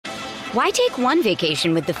Why take one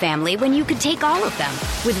vacation with the family when you could take all of them?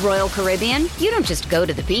 With Royal Caribbean, you don't just go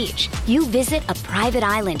to the beach. You visit a private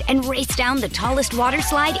island and race down the tallest water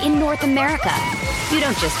slide in North America. You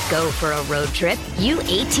don't just go for a road trip. You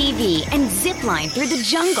ATV and zip line through the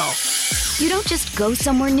jungle. You don't just go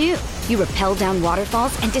somewhere new. You rappel down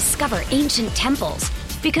waterfalls and discover ancient temples.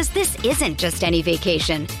 Because this isn't just any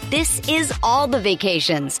vacation. This is all the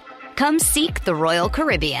vacations. Come seek the Royal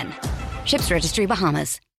Caribbean. Ships Registry,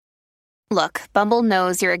 Bahamas. Look, Bumble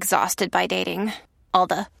knows you're exhausted by dating. All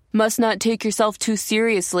the, must not take yourself too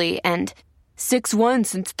seriously, and 6'1"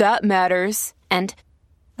 since that matters, and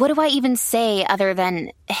what do I even say other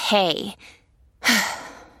than, hey?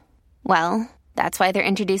 Well, that's why they're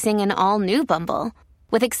introducing an all-new Bumble,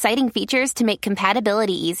 with exciting features to make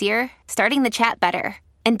compatibility easier, starting the chat better,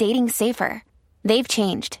 and dating safer. They've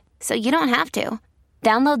changed, so you don't have to.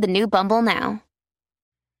 Download the new Bumble now.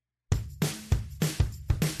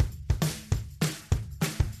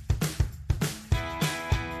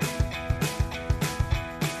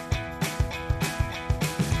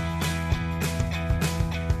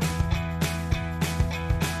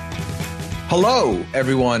 Hello,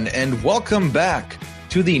 everyone, and welcome back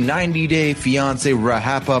to the 90 Day Fiancé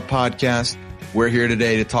RHAP-Up podcast. We're here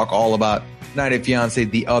today to talk all about 90 Day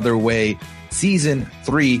Fiancé The Other Way, Season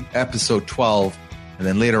 3, Episode 12. And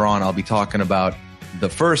then later on, I'll be talking about the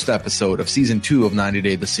first episode of Season 2 of 90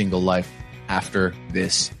 Day The Single Life after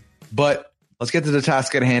this. But let's get to the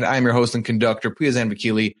task at hand. I'm your host and conductor, Puyazan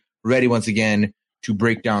Vakili, ready once again to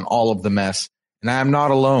break down all of the mess. And I am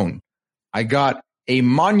not alone. I got a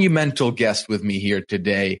monumental guest with me here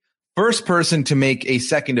today. First person to make a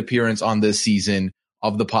second appearance on this season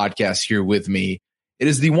of the podcast here with me. It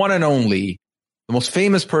is the one and only, the most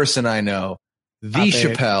famous person I know, the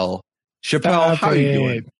Chappelle. Chappelle, how are you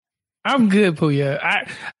doing? I'm good, Puya.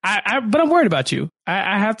 But I'm worried about you.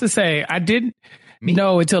 I have to say, I didn't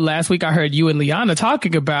know until last week I heard you and Liana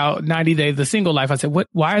talking about 90 Day The Single Life. I said,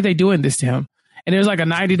 why are they doing this to him? And there's like a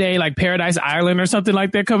 90 day like Paradise Island or something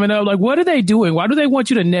like that coming up. Like, what are they doing? Why do they want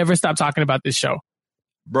you to never stop talking about this show?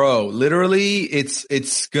 Bro, literally,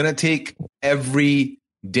 it's going to take every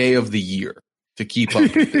day of the year to keep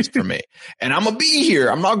up with this for me. And I'm going to be here.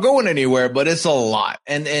 I'm not going anywhere, but it's a lot.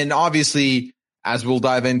 And obviously, as we'll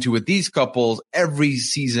dive into with these couples, every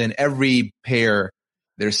season, every pair,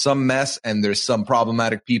 there's some mess and there's some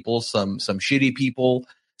problematic people, some shitty people.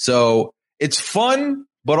 So it's fun.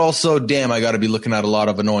 But also, damn, I got to be looking at a lot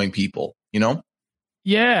of annoying people, you know?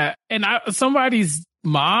 Yeah. And somebody's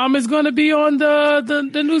mom is going to be on the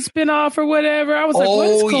new spinoff or whatever. I was like,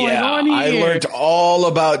 what's going on here? I learned all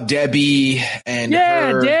about Debbie and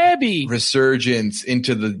her resurgence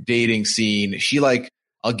into the dating scene. She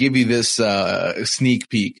I'll give you this sneak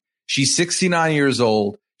peek. She's 69 years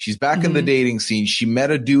old. She's back in the dating scene. She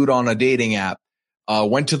met a dude on a dating app,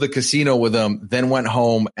 went to the casino with him, then went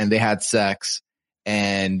home and they had sex.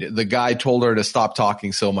 And the guy told her to stop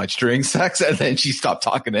talking so much during sex, and then she stopped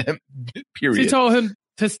talking to him, period. She told him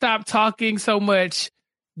to stop talking so much,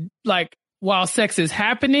 like, while sex is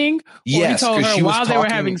happening? Yes, or he told her while they were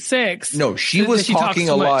having sex? No, she was talking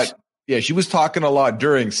a lot. Yeah, she was talking a lot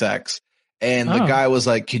during sex. And the guy was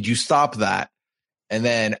like, could you stop that? And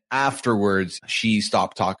then afterwards, she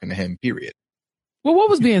stopped talking to him, period. Well,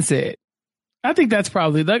 what was being said? I think that's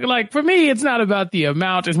probably like for me, it's not about the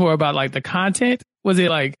amount. It's more about like the content. Was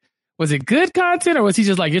it good content, or was he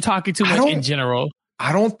just like, you're talking too much in general?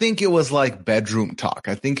 I don't think it was like bedroom talk.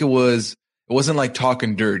 I think it wasn't like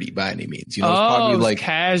talking dirty by any means. You know, it's probably like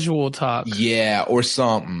casual talk. Yeah. Or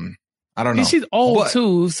something. I don't know. And she's old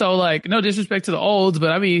too. So like, no disrespect to the olds,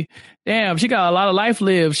 but I mean, damn, she got a lot of life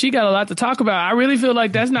lived. She got a lot to talk about. I really feel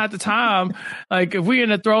like that's not the time. Like if we're in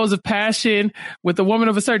the throes of passion with a woman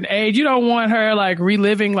of a certain age, you don't want her like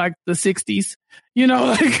reliving like the 60s. You know,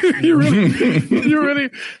 like you really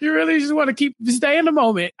just want to stay in the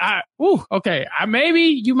moment. Okay. Maybe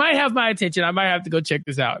you might have my attention. I might have to go check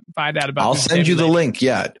this out and find out about. I'll send you the link.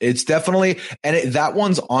 Yeah, it's definitely, and that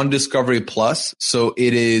one's on Discovery Plus, so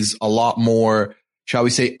it is a lot more, shall we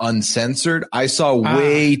say, uncensored. I saw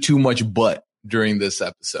way too much butt during this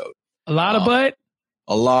episode. A lot of butt.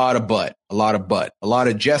 A lot of butt. A lot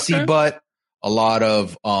of Jesse butt. A lot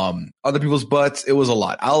of other people's butts. It was a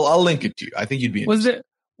lot. I'll link it to you. I think you'd be interested.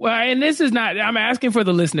 Well, and this is not, I'm asking for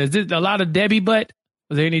the listeners. A lot of Debbie butt?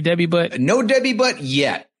 Was there any Debbie butt? No Debbie butt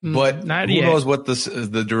yet, but not who yet. knows what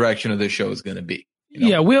the direction of this show is going to be. You know?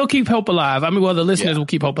 Yeah, we'll keep hope alive. I mean, the listeners will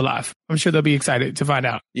keep hope alive. I'm sure they'll be excited to find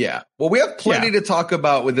out. Yeah. Well, we have plenty to talk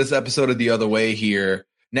about with this episode of The Other Way here.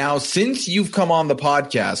 Now, since you've come on the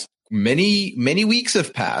podcast, many weeks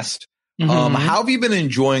have passed. How have you been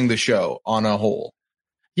enjoying the show on a whole?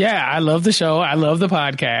 Yeah, I love the show. I love the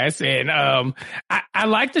podcast. And I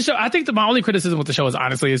like the show. I think my only criticism with the show is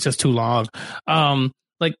honestly it's just too long.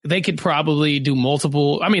 Like they could probably do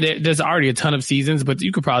multiple. I mean, there's already a ton of seasons, but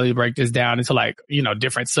you could probably break this down into like,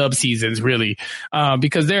 different sub seasons really.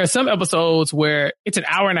 Because there are some episodes where it's an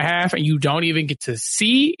hour and a half and you don't even get to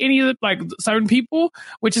see any of the, like certain people,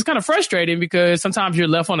 which is kind of frustrating because sometimes you're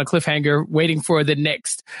left on a cliffhanger waiting for the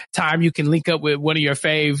next time you can link up with one of your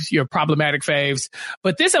faves, your problematic faves.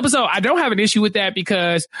 But this episode, I don't have an issue with that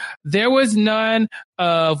because there was none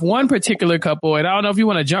of one particular couple. And I don't know if you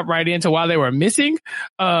want to jump right into why they were missing.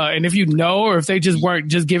 And if you know, or if they just weren't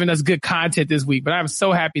just giving us good content this week, but I'm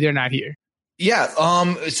so happy they're not here. Yeah.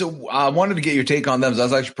 So I wanted to get your take on them. So that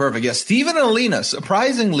was actually perfect. Yeah. Steven and Alina,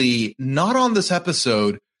 surprisingly, not on this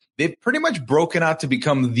episode. They've pretty much broken out to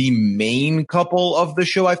become the main couple of the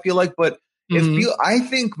show, I feel like. But I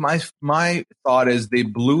think my thought is they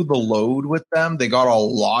blew the load with them. They got a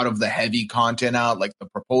lot of the heavy content out, like the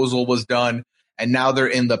proposal was done. And now they're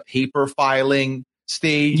in the paper filing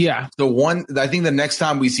stage. Yeah. So I think the next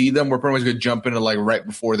time we see them, we're pretty much going to jump into like right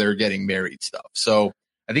before they're getting married stuff. So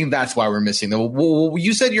I think that's why we're missing them. Well,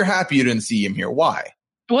 you said you're happy you didn't see him here. Why?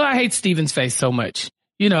 Well, I hate Steven's face so much.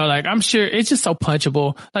 Like I'm sure it's just so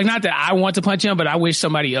punchable. Like not that I want to punch him, but I wish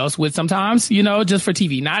somebody else would sometimes, just for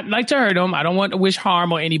TV, not like to hurt him. I don't want to wish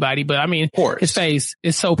harm on anybody, but I mean, his face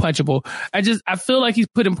is so punchable. I feel like he's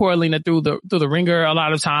putting poor Alina through the ringer a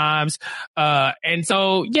lot of times. And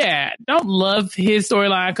so, yeah, don't love his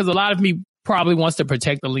storyline because a lot of me probably wants to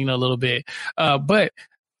protect Alina a little bit. But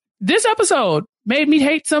this episode made me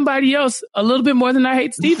hate somebody else a little bit more than I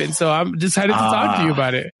hate Steven. So I'm decided to talk to you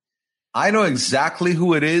about it. I know exactly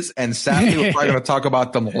who it is, and sadly, we're probably going to talk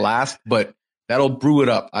about them last, but that'll brew it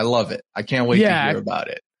up. I love it. I can't wait to hear about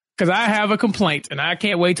it. Because I have a complaint, and I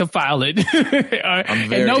can't wait to file it.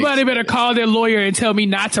 And nobody better call their lawyer and tell me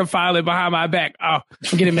not to file it behind my back. Oh,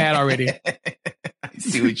 I'm getting mad already. I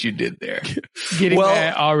see what you did there. Getting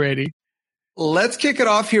mad already. Let's kick it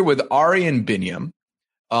off here with Ari and Binyam.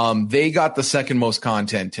 They got the second most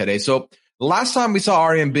content today. So last time we saw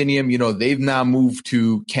Ari and Binyam, they've now moved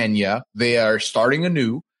to Kenya. They are starting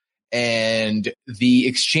anew. And the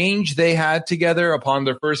exchange they had together upon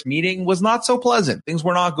their first meeting was not so pleasant. Things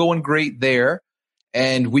were not going great there.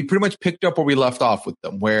 And we pretty much picked up where we left off with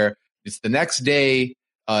them, where it's the next day.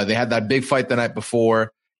 They had that big fight the night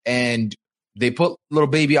before. And they put little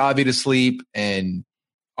baby Avi to sleep. And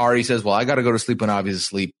Ari says, well, I got to go to sleep when Avi's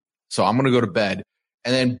asleep. So I'm going to go to bed.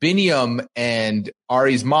 And then Binyam and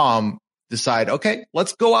Ari's mom decide, okay,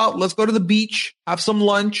 let's go out. Let's go to the beach, have some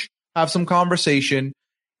lunch, have some conversation.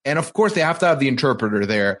 And of course, they have to have the interpreter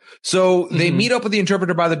there. So they meet up with the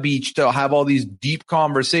interpreter by the beach to have all these deep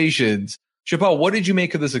conversations. Chappelle, what did you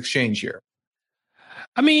make of this exchange here?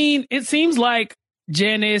 I mean, it seems like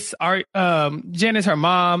Janice, her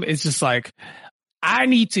mom, is just like, I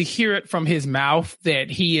need to hear it from his mouth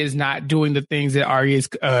that he is not doing the things that Ari is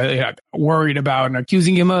worried about and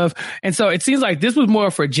accusing him of. And so it seems like this was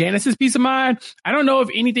more for Janice's peace of mind. I don't know if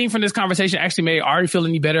anything from this conversation actually made Ari feel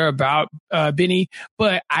any better about Benny,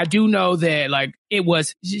 but I do know that like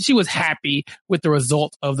she was happy with the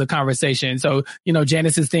result of the conversation. So,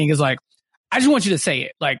 Janice's thing is like, I just want you to say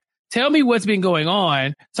it. Like, tell me what's been going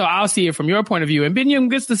on so I'll see it from your point of view. And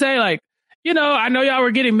Binyam gets to say like, I know y'all were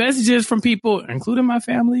getting messages from people, including my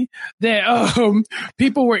family, that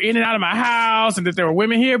people were in and out of my house and that there were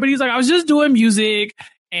women here. But he's like, I was just doing music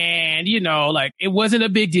and, like it wasn't a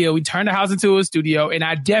big deal. We turned the house into a studio and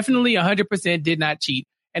I definitely 100% did not cheat.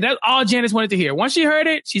 And that's all Janice wanted to hear. Once she heard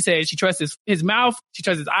it, she said she trusts his mouth. She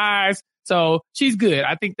trusts his eyes. So she's good.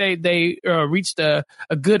 I think they reached a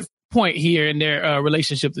good point here in their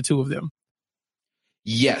relationship, the two of them.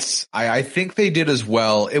 Yes, I think they did as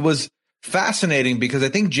well. It was fascinating because I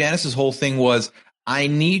think Janice's whole thing was, I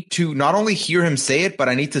need to not only hear him say it, but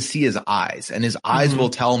I need to see his eyes, and his eyes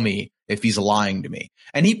will tell me if he's lying to me.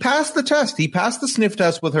 And he passed the test. He passed the sniff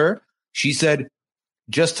test with her. She said,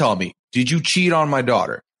 just tell me, did you cheat on my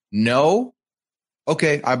daughter? No.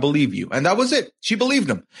 Okay, I believe you. And that was it. She believed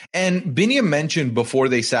him. And Binyam mentioned before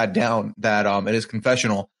they sat down that in his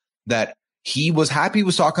confessional that he was happy he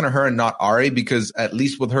was talking to her and not Ari, because at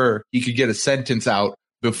least with her, he could get a sentence out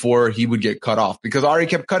before he would get cut off, because Ari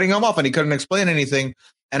kept cutting him off and he couldn't explain anything.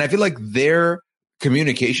 And I feel like their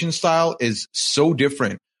communication style is so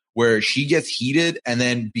different, where she gets heated and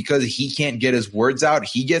then because he can't get his words out,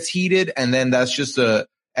 he gets heated. And then that's just a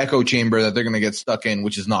echo chamber that they're going to get stuck in,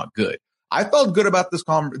 which is not good. I felt good about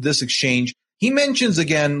this exchange. He mentions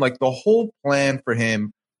again, like the whole plan for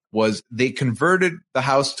him was they converted the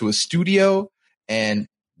house to a studio, and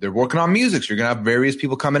they're working on music. So you're going to have various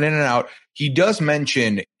people coming in and out. He does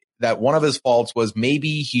mention that one of his faults was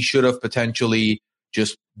maybe he should have potentially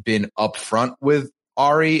just been upfront with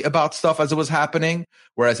Ari about stuff as it was happening.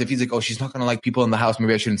 Whereas if he's like, oh, she's not going to like people in the house,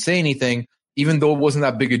 maybe I shouldn't say anything. Even though it wasn't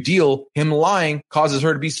that big a deal, him lying causes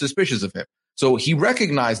her to be suspicious of him. So he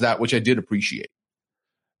recognized that, which I did appreciate.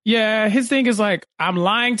 Yeah, his thing is like, I'm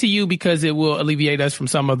lying to you because it will alleviate us from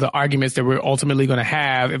some of the arguments that we're ultimately going to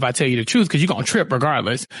have if I tell you the truth, because you're going to trip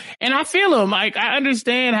regardless. And I feel him. Like, I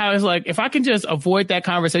understand how it's like, if I can just avoid that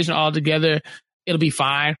conversation altogether, it'll be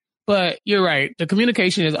fine. But you're right. The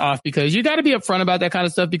communication is off because you got to be upfront about that kind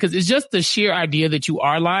of stuff, because it's just the sheer idea that you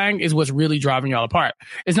are lying is what's really driving y'all apart.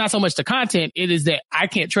 It's not so much the content. It is that I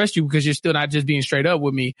can't trust you because you're still not just being straight up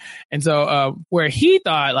with me. And so where he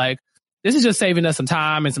thought like, this is just saving us some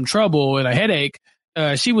time and some trouble and a headache,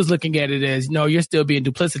 she was looking at it as, no, you're still being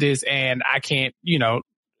duplicitous and I can't,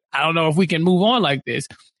 I don't know if we can move on like this.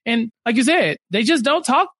 And like you said, they just don't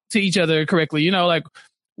talk to each other correctly. Like,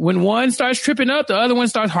 when one starts tripping up, the other one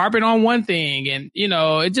starts harping on one thing. And,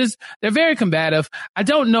 they're very combative. I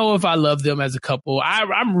don't know if I love them as a couple.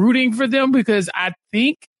 I'm rooting for them because I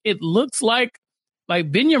think it looks like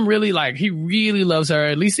Binyam really, he really loves her.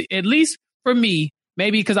 At least for me,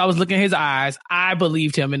 maybe because I was looking at his eyes, I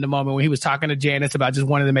believed him in the moment when he was talking to Janice about just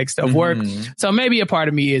wanting to make stuff work. So maybe a part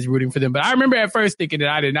of me is rooting for them. But I remember at first thinking that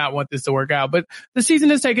I did not want this to work out. But the season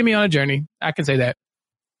has taken me on a journey. I can say that.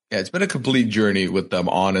 Yeah, it's been a complete journey with them,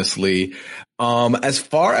 honestly. As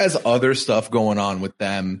far as other stuff going on with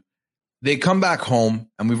them, they come back home,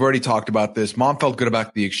 and we've already talked about this. Mom felt good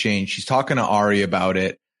about the exchange. She's talking to Ari about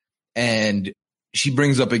it, and she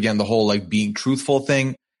brings up again the whole being truthful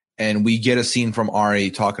thing. And we get a scene from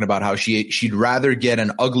Ari talking about how she'd rather get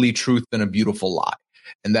an ugly truth than a beautiful lie.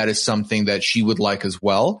 And that is something that she would like as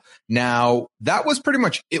well. Now, that was pretty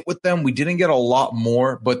much it with them. We didn't get a lot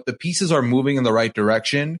more, but the pieces are moving in the right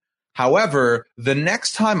direction. However, the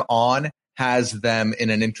next time on has them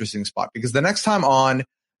in an interesting spot, because the next time on,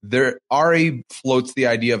 Ari floats the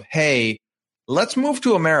idea of, hey, let's move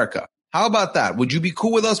to America. How about that? Would you be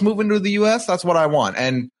cool with us moving to the U.S.? That's what I want.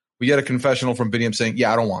 And we get a confessional from Binyam saying,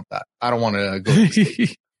 yeah, I don't want that. I don't want to go to the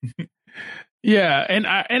States. Yeah, and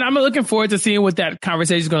I'm looking forward to seeing what that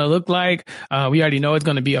conversation is going to look like. We already know it's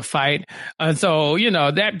going to be a fight. So,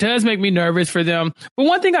 that does make me nervous for them. But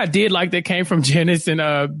one thing I did like that came from Janice and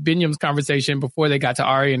Binyam's conversation before they got to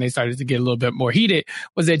Ari and they started to get a little bit more heated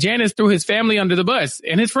was that Janice threw his family under the bus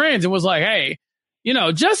and his friends and was like, hey,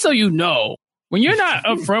 just so you know, when you're not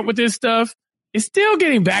upfront with this stuff, it's still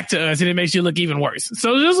getting back to us and it makes you look even worse.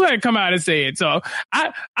 So just come out and say it. So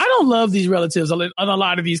I don't love these relatives on a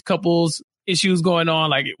lot of these couples issues going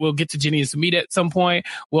on. We'll get to Jenny and Sumit at some point.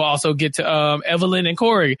 We'll also get to Evelyn and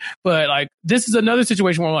Corey. But this is another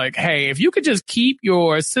situation where I'm like, hey, if you could just keep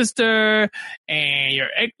your sister and your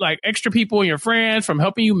extra people and your friends from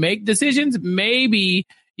helping you make decisions, maybe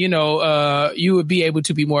you would be able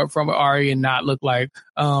to be more upfront with Ari and not look like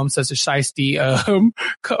such a shiesty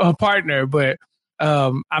partner. But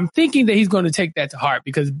I'm thinking that he's going to take that to heart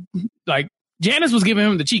because Janice was giving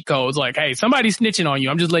him the cheat codes hey, somebody's snitching on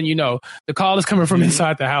you. I'm just letting you know the call is coming from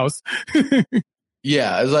inside the house.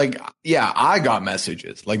 Yeah, it's I got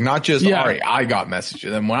messages. Not just Ari, I got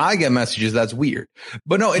messages. And when I get messages, that's weird.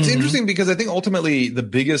 But no, it's interesting because I think ultimately the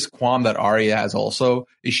biggest qualm that Ari has also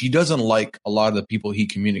is she doesn't like a lot of the people he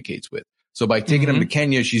communicates with. So by taking him to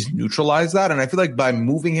Kenya, she's neutralized that. And I feel like by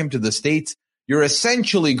moving him to the States, you're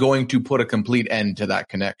essentially going to put a complete end to that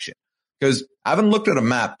connection. Because I haven't looked at a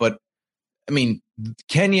map, but I mean,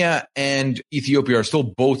 Kenya and Ethiopia are still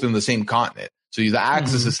both in the same continent. So the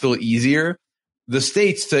access is still easier. The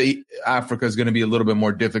States to Africa is going to be a little bit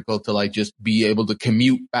more difficult to just be able to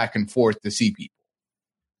commute back and forth to see people.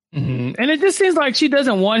 And it just seems like she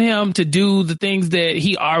doesn't want him to do the things that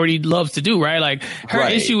he already loves to do, right? Her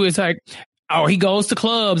issue is oh, he goes to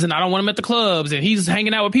clubs and I don't want him at the clubs and he's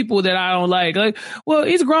hanging out with people that I don't like. Well,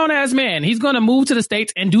 he's a grown ass man. He's going to move to the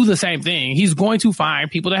States and do the same thing. He's going to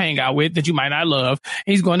find people to hang out with that you might not love.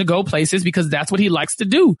 He's going to go places because that's what he likes to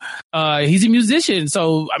do. He's a musician.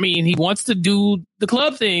 So, I mean, he wants to do the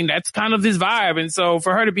club thing. That's kind of his vibe. And so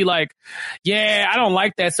for her to be like, yeah, I don't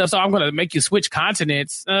like that stuff, so I'm going to make you switch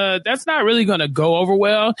continents. That's not really going to go over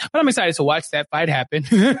well, but I'm excited to watch that fight happen.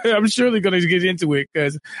 I'm surely going to get into it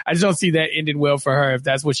because I just don't see that ended well for her if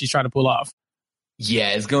that's what she's trying to pull off. Yeah,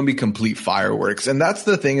 it's going to be complete fireworks. And that's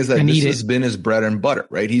the thing is that this has been his bread and butter,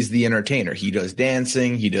 right? He's the entertainer. He does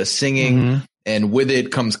dancing, he does singing, and with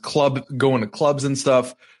it comes going to clubs and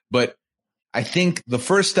stuff. But I think the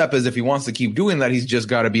first step is if he wants to keep doing that, he's just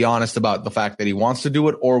got to be honest about the fact that he wants to do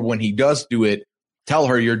it. Or when he does do it, tell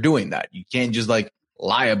her you're doing that. You can't just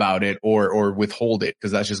lie about it or withhold it,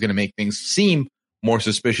 because that's just going to make things seem more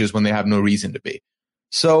suspicious when they have no reason to be.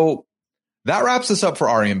 So that wraps us up for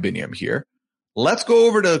Ari and Binyam here. Let's go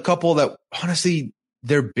over to a couple that, honestly,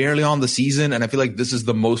 they're barely on the season, and I feel like this is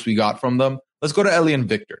the most we got from them. Let's go to Ellie and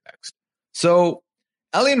Victor next. So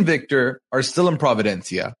Ellie and Victor are still in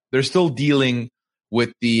Providencia. They're still dealing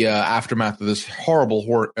with the aftermath of this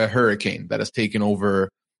horrible hurricane that has taken over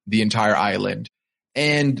the entire island.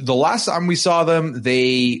 And the last time we saw them,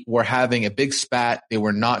 they were having a big spat. They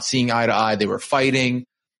were not seeing eye to eye. They were fighting,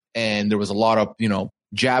 and there was a lot of,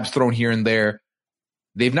 jabs thrown here and there.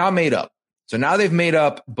 They've now made up. So now they've made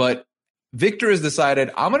up, but Victor has decided,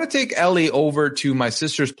 I'm going to take Ellie over to my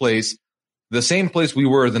sister's place, the same place we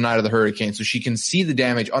were the night of the hurricane, so she can see the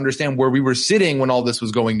damage, understand where we were sitting when all this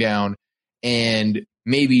was going down, and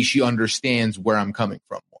maybe she understands where I'm coming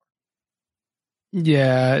from more.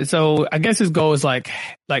 Yeah, so I guess his goal is like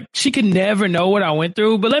she can never know what I went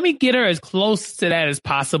through, but let me get her as close to that as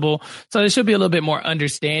possible. So there should be a little bit more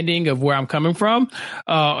understanding of where I'm coming from.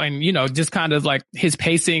 And, just kind of like his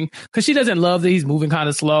pacing, because she doesn't love that he's moving kind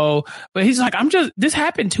of slow. But he's like, this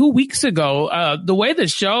happened 2 weeks ago. The way the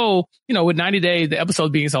show, with 90 days, the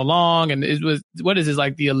episode being so long, and it was, what is this,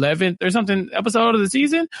 like the 11th or something episode of the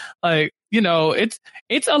season? Like,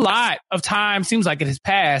 it's a lot of time, seems like it has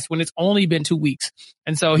passed when it's only been 2 weeks.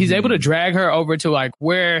 And so he's able to drag her over to like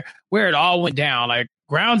where it all went down, like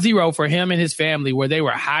ground zero for him and his family, where they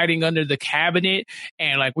were hiding under the cabinet,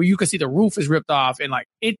 and like where you can see the roof is ripped off. And like,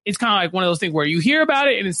 it's kind of like one of those things where you hear about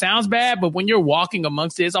it and it sounds bad, but when you're walking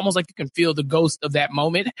amongst it, it's almost like you can feel the ghost of that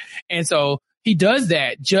moment. And so he does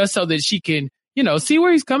that just so that she can, see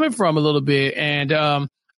where he's coming from a little bit. And,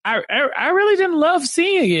 I really didn't love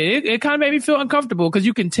seeing it. It kind of made me feel uncomfortable, because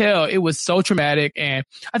you can tell it was so traumatic. And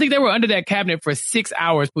I think they were under that cabinet for 6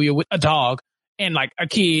 hours with a dog and like a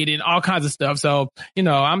kid and all kinds of stuff. So,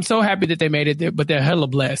 I'm so happy that they made it there, but they're hella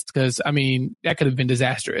blessed, because that could have been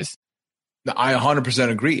disastrous. I 100%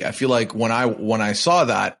 agree. I feel like when I saw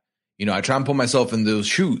that, I try and put myself in those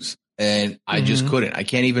shoes, and I just couldn't. I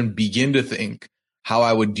can't even begin to think how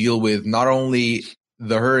I would deal with not only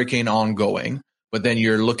the hurricane ongoing, but then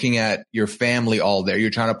you're looking at your family all there. You're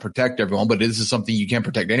trying to protect everyone, but this is something you can't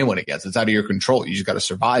protect anyone against. It's out of your control. You just got to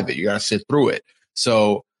survive it. You got to sit through it.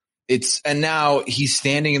 So and now he's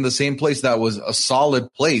standing in the same place that was a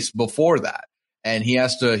solid place before that. And he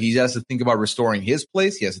has to think about restoring his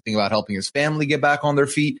place. He has to think about helping his family get back on their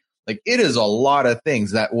feet. Like, it is a lot of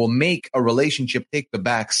things that will make a relationship take the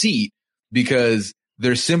back seat, because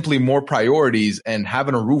there's simply more priorities, and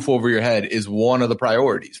having a roof over your head is one of the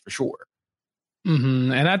priorities for sure.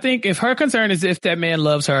 Mm-hmm. And I think if her concern is if that man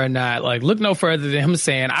loves her or not, like, look no further than him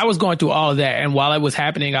saying, I was going through all of that, and while it was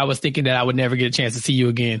happening, I was thinking that I would never get a chance to see you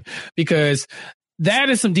again, because that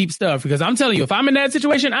is some deep stuff. Because I'm telling you, if I'm in that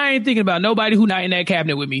situation, I ain't thinking about nobody who not in that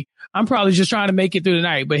cabinet with me. I'm probably just trying to make it through the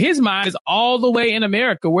night. But his mind is all the way in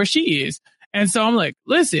America, where she is. And so I'm like,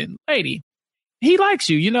 listen, lady, he likes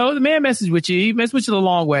you. The man messes with you. He messes with you the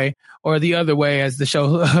long way, or the other way, as the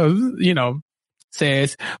show,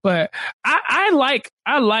 says. But I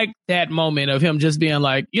like that moment of him just being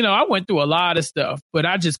like, I went through a lot of stuff, but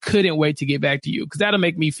I just couldn't wait to get back to you, because that'll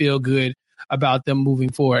make me feel good about them moving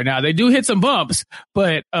forward. Now, they do hit some bumps,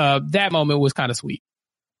 but that moment was kind of sweet.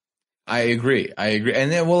 I agree.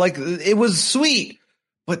 And then, it was sweet,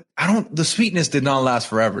 but the sweetness did not last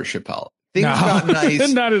forever, Chappelle. Things got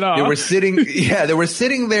nice. Not at all. They were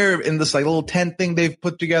sitting there in this like little tent thing they've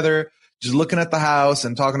put together, just looking at the house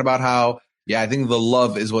and talking about how, I think the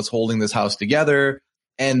love is what's holding this house together.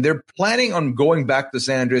 And they're planning on going back to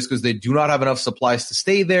San Andreas, because they do not have enough supplies to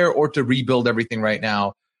stay there or to rebuild everything right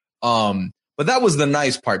now. But that was the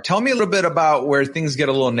nice part. Tell me a little bit about where things get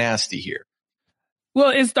a little nasty here.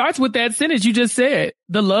 Well, it starts with that sentence you just said.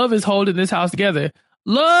 The love is holding this house together.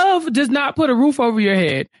 Love does not put a roof over your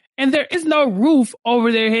head, and there is no roof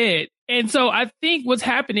over their head. And so I think what's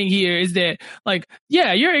happening here is that, like,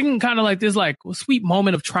 you're in kind of like this like sweet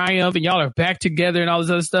moment of triumph, and y'all are back together and all this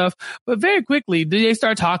other stuff. But very quickly, they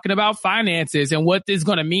start talking about finances and what it's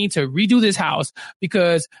going to mean to redo this house,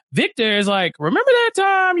 because Victor is like, remember that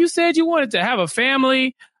time you said you wanted to have a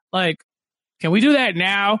family? Like, can we do that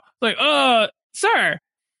now? Like, sir,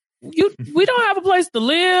 we don't have a place to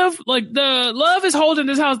live. Like, the love is holding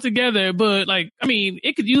this house together, but like,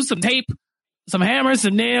 it could use some tape, some hammers,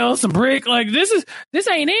 some nails, some brick. Like, this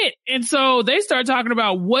ain't it. And so they start talking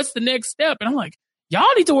about what's the next step. And I'm like, y'all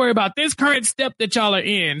need to worry about this current step that y'all are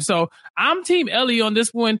in. So I'm Team Ellie on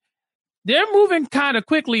this one. They're moving kind of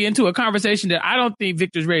quickly into a conversation that I don't think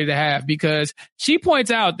Victor's ready to have, because she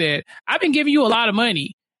points out that I've been giving you a lot of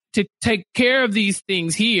money. to take care of these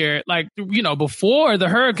things here, like, you know, before the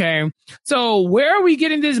hurricane. So where are we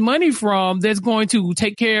getting this money from that's going to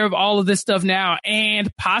take care of all of this stuff now and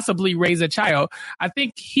possibly raise a child? I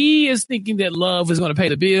think he is thinking that love is going to pay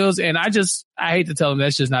the bills. And I hate to tell him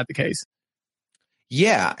that's just not the case.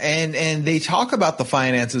 Yeah. And they talk about the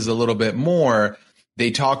finances a little bit more.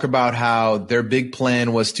 They talk about how their big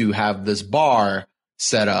plan was to have this bar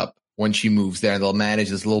set up when she moves there. They'll manage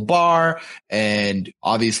this little bar. And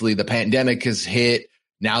obviously the pandemic has hit.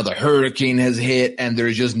 Now the hurricane has hit, and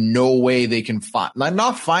there's just no way they can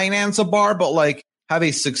not finance a bar, but like have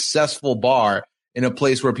a successful bar in a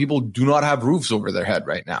place where people do not have roofs over their head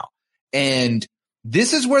right now. And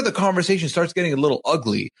this is where the conversation starts getting a little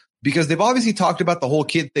ugly, because they've obviously talked about the whole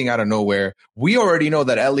kid thing out of nowhere. We already know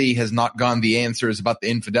that Ellie has not gotten the answers about the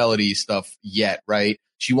infidelity stuff yet, right?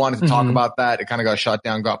 She wanted to talk about that. It kind of got shut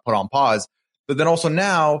down, got put on pause. But then also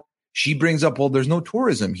now she brings up, well, there's no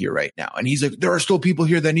tourism here right now. And he's like, there are still people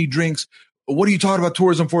here that need drinks. What are you talking about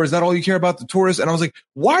tourism for? Is that all you care about, the tourists? And I was like,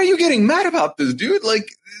 why are you getting mad about this, dude? Like,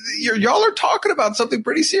 y'all are talking about something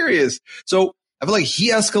pretty serious. So I feel like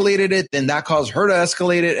he escalated it, then that caused her to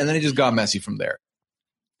escalate it, and then it just got messy from there.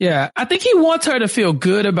 Yeah, I think he wants her to feel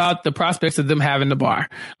good about the prospects of them having the bar.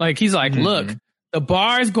 Like, he's like, look, the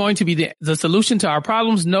bar is going to be the solution to our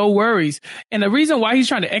problems. No worries. And the reason why he's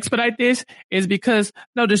trying to expedite this is because,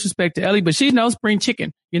 no disrespect to Ellie, but she's no spring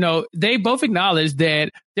chicken. You know, they both acknowledge that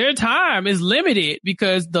their time is limited,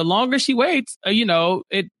 because the longer she waits,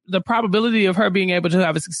 the probability of her being able to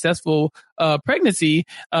have a successful pregnancy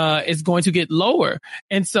is going to get lower.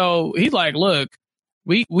 And so he's like, look,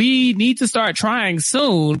 we need to start trying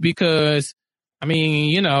soon, because I mean,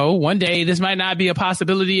 you know, one day this might not be a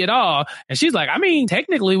possibility at all. And she's like, I mean,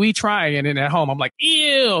 technically we trying it at home. I'm like,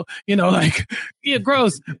 ew, you know, like, yeah,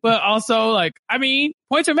 gross. But also, like, I mean,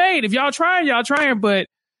 points are made. If y'all trying, but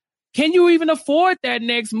can you even afford that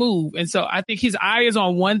next move? And so I think his eye is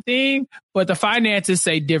on one thing, but the finances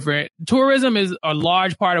say different. Tourism is a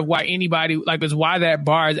large part of why is why that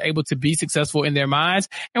bar is able to be successful in their minds.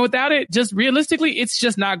 And without it, just realistically, it's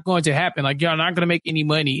just not going to happen. Like, y'all not going to make any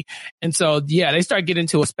money. And so, yeah, they start getting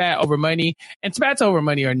into a spat over money, and spats over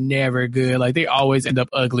money are never good. Like, they always end up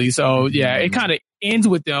ugly. So yeah, it kind of ends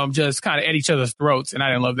with them just kind of at each other's throats. And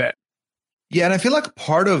I didn't love that. Yeah, and I feel like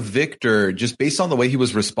part of Victor, just based on the way he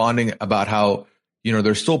was responding about how, you know,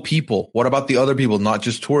 there's still people. What about the other people? Not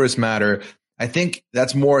just tourists matter. I think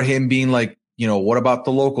that's more him being like, you know, what about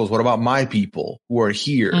the locals? What about my people who are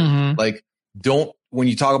here? Like, when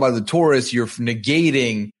you talk about the tourists, you're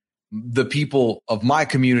negating the people of my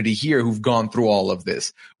community here who've gone through all of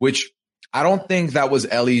this, which I don't think that was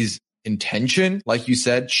Ellie's intention. Like you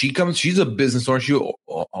said, she's a business owner. She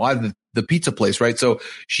had the pizza place, right? So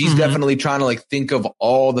she's definitely trying to like think of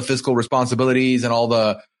all the fiscal responsibilities and all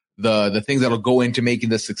the things that'll go into making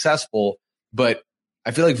this successful. But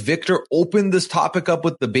I feel like Victor opened this topic up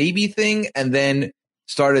with the baby thing, and then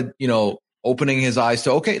started, you know, opening his eyes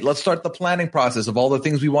to, okay, let's start the planning process of all the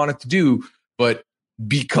things we wanted to do. But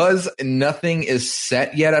because nothing is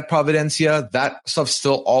set yet at Providencia, that stuff's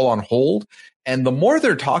still all on hold. And the more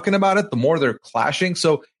they're talking about it, the more they're clashing.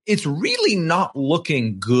 So it's really not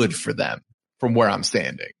looking good for them from where I'm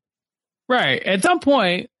standing. Right. At some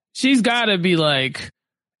point, she's got to be like,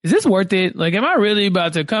 is this worth it? Like, am I really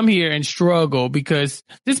about to come here and struggle? Because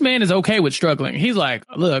this man is okay with struggling. He's like,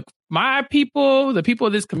 look, my people, the people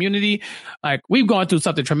of this community, like, we've gone through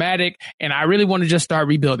something traumatic, and I really want to just start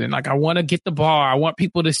rebuilding. Like, I want to get the bar. I want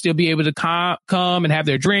people to still be able to come and have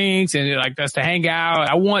their drinks and like us to hang out.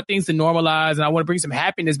 I want things to normalize, and I want to bring some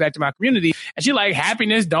happiness back to my community. And she's like,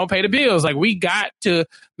 happiness don't pay the bills. Like, we got to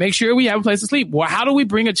make sure we have a place to sleep. Well, how do we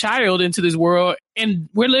bring a child into this world, and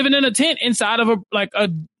we're living in a tent inside of a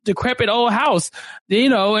decrepit old house, you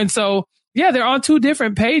know? And so, yeah, they're on two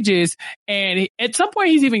different pages. And at some point,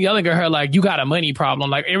 he's even yelling at her, like, you got a money problem.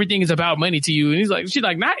 Like, everything is about money to you. And she's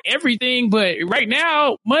like, not everything, but right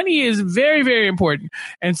now, money is very, very important.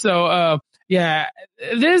 And so, yeah,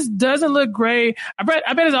 this doesn't look great. I bet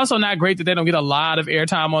it's also not great that they don't get a lot of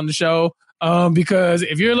airtime on the show. Because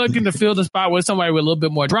if you're looking to fill the spot with somebody with a little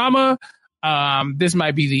bit more drama, this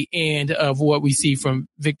might be the end of what we see from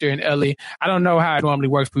Victor and Ellie. I don't know how it normally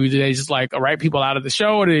works for you. Do they just like write people out of the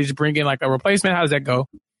show, or do they just bring in like a replacement? How does that go?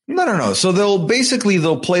 No. So they'll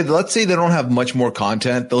play, let's say they don't have much more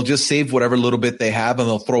content. They'll just save whatever little bit they have, and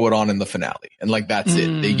they'll throw it on in the finale. And like, that's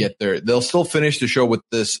it. They'll still finish the show with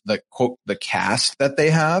the cast that they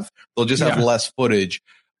have. They'll just have less footage.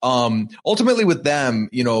 Ultimately with them,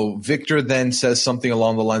 you know, Victor then says something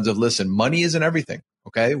along the lines of, listen, money isn't everything.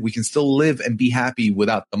 Okay. We can still live and be happy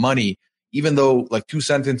without the money, even though like 2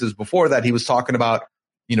 sentences before that, he was talking about,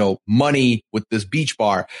 money with this beach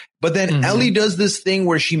bar. But then Ellie does this thing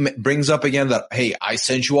where she brings up again that, hey, I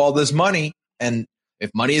sent you all this money, and if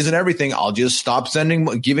money isn't everything, I'll just stop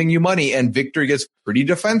giving you money. And Victor gets pretty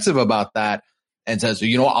defensive about that and says, I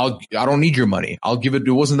don't need your money. I'll give it.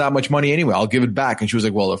 It wasn't that much money anyway. I'll give it back. And she was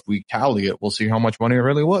like, well, if we tally it, we'll see how much money it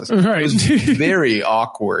really was. Right. It was very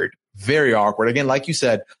awkward. Very awkward. Again, like you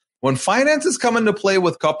said, when finances come into play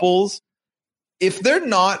with couples, if they're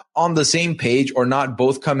not on the same page or not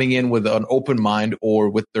both coming in with an open mind or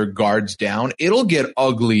with their guards down, it'll get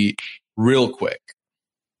ugly real quick.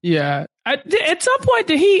 Yeah. At some point,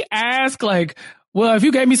 did he ask, like, well, if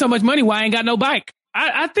you gave me so much money, why I ain't got no bike?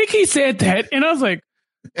 I think he said that. And I was like,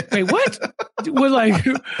 wait, what?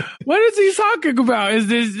 What is he talking about? Is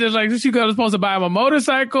this like, is she supposed to buy him a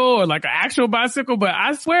motorcycle or like an actual bicycle? But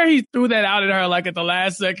I swear he threw that out at her like at the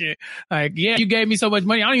last second. Like, yeah, you gave me so much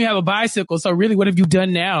money. I don't even have a bicycle. So really, what have you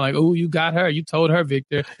done now? Like, oh, you got her. You told her,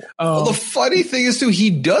 Victor. Well, the funny thing is, too, he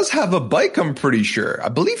does have a bike, I'm pretty sure. I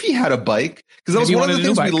believe he had a bike because that was one of the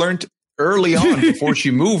things we learned early on before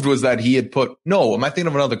she moved was that he had am I thinking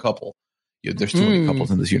of another couple? Yeah, there's too many couples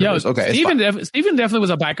in this universe. Okay, Steven definitely was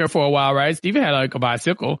a biker for a while, right? Steven had like a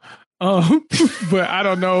bicycle, but I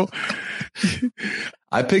don't know.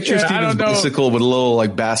 I picture Steven's bicycle with a little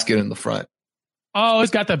like basket in the front. Oh,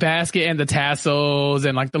 it's got the basket and the tassels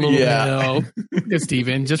and like the little bell. It's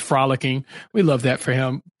Steven just frolicking. We love that for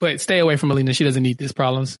him. But stay away from Alina. She doesn't need these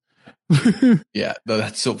problems. Yeah,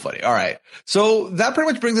 that's so funny. All right. So that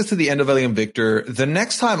pretty much brings us to the end of Ellie and Victor. The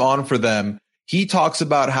next time on for them, he talks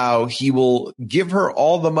about how he will give her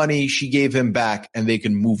all the money she gave him back and they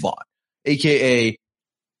can move on. AKA,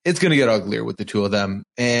 it's going to get uglier with the two of them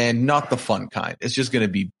and not the fun kind. It's just going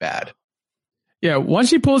to be bad. Yeah, once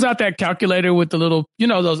she pulls out that calculator with the little,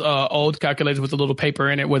 those old calculators with the little paper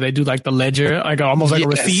in it where they do like the ledger, like almost like a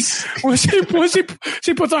receipt. When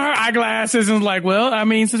she puts on her eyeglasses and is like, well, I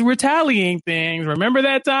mean, since we're tallying things, remember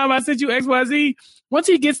that time I sent you XYZ? Once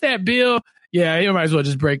he gets that bill, yeah, he might as well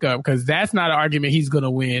just break up because that's not an argument he's going to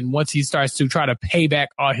win. Once he starts to try to pay back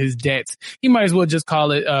all his debts, he might as well just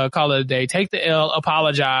call it a day, take the L,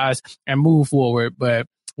 apologize, and move forward. But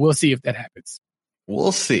we'll see if that happens.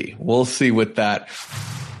 We'll see. We'll see with that.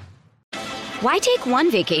 Why take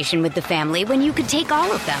one vacation with the family when you could take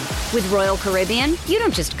all of them? With Royal Caribbean, you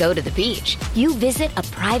don't just go to the beach. You visit a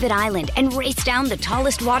private island and race down the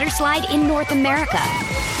tallest water slide in North America.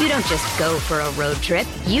 You don't just go for a road trip.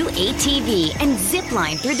 You ATV and zip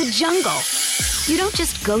line through the jungle. You don't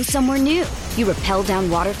just go somewhere new. You rappel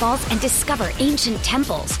down waterfalls and discover ancient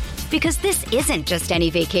temples. Because this isn't just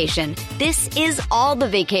any vacation. This is all the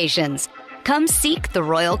vacations. Come seek the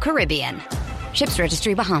Royal Caribbean. Ships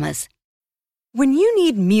Registry, Bahamas. When you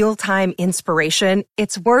need mealtime inspiration,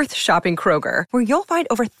 it's worth shopping Kroger, where you'll find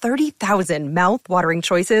over 30,000 mouth-watering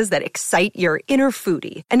choices that excite your inner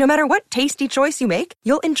foodie. And no matter what tasty choice you make,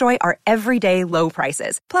 you'll enjoy our everyday low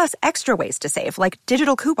prices, plus extra ways to save, like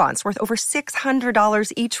digital coupons worth over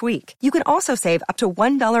 $600 each week. You can also save up to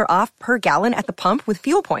 $1 off per gallon at the pump with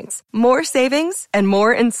fuel points. More savings and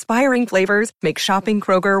more inspiring flavors make shopping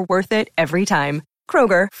Kroger worth it every time.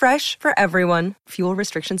 Kroger, fresh for everyone. Fuel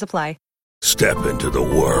restrictions apply. Step into the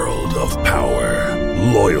world of power,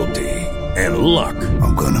 loyalty, and luck.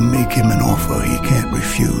 I'm gonna make him an offer he can't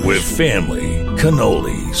refuse. With family,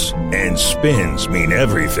 cannolis, and spins mean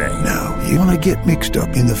everything. Now, you wanna get mixed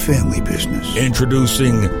up in the family business.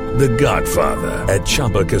 Introducing The Godfather at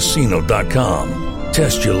ChumbaCasino.com.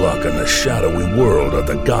 Test your luck in the shadowy world of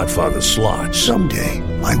The Godfather slot. Someday,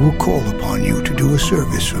 I will call upon you to do a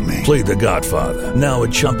service for me. Play The Godfather, now at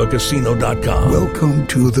ChumbaCasino.com. Welcome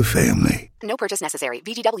to the family. No purchase necessary.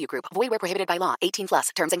 VGW Group. Void where prohibited by law.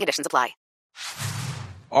 18+. Terms and conditions apply.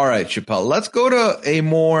 All right, Chappelle. Let's go to a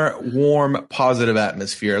more warm, positive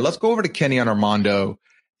atmosphere. Let's go over to Kenny and Armando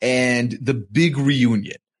and the big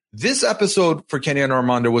reunion. This episode for Kenny and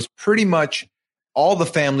Armando was pretty much all the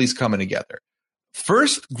families coming together.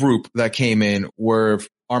 First group that came in were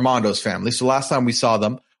Armando's family. So last time we saw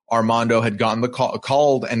them, Armando had gotten the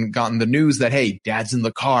called and gotten the news that, hey, Dad's in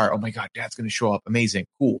the car. Oh my God, Dad's going to show up. Amazing.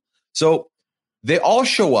 Cool. So they all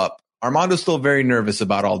show up. Armando's still very nervous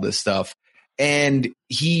about all this stuff. And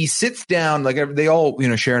he sits down, like they all,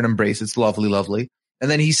 share an embrace. It's lovely, lovely. And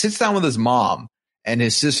then he sits down with his mom and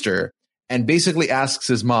his sister and basically asks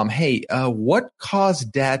his mom, hey, what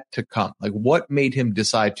caused Dad to come? Like, what made him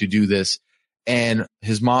decide to do this? And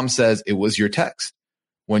his mom says, it was your text.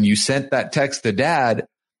 When you sent that text to Dad,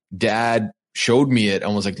 Dad showed me it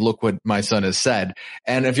and was like, look what my son has said.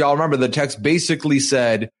 And if y'all remember, the text basically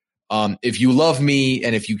said, if you love me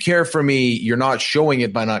and if you care for me, you're not showing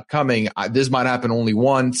it by not coming. This might happen only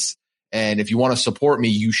once. And if you want to support me,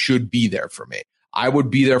 you should be there for me. I would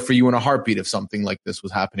be there for you in a heartbeat if something like this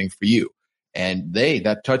was happening for you. And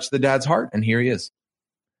that touched the dad's heart. And here he is.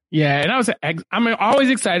 Yeah, and I'm always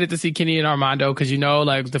excited to see Kenny and Armando because,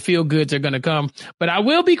 like the feel goods are going to come. But I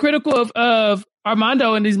will be critical of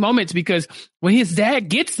Armando in these moments because when his dad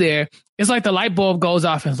gets there, it's like the light bulb goes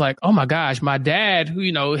off and it's like, oh my gosh, my dad, who,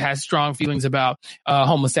 has strong feelings about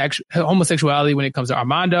homosexuality when it comes to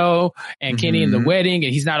Armando and Kenny and the wedding,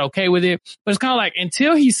 and he's not okay with it. But it's kind of like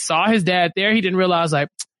until he saw his dad there, he didn't realize like,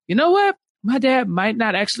 you know what? My dad might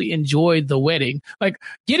not actually enjoy the wedding. Like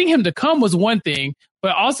getting him to come was one thing,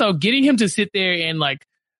 but also getting him to sit there and like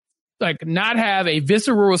not have a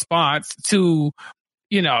visceral response to,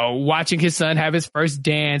 watching his son have his first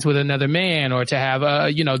dance with another man or to have,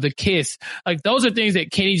 the kiss. Like those are things that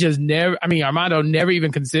Kenny Armando never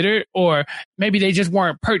even considered, or maybe they just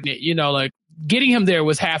weren't pertinent, like getting him there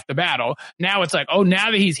was half the battle. Now it's like, oh,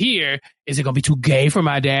 now that he's here, is it going to be too gay for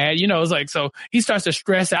my dad? It's like, so he starts to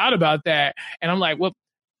stress out about that. And I'm like, well,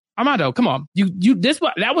 Armando, come on.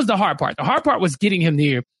 That was the hard part. The hard part was getting him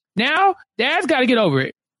there. Now dad's got to get over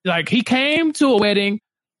it. Like he came to a wedding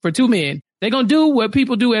for two men. They're going to do what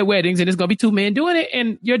people do at weddings, and it's going to be two men doing it.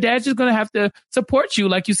 And your dad's just going to have to support you,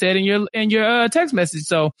 like you said in your text message.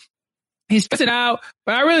 So he's stressing out,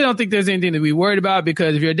 but I really don't think there's anything to be worried about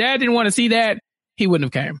because if your dad didn't want to see that, he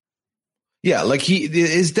wouldn't have came. Yeah, like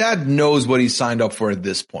his dad knows what he signed up for at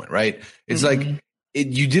this point, right? It's like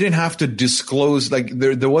you didn't have to disclose, like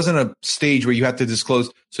there wasn't a stage where you had to disclose.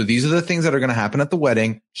 So these are the things that are going to happen at the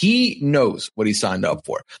wedding. He knows what he signed up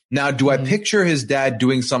for. Now, do I picture his dad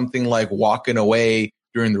doing something like walking away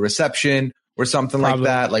during the reception or something like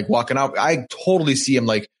that, like walking out? I totally see him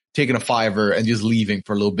like taking a $5 and just leaving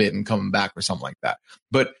for a little bit and coming back or something like that.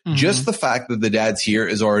 But just the fact that the dad's here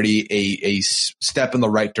is already a step in the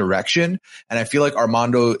right direction. And I feel like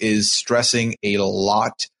Armando is stressing a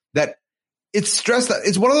lot that it's stressed.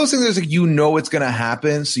 It's one of those things that's like, it's going to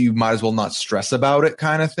happen. So you might as well not stress about it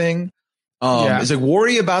kind of thing. It's like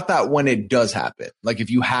worry about that when it does happen. Like if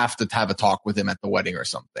you have to have a talk with him at the wedding or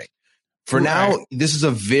something. For now, this is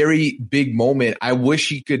a very big moment. I wish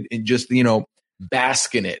he could just,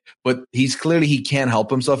 bask in it, but he can't help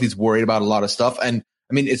himself. He's worried about a lot of stuff. And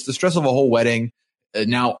I mean, it's the stress of a whole wedding.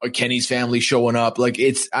 Now Kenny's family showing up. Like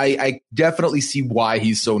I definitely see why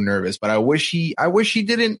he's so nervous, but I wish he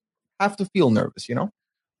didn't have to feel nervous,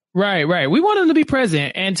 Right. We want him to be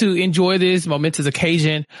present and to enjoy this momentous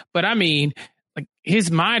occasion. But I mean, like his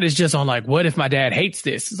mind is just on like, what if my dad hates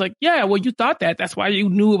this? It's like, yeah, well, you thought that. That's why you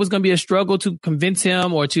knew it was going to be a struggle to convince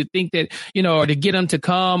him or to think that, or to get him to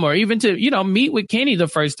come or even to, meet with Kenny the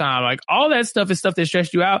first time. Like all that stuff is stuff that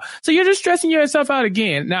stressed you out. So you're just stressing yourself out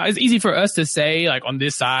again. Now it's easy for us to say like on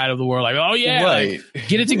this side of the world, like, oh yeah, like,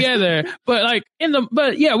 get it together. But like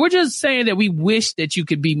we're just saying that we wish that you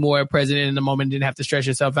could be more present in the moment and didn't have to stress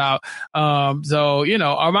yourself out. So,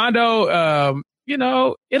 Armando,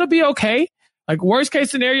 it'll be okay. Like worst case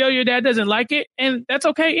scenario, your dad doesn't like it, and that's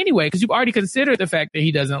okay anyway, because you've already considered the fact that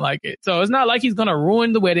he doesn't like it. So it's not like he's going to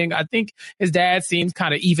ruin the wedding. I think his dad seems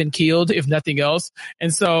kind of even keeled, if nothing else.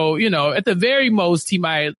 And so, at the very most, he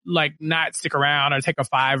might like not stick around or take a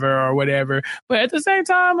 $5 or whatever. But at the same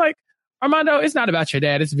time, like Armando, it's not about your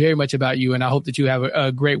dad. It's very much about you. And I hope that you have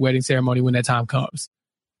a great wedding ceremony when that time comes.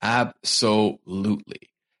 Absolutely.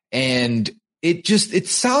 And it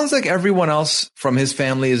sounds like everyone else from his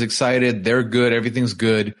family is excited. They're good. Everything's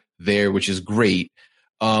good there, which is great.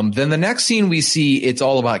 Then the next scene we see, it's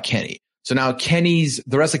all about Kenny. So now the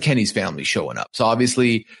rest of Kenny's family showing up. So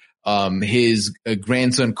obviously, his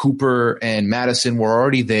grandson Cooper and Madison were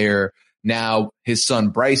already there. Now his son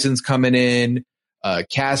Bryson's coming in.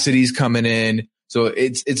 Cassidy's coming in. So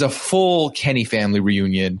it's a full Kenny family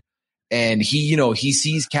reunion. And he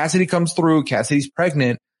sees Cassidy comes through. Cassidy's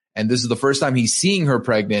pregnant. And this is the first time he's seeing her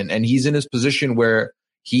pregnant. And he's in his position where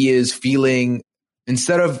he is feeling,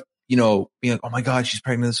 instead of, being like, oh my God, she's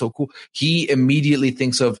pregnant. It's so cool. He immediately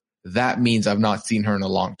thinks of, that means I've not seen her in a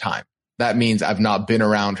long time. That means I've not been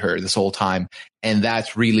around her this whole time. And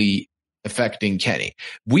that's really affecting Kenny.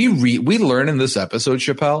 We learn in this episode,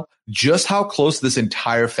 Chappelle, just how close this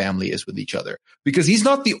entire family is with each other, because he's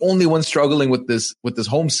not the only one struggling with this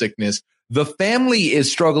homesickness. The family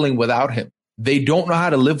is struggling without him. They don't know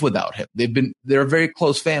how to live without him. They're a very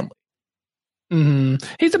close family. Mm-hmm.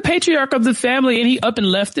 He's the patriarch of the family, and he up and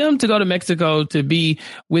left them to go to Mexico to be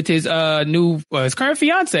with his his current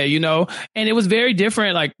fiance, and it was very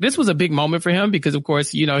different. Like this was a big moment for him because, of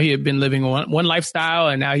course, he had been living one lifestyle,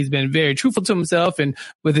 and now he's been very truthful to himself and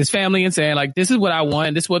with his family and saying like, this is what I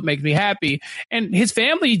want, this is what makes me happy. And his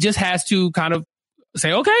family just has to kind of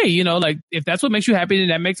say, okay, you know, like if that's what makes you happy, then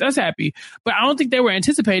that makes us happy. But I don't think they were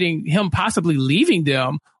anticipating him possibly leaving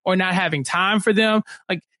them or not having time for them.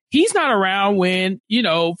 Like he's not around when, you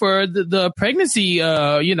know, for the pregnancy,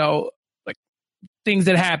 you know, like things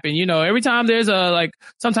that happen, you know, every time there's like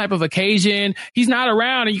some type of occasion, he's not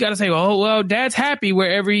around and you got to say, oh, well, dad's happy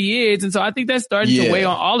wherever he is. And so I think that's starting to weigh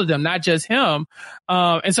on all of them, not just him.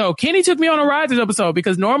 And so Kenny took me on a ride this episode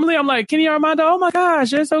because normally I'm like, Kenny Armando, oh my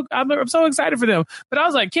gosh, I'm so excited for them. But I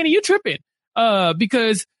was like, Kenny, you tripping,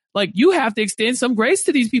 because like you have to extend some grace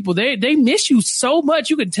to these people. They miss you so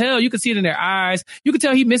much. You can tell, you can see it in their eyes. You can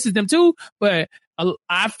tell he misses them too, but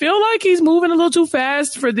I feel like he's moving a little too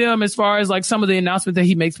fast for them as far as like some of the announcements that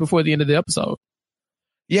he makes before the end of the episode.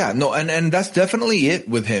 Yeah, no, and that's definitely it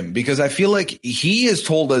with him, because I feel like he has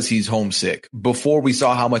told us he's homesick before we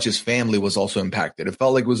saw how much his family was also impacted. It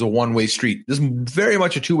felt like it was a one-way street. This is very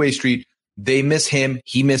much a two-way street. They miss him.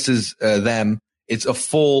 He misses them. It's a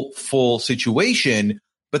full situation.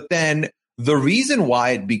 But then the reason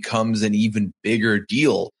why it becomes an even bigger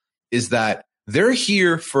deal is that they're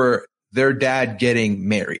here for their dad getting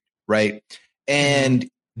married, right? And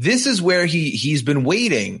this is where he's been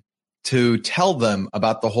waiting to tell them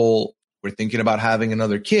about the whole, we're thinking about having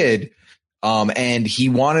another kid. And he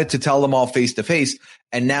wanted to tell them all face to face.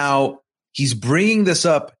 And now he's bringing this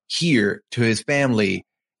up here to his family,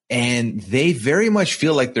 and they very much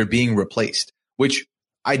feel like they're being replaced, which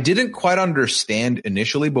I didn't quite understand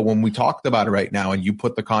initially. But when we talked about it right now and you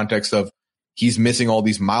put the context of he's missing all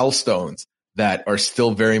these milestones that are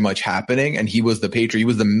still very much happening, and he was the patriarch, he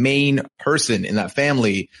was the main person in that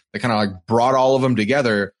family that kind of like brought all of them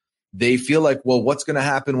together. They feel like, well, what's going to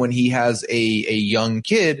happen when he has a young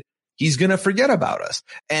kid? He's going to forget about us.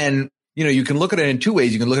 And, you know, you can look at it in two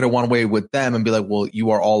ways. You can look at it one way with them and be like, well,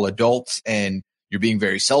 you are all adults and you're being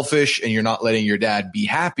very selfish and you're not letting your dad be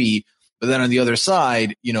happy. But then on the other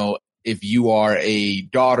side, you know, if you are a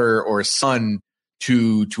daughter or a son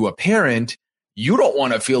to a parent, you don't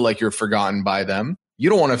want to feel like you're forgotten by them. You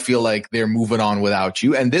don't want to feel like they're moving on without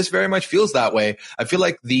you. And this very much feels that way. I feel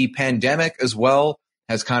like the pandemic as well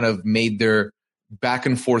has kind of made their back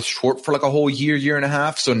and forth short for like a whole year and a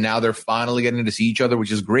half. So now they're finally getting to see each other,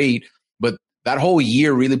 which is great. But that whole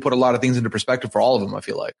year really put a lot of things into perspective for all of them, I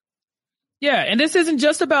feel like. Yeah, and this isn't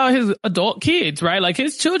just about his adult kids, right? Like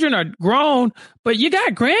his children are grown, but you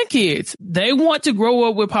got grandkids. They want to grow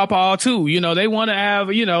up with Papa too. You know, they want to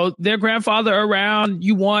have, you know, their grandfather around.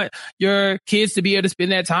 You want your kids to be able to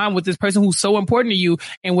spend that time with this person who's so important to you.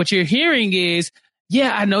 And what you're hearing is,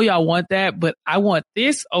 yeah, I know y'all want that, but I want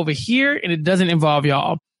this over here and it doesn't involve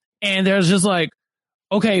y'all. And there's just like,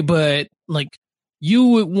 okay, but like you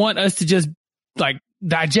would want us to just like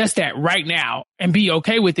digest that right now and be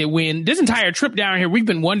okay with it, when this entire trip down here, we've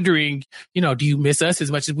been wondering, you know, do you miss us as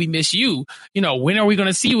much as we miss you? You know, when are we going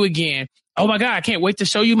to see you again? Oh my God, I can't wait to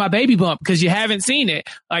show you my baby bump because you haven't seen it.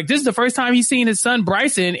 Like this is the first time he's seen his son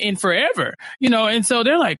Bryson in forever, you know? And so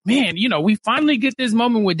they're like, man, you know, we finally get this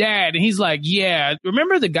moment with dad. And he's like, yeah,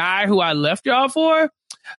 remember the guy who I left y'all for?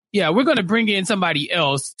 Yeah, we're going to bring in somebody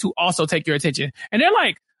else to also take your attention. And they're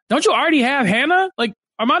like, don't you already have Hannah? Like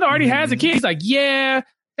Armando already has a kid. He's like, yeah,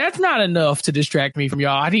 that's not enough to distract me from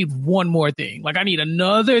y'all. I need one more thing. Like I need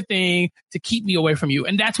another thing to keep me away from you.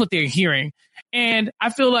 And that's what they're hearing. And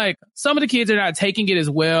I feel like some of the kids are not taking it as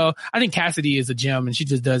well. I think Cassidy is a gem and she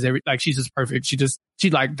just does she's just perfect.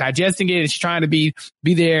 She's like digesting it and she's trying to be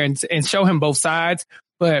there and show him both sides.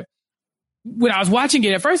 But when I was watching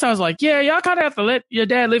it at first, I was like, yeah, y'all kind of have to let your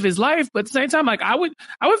dad live his life. But at the same time, like I would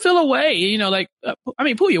feel a way, you know, like, I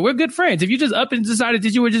mean, Puya, we're good friends. If you just up and decided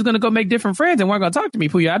that you were just going to go make different friends and weren't going to talk to me,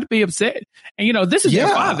 Puya, I'd be upset. And, you know, this is your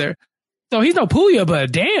father. So he's no Puya,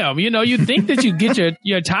 but damn, you know, you think that you get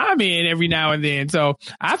your time in every now and then. So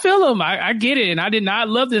I feel him. I get it. And I did not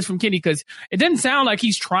love this from Kenny because it doesn't sound like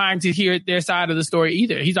he's trying to hear their side of the story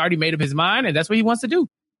either. He's already made up his mind and that's what he wants to do.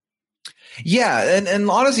 Yeah. And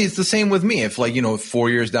honestly, it's the same with me. If like, you know, 4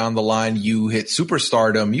 years down the line, you hit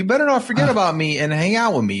superstardom, you better not forget about me and hang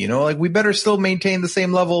out with me. You know, like we better still maintain the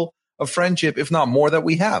same level of friendship, if not more, that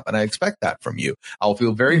we have. And I expect that from you. I'll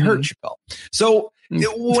feel very hurt, Chappelle. So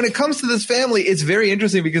when it comes to this family, it's very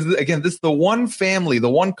interesting because, again, this is the one family, the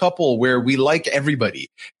one couple where we like everybody.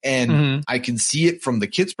 And I can see it from the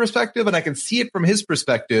kid's perspective and I can see it from his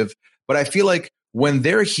perspective. But I feel like when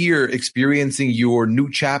they're here experiencing your new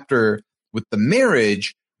chapter with the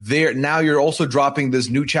marriage, now you're also dropping this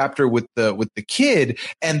new chapter with the kid.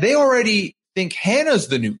 And they already think Hannah's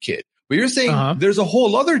the new kid. But you're saying there's a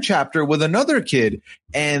whole other chapter with another kid,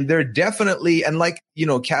 and they're definitely, and like, you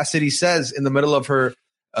know, Cassidy says in the middle of her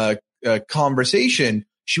conversation,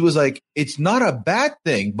 she was like, it's not a bad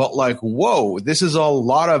thing, but like, whoa, this is a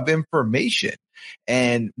lot of information.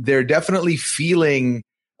 And they're definitely feeling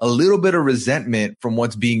a little bit of resentment from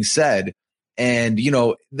what's being said. And, you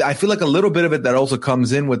know, I feel like a little bit of it that also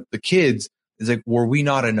comes in with the kids is like, were we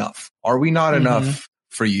not enough? Are we not enough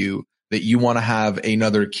for you that you want to have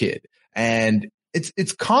another kid? And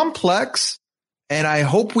it's complex. And I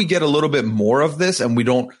hope we get a little bit more of this and we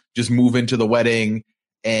don't just move into the wedding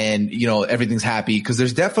and, you know, everything's happy, because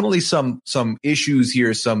there's definitely some issues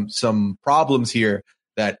here, some problems here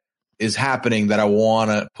that is happening that I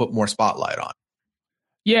want to put more spotlight on.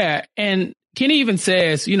 Yeah. And Kenny even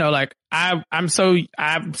says, you know, like, I'm so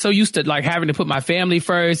used to like having to put my family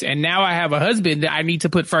first, and now I have a husband that I need to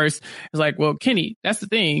put first. It's like, well, Kenny, that's the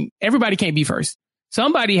thing. Everybody can't be first.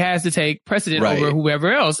 Somebody has to take precedent over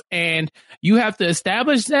whoever else. And you have to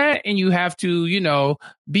establish that, and you have to, you know,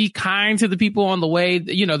 be kind to the people on the way,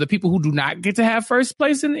 you know, the people who do not get to have first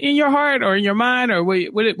place in your heart or in your mind or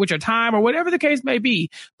with your time or whatever the case may be.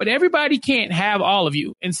 But everybody can't have all of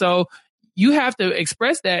you. And so you have to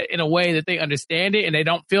express that in a way that they understand it and they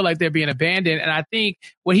don't feel like they're being abandoned. And I think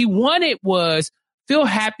what he wanted was, feel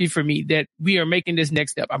happy for me that we are making this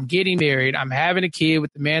next step. I'm getting married. I'm having a kid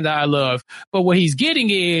with the man that I love. But what he's getting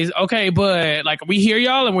is, okay, but like, we hear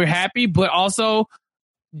y'all and we're happy, but also,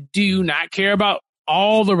 do you not care about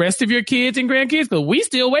all the rest of your kids and grandkids? But we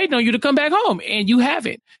still waiting on you to come back home, and you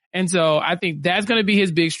haven't. And so I think that's going to be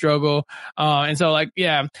his big struggle. And so, like,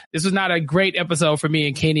 yeah, this was not a great episode for me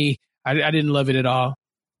and Kenny. I didn't love it at all.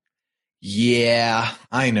 Yeah,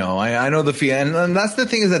 I know. I know the feeling. And that's the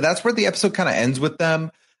thing, is that's where the episode kind of ends with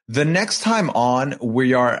them. The next time on,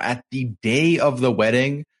 we are at the day of the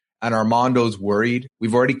wedding and Armando's worried.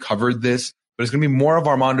 We've already covered this, but it's going to be more of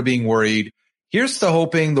Armando being worried. Here's to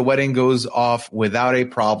hoping the wedding goes off without a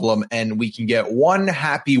problem and we can get one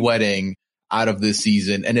happy wedding out of this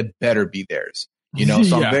season, and it better be theirs. You know,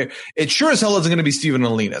 so it sure as hell isn't going to be Steven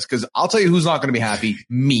and Alina's, because I'll tell you who's not going to be happy.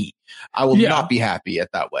 Me. I will not be happy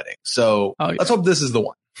at that wedding. So let's hope this is the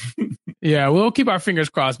one. Yeah, we'll keep our fingers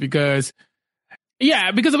crossed because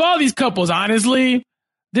of all these couples, honestly,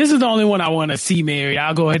 this is the only one I want to see married.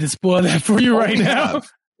 I'll go ahead and spoil that for you right now.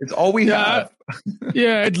 It's all we have.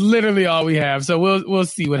 Yeah, it's literally all we have. So we'll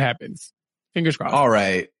see what happens. Fingers crossed. All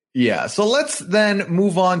right. Yeah. So let's then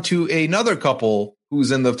move on to another couple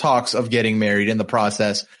who's in the talks of getting married in the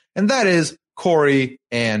process, and that is Corey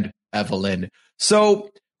and Evelyn.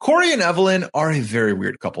 So Corey and Evelyn are a very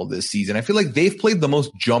weird couple this season. I feel like they've played the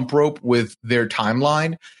most jump rope with their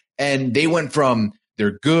timeline, and they went from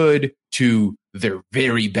they're good to they're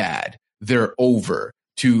very bad, they're over,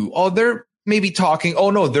 to, oh, they're maybe talking, oh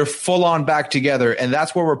no, they're full on back together. And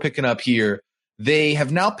that's where we're picking up here. They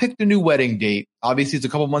have now picked a new wedding date. Obviously, it's a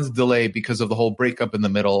couple months delay because of the whole breakup in the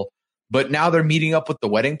middle. But now they're meeting up with the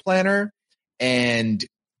wedding planner. And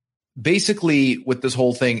basically with this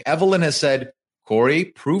whole thing, Evelyn has said, Corey,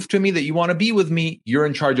 prove to me that you want to be with me. You're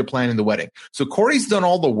in charge of planning the wedding. So Corey's done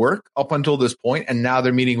all the work up until this point, and now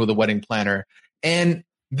they're meeting with a wedding planner. And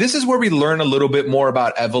this is where we learn a little bit more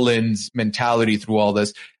about Evelyn's mentality through all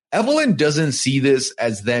this. Evelyn doesn't see this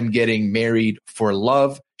as them getting married for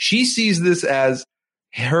love. She sees this as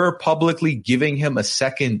her publicly giving him a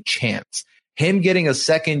second chance. Him getting a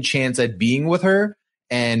second chance at being with her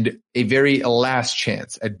and a very last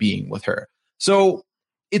chance at being with her. So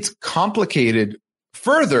it's complicated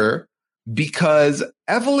further because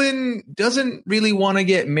Evelyn doesn't really want to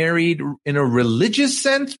get married in a religious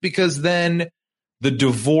sense, because then the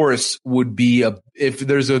divorce would be if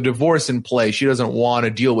there's a divorce in play, she doesn't want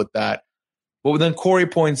to deal with that. But then Corey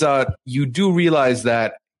points out, you do realize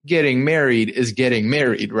that getting married is getting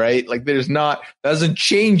married, right? Like doesn't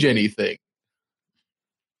change anything.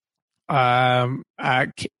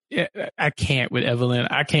 I can't with Evelyn.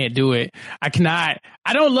 I can't do it. I cannot.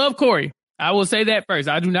 I don't love Corey. I will say that first.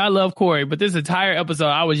 I do not love Corey, but this entire episode,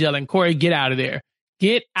 I was yelling, Corey, get out of there.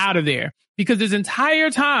 Get out of there. Because this entire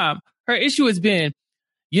time, her issue has been,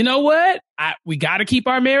 you know what? We got to keep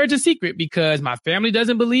our marriage a secret because my family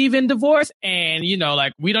doesn't believe in divorce. And, you know,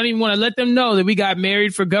 like, we don't even want to let them know that we got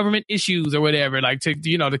married for government issues or whatever, like to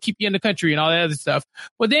keep you in the country and all that other stuff.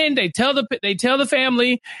 But then they tell the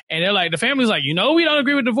family, and they're like, the family's like, you know, we don't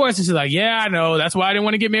agree with divorce. And she's like, yeah, I know. That's why I didn't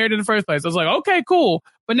want to get married in the first place. I was like, okay, cool.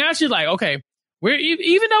 But now she's like, okay,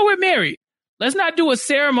 even though we're married, let's not do a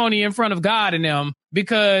ceremony in front of God and them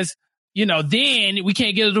because, you know, then we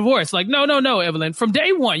can't get a divorce. Like, no, Evelyn. From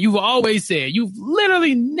day one, you've always said, you've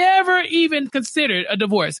literally never even considered a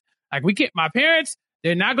divorce. Like, we can't, my parents,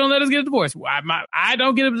 They're not going to let us get a divorce. I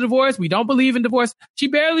don't get a divorce. We don't believe in divorce. She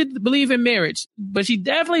barely believes in marriage, but she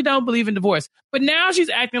definitely don't believe in divorce. But now she's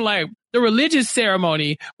acting like the religious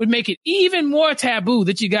ceremony would make it even more taboo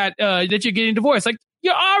that that you're getting divorced. Like,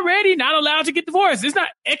 you're already not allowed to get divorced. It's not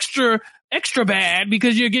extra bad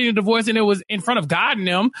because you're getting a divorce and it was in front of God and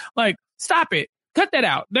them. Like, stop it. Cut that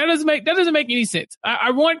out. That doesn't make any sense. I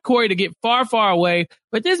want Corey to get far, far away,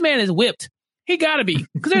 but this man is whipped. He gotta be,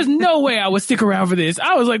 because there's no way I would stick around for this.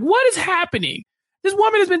 I was like, what is happening? This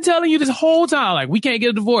woman has been telling you this whole time, like, we can't get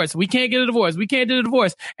a divorce. We can't get a divorce. We can't do a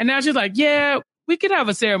divorce. And now she's like, yeah, we could have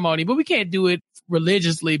a ceremony, but we can't do it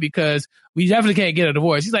religiously because we definitely can't get a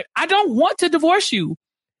divorce. He's like, I don't want to divorce you.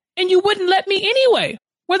 And you wouldn't let me anyway,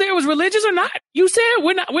 whether it was religious or not. You said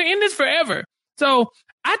we're in this forever. So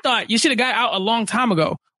I thought you should have got out a long time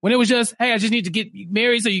ago when it was just, hey, I just need to get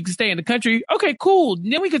married so you can stay in the country. Okay, cool.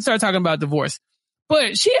 Then we could start talking about divorce.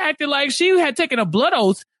 But she acted like she had taken a blood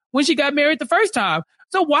oath when she got married the first time.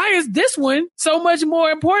 So why is this one so much more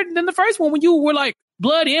important than the first one when you were like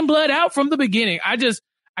blood in, blood out from the beginning? I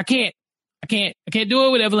can't do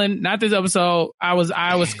it with Evelyn. Not this episode. I was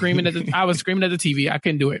screaming at the TV. I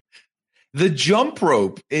couldn't do it. The jump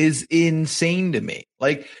rope is insane to me.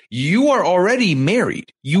 Like, you are already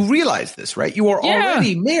married. You realize this, right? You are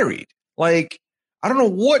already married. Like, I don't know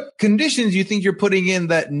what conditions you think you're putting in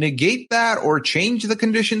that negate that or change the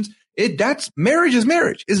conditions. Marriage is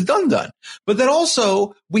marriage. It's done. But then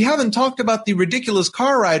also, we haven't talked about the ridiculous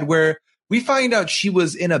car ride where we find out she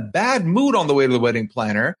was in a bad mood on the way to the wedding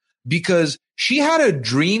planner because she had a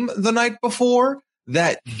dream the night before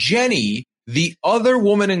that Jenny, the other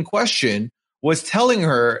woman in question, was telling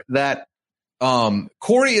her that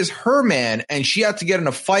Corey is her man and she had to get in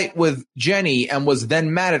a fight with Jenny and was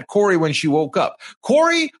then mad at Corey when she woke up.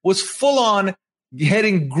 Corey was full on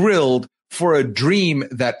getting grilled for a dream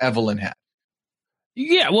that Evelyn had.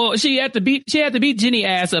 Yeah, well, she had to beat Jenny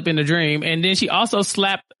ass up in the dream, and then she also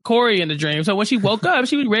slapped Corey in the dream. So when she woke up,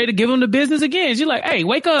 she was ready to give him the business again. She's like, hey,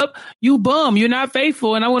 wake up, you bum, you're not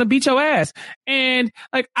faithful, and I want to beat your ass. And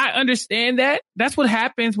like, I understand that. That's what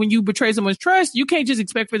happens when you betray someone's trust. You can't just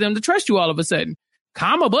expect for them to trust you all of a sudden.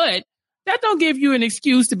 But that don't give you an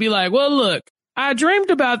excuse to be like, well, look, I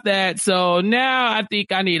dreamed about that, so now I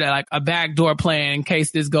think I need a backdoor plan in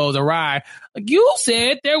case this goes awry. Like, you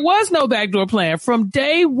said there was no backdoor plan. From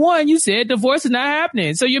day one, you said divorce is not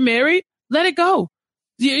happening. So you're married? Let it go.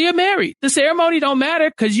 You're married. The ceremony don't matter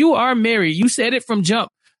because you are married. You said it from jump.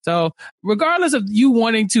 So regardless of you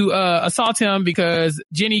wanting to assault him because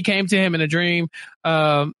Jenny came to him in a dream,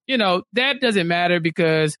 that doesn't matter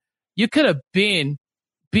because you could have been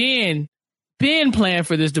planned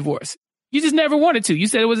for this divorce. You just never wanted to. You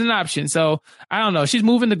said it was an option. So I don't know. She's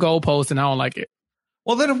moving the goalpost and I don't like it.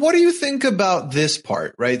 Well, then what do you think about this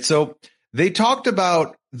part, right? So they talked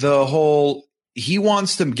about the whole, he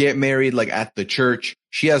wants to get married like at the church.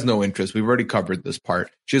 She has no interest. We've already covered this part.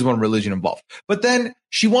 She doesn't want religion involved. But then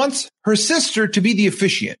she wants her sister to be the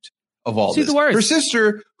officiant of all She's this. The worst. Her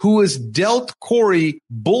sister, who has dealt Corey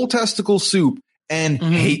bull testicle soup and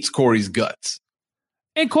hates Corey's guts.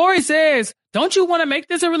 And Corey says, don't you want to make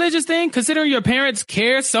this a religious thing? Considering your parents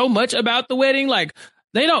care so much about the wedding, like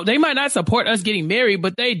they might not support us getting married,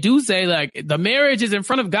 but they do say like the marriage is in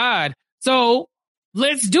front of God. So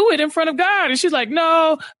let's do it in front of God. And she's like,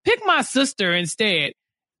 no, pick my sister instead.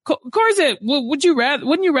 Corey said, wouldn't you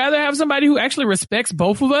rather have somebody who actually respects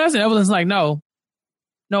both of us? And Evelyn's like, no,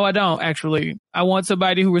 I don't actually. I want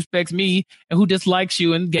somebody who respects me and who dislikes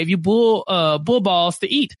you and gave you bull balls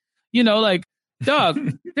to eat. Like,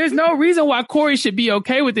 dog, there's no reason why Corey should be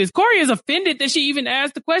okay with this. Corey is offended that she even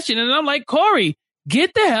asked the question. And I'm like, Corey,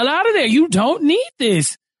 get the hell out of there. You don't need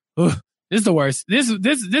this. Ugh, this is the worst.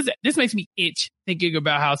 This makes me itch thinking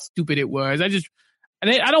about how stupid it was. I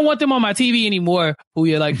don't want them on my TV anymore.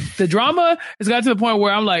 Like, the drama has got to the point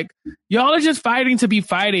where I'm like, y'all are just fighting to be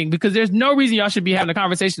fighting because there's no reason y'all should be having a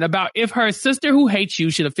conversation about if her sister who hates you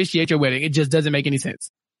should officiate your wedding. It just doesn't make any sense.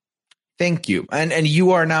 Thank you. And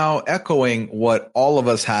you are now echoing what all of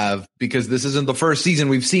us have, because this isn't the first season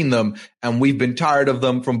we've seen them and we've been tired of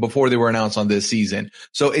them from before they were announced on this season.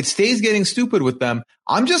 So it stays getting stupid with them.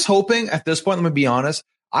 I'm just hoping at this point, let me be honest,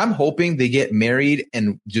 I'm hoping they get married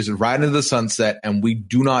and just ride into the sunset and we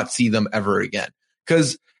do not see them ever again.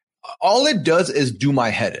 Because all it does is do my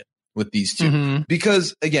head in with these two. Mm-hmm.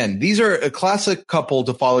 Because again, these are a classic couple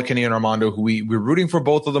to follow, Kenny and Armando, who we're rooting for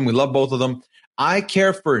both of them. We love both of them. I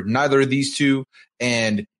care for neither of these two.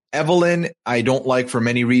 And Evelyn, I don't like for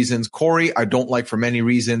many reasons. Corey, I don't like for many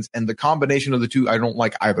reasons. And the combination of the two, I don't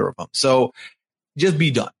like either of them. So just be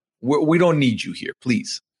done. We don't need you here,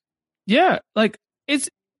 please. Yeah, like it's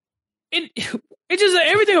It just,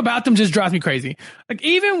 everything about them just drives me crazy. Like,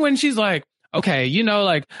 even when she's like, okay, you know,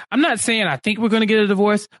 like, I'm not saying I think we're going to get a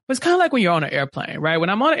divorce, but it's kind of like when you're on an airplane, right? When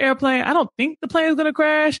I'm on an airplane, I don't think the plane is going to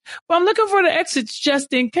crash, but I'm looking for the exits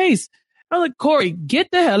just in case. I'm like, Corey, get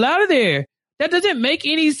the hell out of there. That doesn't make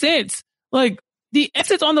any sense. Like, the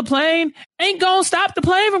exits on the plane ain't going to stop the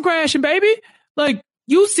plane from crashing, baby. Like,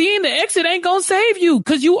 you seeing the exit ain't going to save you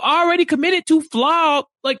because you already committed to fall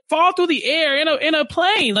through the air in a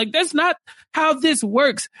plane. Like, that's not how this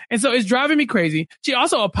works. And so it's driving me crazy. She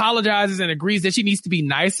also apologizes and agrees that she needs to be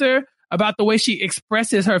nicer about the way she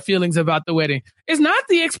expresses her feelings about the wedding. It's not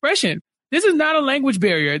the expression. This is not a language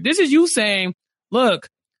barrier. This is you saying, look,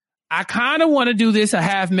 I kind of want to do this a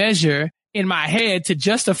half measure in my head to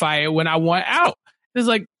justify it when I want out. It's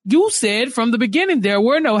like, you said from the beginning, there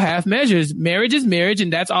were no half measures. Marriage is marriage,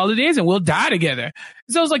 and that's all it is, and we'll die together.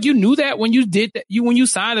 So it's like, you knew that when you did that, when you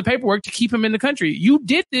signed the paperwork to keep him in the country. You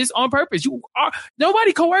did this on purpose.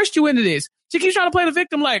 Nobody coerced you into this. She keeps trying to play the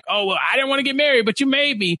victim like, oh, well, I didn't want to get married, but you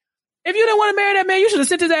made me. If you didn't want to marry that man, you should have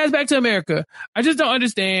sent his ass back to America. I just don't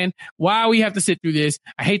understand why we have to sit through this.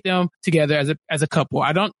 I hate them together as a couple.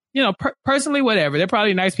 I don't, you know, personally, whatever. They're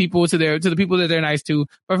probably nice people to the people that they're nice to.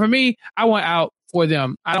 But for me, I want out for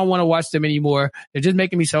them. I don't want to watch them anymore. They're just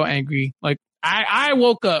making me so angry. Like, I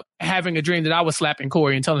woke up having a dream that I was slapping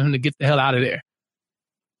Corey and telling him to get the hell out of there.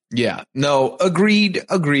 Yeah, no, agreed,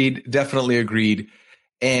 definitely agreed.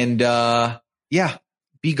 And yeah,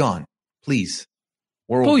 be gone, please.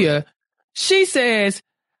 Puya, she says,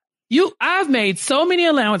 I've made so many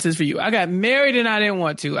allowances for you. I got married and I didn't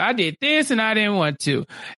want to. I did this and I didn't want to.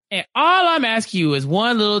 And all I'm asking you is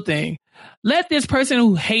one little thing. Let this person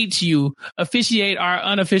who hates you officiate our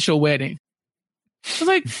unofficial wedding. I was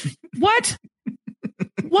like, what?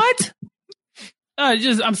 What?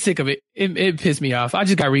 I'm sick of it. It pissed me off. I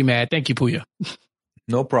just got re-mad. Thank you, Puya.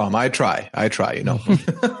 No problem. I try, you know.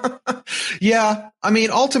 Yeah. I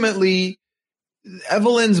mean, ultimately,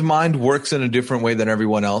 Evelyn's mind works in a different way than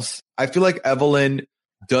everyone else. I feel like Evelyn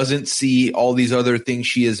doesn't see all these other things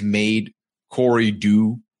she has made Corey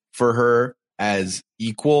do for her as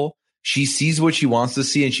equal. She sees what she wants to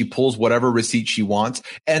see and she pulls whatever receipt she wants.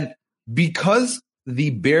 And because the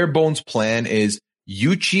bare bones plan is,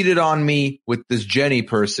 you cheated on me with this Jenny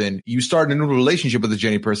person, you started a new relationship with this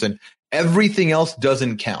Jenny person, everything else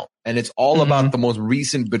doesn't count. And it's all about the most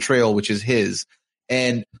recent betrayal, which is his.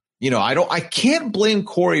 And, you know, I can't blame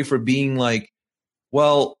Corey for being like,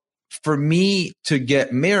 well, for me to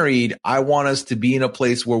get married, I want us to be in a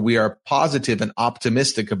place where we are positive and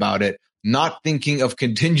optimistic about it, not thinking of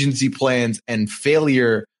contingency plans and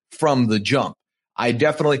failure from the jump. I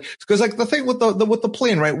definitely, because like the thing with the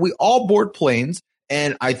plane, right? We all board planes,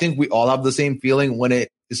 and I think we all have the same feeling when it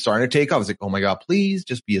is starting to take off. It's like, oh my God, please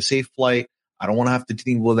just be a safe flight. I don't want to have to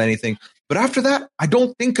deal with anything. But after that, I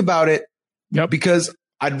don't think about it because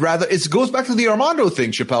I'd rather, it goes back to the Armando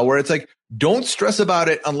thing, Chappelle, where it's like, don't stress about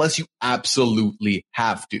it unless you absolutely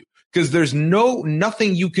have to. Because there's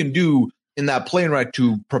nothing you can do in that plane ride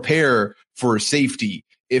to prepare for safety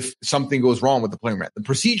if something goes wrong with the plane ride. The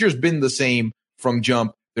procedure's been the same from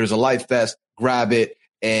jump. There's a life vest, grab it,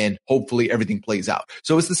 and hopefully everything plays out.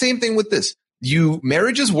 So it's the same thing with this.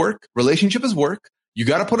 Marriage is work, relationship is work. You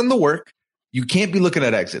got to put in the work. You can't be looking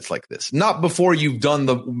at exits like this. Not before you've done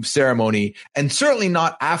the ceremony, and certainly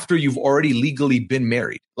not after you've already legally been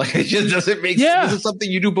married. Like, it just doesn't make sense. This is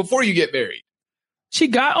something you do before you get married. She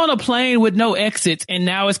got on a plane with no exits and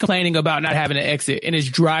now is complaining about not having an exit, and it's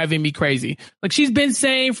driving me crazy. Like, she's been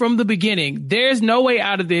saying from the beginning, there's no way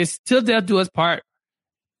out of this till death do us part.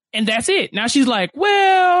 And that's it. Now she's like,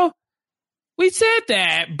 well, we said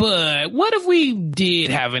that, but what if we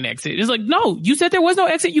did have an exit? It's like, no, you said there was no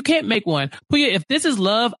exit. You can't make one. But yeah, if this is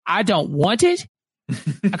love, I don't want it.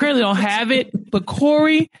 I currently don't have it. But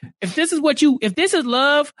Corey, if this is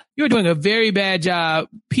love, you're doing a very bad job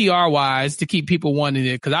PR wise to keep people wanting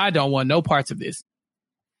it, because I don't want no parts of this.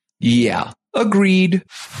 Yeah, agreed.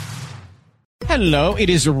 Hello, it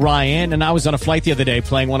is Ryan, and I was on a flight the other day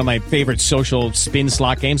playing one of my favorite social spin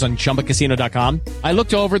slot games on ChumbaCasino.com. I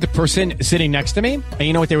looked over at the person sitting next to me, and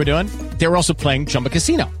you know what they were doing? They were also playing Chumba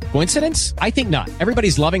Casino. Coincidence? I think not.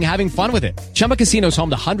 Everybody's loving having fun with it. Chumba Casino is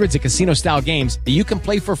home to hundreds of casino-style games that you can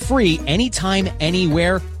play for free anytime,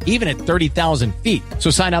 anywhere, even at 30,000 feet.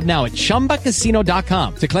 So sign up now at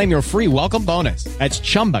ChumbaCasino.com to claim your free welcome bonus. That's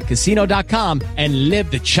ChumbaCasino.com and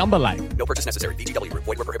live the Chumba life. No purchase necessary. VGW. Void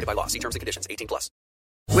where prohibited by law. See terms and conditions. 18+.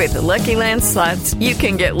 With the Lucky Land Slots, you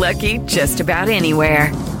can get lucky just about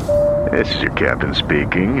anywhere. This is your captain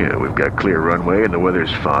speaking. We've got clear runway and the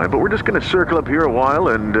weather's fine, but we're just going to circle up here a while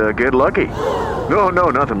and get lucky. No,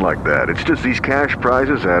 nothing like that. It's just these cash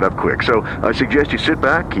prizes add up quick. So I suggest you sit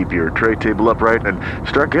back, keep your tray table upright, and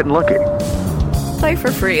start getting lucky. Play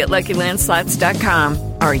for free at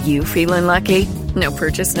LuckyLandSlots.com. Are you feeling lucky? No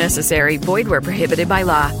purchase necessary. Void where prohibited by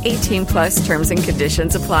law. 18 plus terms and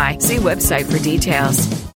conditions apply. See website for details.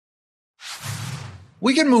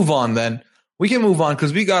 We can move on then. We can move on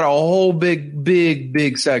because we got a whole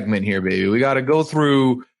big segment here, baby. We got to go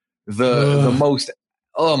through the most.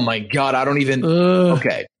 Oh my God, I don't even.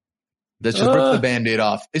 Okay, let's just rip the Band-Aid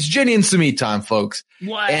off. It's Jenny and Sumit time, folks.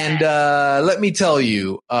 What? And let me tell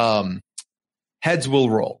you, heads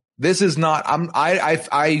will roll. This is not.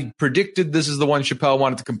 I predicted this is the one Chappelle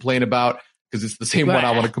wanted to complain about because it's the same one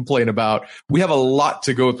I want to complain about. We have a lot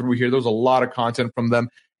to go through here. There's a lot of content from them,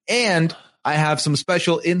 and I have some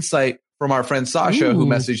special insight from our friend Sasha, who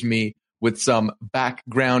messaged me with some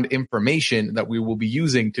background information that we will be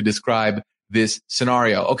using to describe this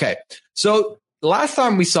scenario. Okay, so last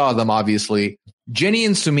time we saw them, obviously, Jenny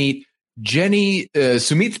and Sumit.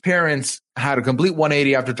 Sumit's parents had a complete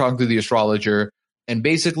 180 after talking to the astrologer and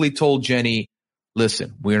basically told Jenny,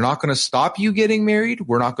 listen, we're not going to stop you getting married.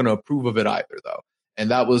 We're not going to approve of it either, though.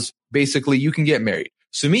 And that was basically, you can get married.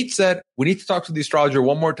 Sumit said, we need to talk to the astrologer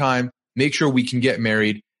one more time, make sure we can get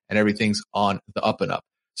married, and everything's on the up and up.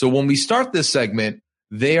 So when we start this segment,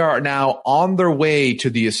 they are now on their way to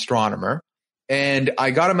the astronomer. And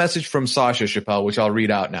I got a message from Sasha Chappelle, which I'll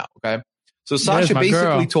read out now. Okay. So Sasha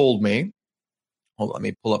basically told me, hold on, let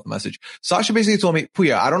me pull up the message. Sasha basically told me,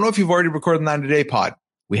 Puya, I don't know if you've already recorded the 90-day pod.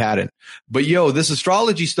 We hadn't. But yo, this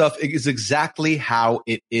astrology stuff is exactly how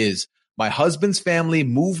it is. My husband's family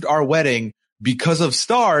moved our wedding because of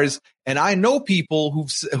stars. And I know people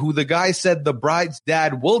who the guy said the bride's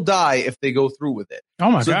dad will die if they go through with it. Oh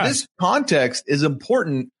my God. So this context is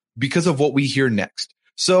important because of what we hear next.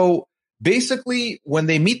 So basically, when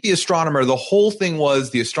they meet the astronomer, the whole thing was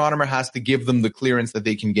the astronomer has to give them the clearance that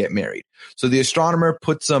they can get married. So the astronomer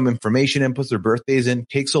puts some information in, puts their birthdays in,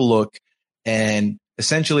 takes a look, and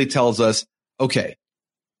essentially tells us, okay,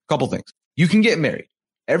 a couple things. You can get married.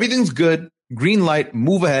 Everything's good. Green light,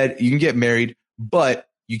 move ahead. You can get married, but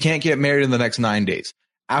you can't get married in the next 9 days.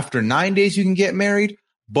 After 9 days, you can get married.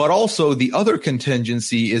 But also the other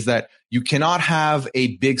contingency is that you cannot have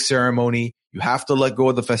a big ceremony. You have to let go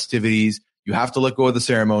of the festivities. You have to let go of the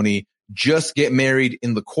ceremony. Just get married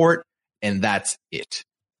in the court, and that's it.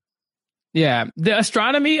 Yeah, the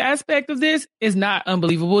astronomy aspect of this is not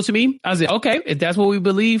unbelievable to me. I said, okay, if that's what we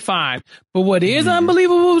believe, fine. But what is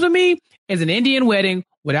unbelievable to me is an Indian wedding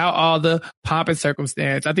without all the pomp and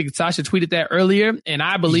circumstance. I think Sasha tweeted that earlier, and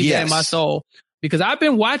I believe that in my soul. Because I've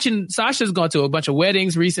been watching, Sasha's gone to a bunch of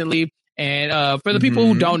weddings recently. And for the people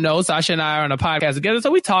who don't know, Sasha and I are on a podcast together,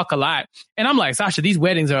 so we talk a lot. And I'm like, Sasha, these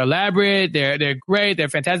weddings are elaborate. They're great. They're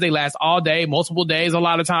fantastic. They last all day, multiple days a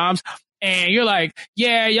lot of times. And you're like,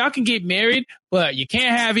 yeah, y'all can get married, but you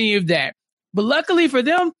can't have any of that. But luckily for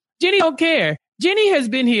them, Jenny don't care. Jenny has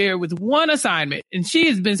been here with one assignment, and she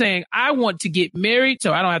has been saying, I want to get married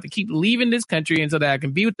so I don't have to keep leaving this country and so that I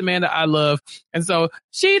can be with the man that I love. And so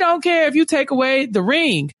she don't care if you take away the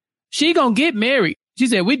ring. She gonna get married. She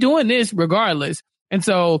said, we're doing this regardless. And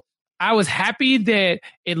so I was happy that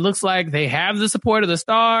it looks like they have the support of the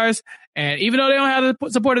stars. And even though they don't have the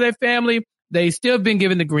support of their family, they still been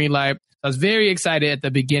given the green light. I was very excited at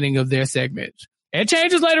the beginning of their segment. It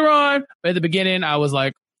changes later on, but at the beginning, I was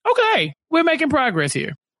like, okay, we're making progress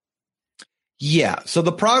here. Yeah, so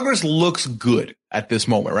the progress looks good at this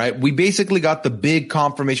moment, right? We basically got the big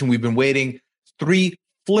confirmation we've been waiting 3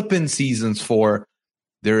 flippin' seasons for.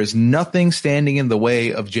 There is nothing standing in the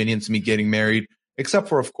way of Jenny and Sumit getting married, except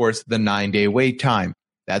for, of course, the 9-day wait time.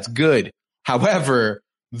 That's good. However,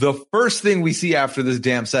 the first thing we see after this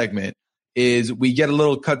damn segment is we get a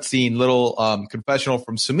little cutscene, little confessional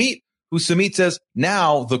from Sumit, who Sumit says,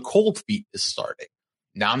 now the cold feet is starting.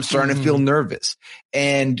 Now I'm starting to feel nervous.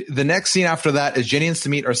 And the next scene after that is Jenny and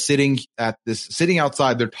Sumit are sitting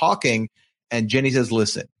outside. They're talking. And Jenny says,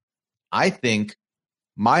 listen, I think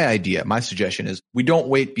my suggestion is we don't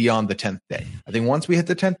wait beyond the 10th day. I think once we hit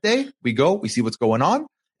the 10th day, we see what's going on,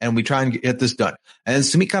 and we try and get this done. And then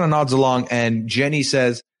Sumit kind of nods along, and Jenny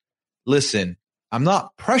says, listen, I'm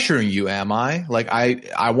not pressuring you, am I? Like,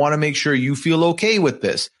 I want to make sure you feel okay with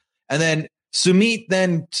this. And then Sumit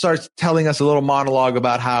then starts telling us a little monologue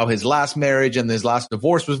about how his last marriage and his last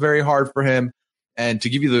divorce was very hard for him. And to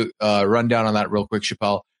give you the rundown on that real quick,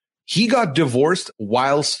 Chappelle, he got divorced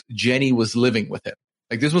whilst Jenny was living with him.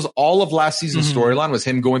 Like, this was all of last season's storyline, was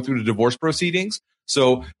him going through the divorce proceedings.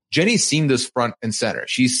 So Jenny's seen this front and center.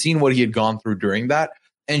 She's seen what he had gone through during that,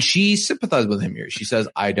 and she sympathized with him here. She says,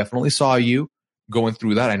 I definitely saw you going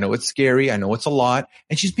through that. I know it's scary. I know it's a lot.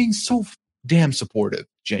 And she's being so damn supportive,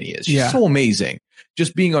 Jenny is. She's so amazing.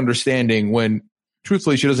 Just being understanding when,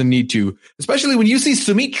 truthfully, she doesn't need to, especially when you see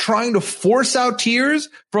Sumit trying to force out tears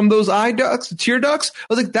from those tear ducts.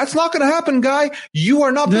 I was like, that's not going to happen, guy. You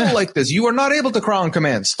are not built like this. You are not able to cry on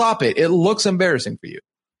command. Stop it. It looks embarrassing for you.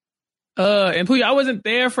 And Puya, I wasn't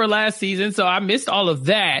there for last season, so I missed all of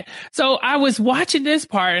that. So I was watching this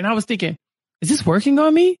part and I was thinking, is this working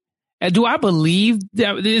on me? And do I believe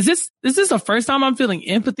that is this the first time I'm feeling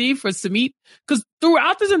empathy for Sumit? Because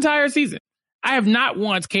throughout this entire season, I have not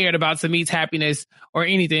once cared about Sumit's happiness or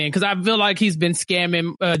anything, because I feel like he's been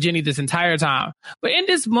scamming Jenny this entire time. But in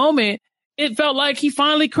this moment, it felt like he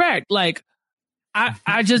finally cracked. Like,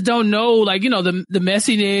 I just don't know, like, you know, the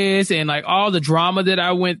messiness and like all the drama that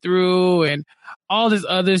I went through and all this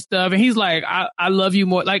other stuff. And he's like, I love you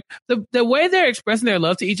more. Like the way they're expressing their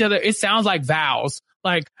love to each other, it sounds like vows.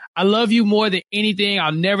 Like, I love you more than anything.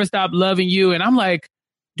 I'll never stop loving you. And I'm like,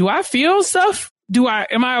 do I feel stuff?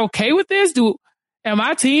 Am I okay with this? Am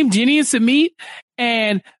I team Jenny and Sumit?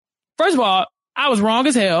 And first of all, I was wrong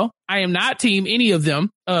as hell. I am not team any of them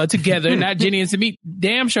together, not Jenny and Sumit.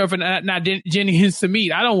 Damn sure for not Jenny and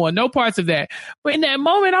Sumit. I don't want no parts of that. But in that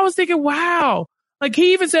moment, I was thinking, wow. Like,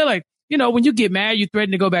 he even said, like, you know, when you get mad, you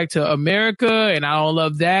threaten to go back to America, and I don't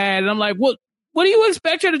love that. And I'm like, what do you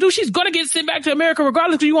expect her to do? She's going to get sent back to America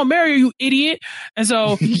regardless, because you won't marry her, you idiot. And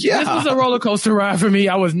so This was a roller coaster ride for me.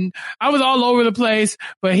 I was all over the place,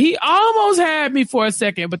 but he almost had me for a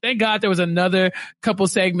second. But thank God there was another couple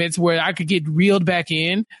segments where I could get reeled back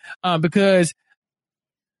in, because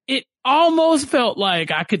it almost felt like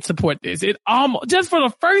I could support this. It almost, just for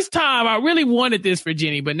the first time, I really wanted this for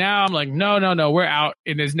Jenny. But now I'm like, no, we're out,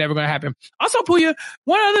 and it's never going to happen. Also, Puya,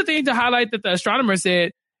 one other thing to highlight that the astronomer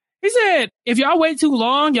said, he said, if y'all wait too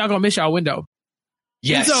long, y'all gonna miss y'all window.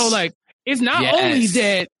 Yes. And so, like, it's not only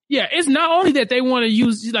that they want to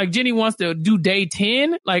use, like, Jenny wants to do day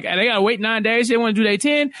 10. Like, they gotta wait 9 days. They want to do day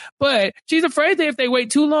 10. But she's afraid that if they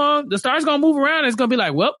wait too long, the star's gonna move around. And it's gonna be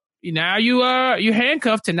like, well, now you're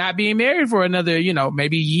handcuffed to not being married for another, you know,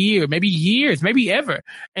 maybe a year, maybe years, maybe ever.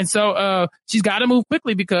 And so, she's got to move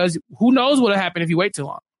quickly, because who knows what'll happen if you wait too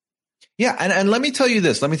long. Yeah, and let me tell you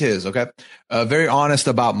this, okay? Very honest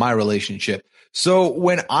about my relationship. So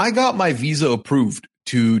when I got my visa approved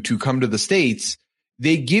to come to the States,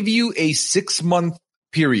 they give you a 6-month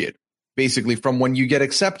period. Basically, from when you get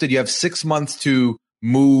accepted, you have 6 months to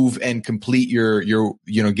move and complete your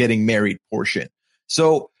getting married portion.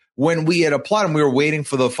 So when we had applied and we were waiting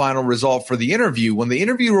for the final result for the interview, when the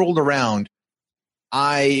interview rolled around,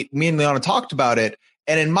 me and Liana talked about it.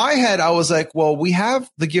 And in my head, I was like, well, we have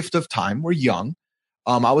the gift of time. We're young.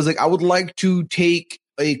 I was like, I would like to take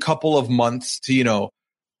a couple of months to,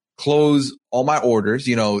 close all my orders,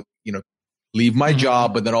 leave my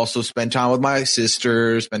job, but then also spend time with my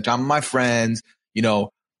sisters, spend time with my friends,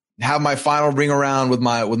 have my final ring around with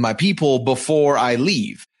my people before I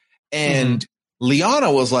leave. And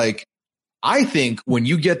Liana was like, I think when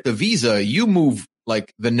you get the visa, you move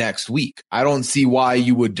like the next week. I don't see why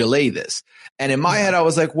you would delay this. And in my head, I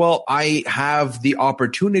was like, well, I have the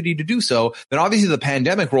opportunity to do so. Then obviously the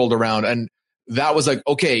pandemic rolled around, and that was like,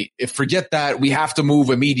 okay, forget that. We have to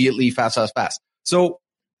move immediately, fast. So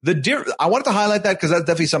I wanted to highlight that, because that's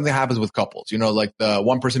definitely something that happens with couples, like the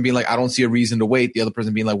one person being like, I don't see a reason to wait. The other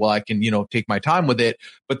person being like, well, I can, take my time with it.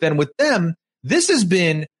 But then with them, this has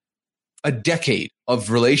been a decade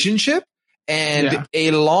of relationship. And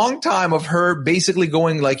a long time of her basically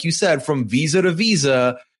going, like you said, from visa to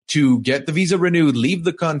visa to get the visa renewed, leave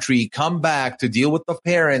the country, come back to deal with the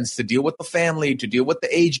parents, to deal with the family, to deal with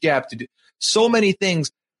the age gap, to do so many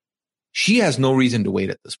things. She has no reason to wait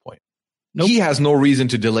at this point. Nope. He has no reason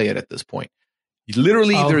to delay it at this point.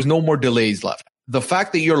 Literally, there's no more delays left. The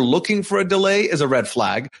fact that you're looking for a delay is a red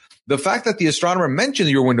flag. The fact that the astronomer mentioned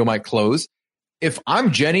your window might close. If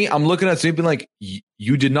I'm Jenny, I'm looking at something like,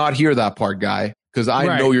 you did not hear that part, guy, because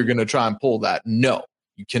I know you're going to try and pull that. No,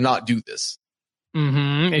 you cannot do this.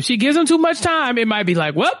 If she gives him too much time, it might be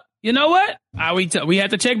like, well, you know what? We had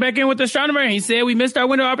to check back in with the astronomer, and he said we missed our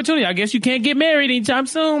window of opportunity. I guess you can't get married anytime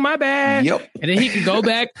soon. My bad. Yep. And then he can go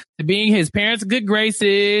back to being his parents' good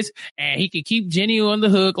graces, and he can keep Jenny on the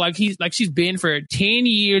hook like she's been for 10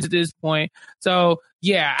 years at this point. So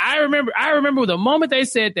yeah, I remember the moment they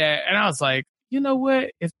said that, and I was like, you know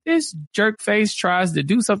what? If this jerk face tries to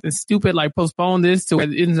do something stupid like postpone this to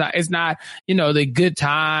it's not the good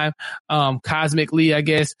time cosmically, I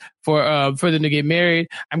guess, for them to get married,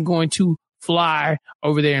 I'm going to fly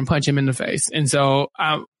over there and punch him in the face. And so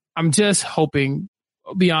I'm just hoping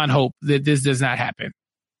beyond hope that this does not happen.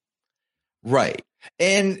 Right.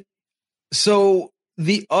 And so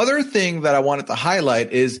the other thing that I wanted to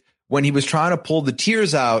highlight is when he was trying to pull the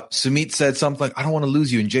tears out, Sumit said something like, I don't want to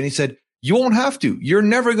lose you. And Jenny said, you won't have to. You're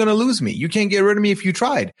never going to lose me. You can't get rid of me if you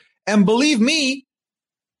tried. And believe me,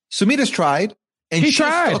 Sumit has tried. And she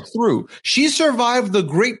stuck through. She survived the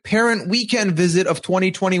Great Parent Weekend visit of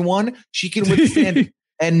 2021. She can withstand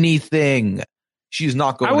anything. She's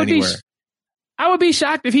not going anywhere. I would be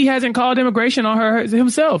shocked if he hasn't called immigration on her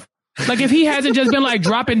himself. Like if he hasn't just been like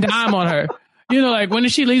dropping dime on her. You know, like when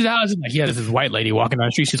she leaves the house, she's like, yeah, there's this white lady walking down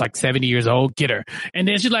the street. She's like 70 years old. Get her. And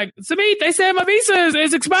then she's like, Sumit, they said my visa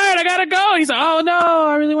is expired. I got to go. And he's like, oh, no,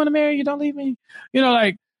 I really want to marry you. Don't leave me. You know,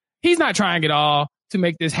 like he's not trying at all to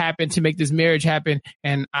make this happen, to make this marriage happen.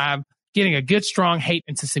 And I'm getting a good, strong hate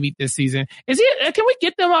into Sumit this season. Can we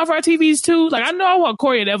get them off our TVs too? Like, I know I want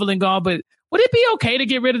Corey and Evelyn gone, but would it be okay to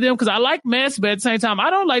get rid of them? Because I like Mess, but at the same time, I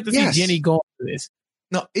don't like to see Jenny go through this.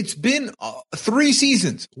 No, it's been 3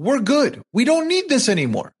 seasons. We're good. We don't need this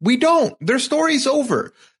anymore. We don't. Their story's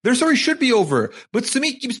over. Their story should be over. But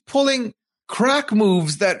Sumit keeps pulling crack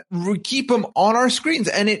moves that keep him on our screens.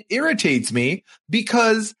 And it irritates me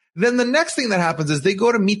because then the next thing that happens is they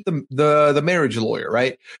go to meet the marriage lawyer,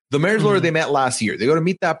 right? The marriage lawyer they met last year. They go to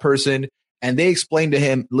meet that person and they explain to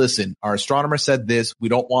him, listen, our astronomer said this. We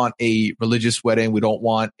don't want a religious wedding. We don't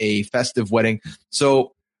want a festive wedding.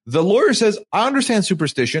 So the lawyer says, I understand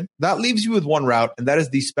superstition. That leaves you with one route, and that is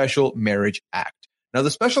the Special Marriage Act. Now, the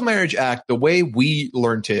Special Marriage Act, the way we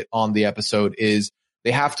learned it on the episode is they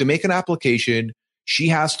have to make an application. She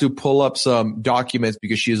has to pull up some documents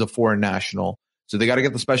because she is a foreign national. So they got to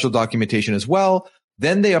get the special documentation as well.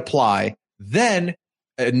 Then they apply. Then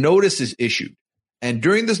a notice is issued. And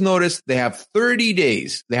during this notice, they have 30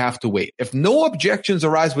 days they have to wait. If no objections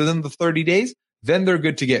arise within the 30 days, then they're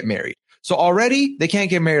good to get married. So already they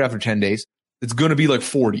can't get married after 10 days. It's going to be like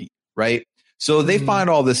 40, right? So they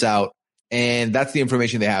find all this out, and that's the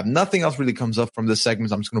information they have. Nothing else really comes up from this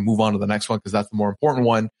segment. I'm just going to move on to the next one because that's the more important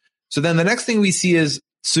one. So then the next thing we see is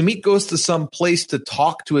Sumit goes to some place to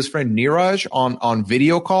talk to his friend Niraj on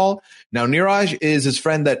video call. Now, Niraj is his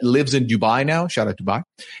friend that lives in Dubai now. Shout out Dubai.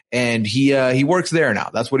 And he works there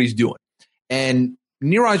now. That's what he's doing. And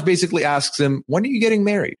Niraj basically asks him, when are you getting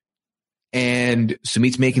married? And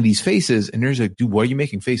Sumit's making these faces, and Niraj's like, dude, why are you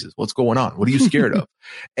making faces? What's going on? What are you scared of?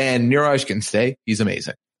 And Niraj can stay. He's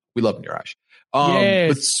amazing. We love Niraj.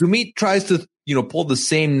 But Sumit tries to, pull the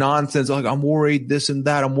same nonsense. Like, I'm worried this and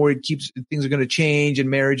that. I'm worried things are going to change and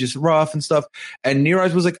marriage is rough and stuff. And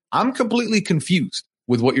Niraj was like, I'm completely confused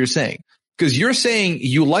with what you're saying. Because you're saying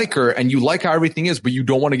you like her and you like how everything is, but you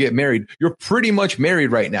don't want to get married. You're pretty much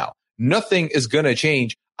married right now. Nothing is going to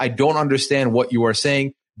change. I don't understand what you are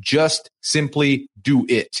saying. Just simply do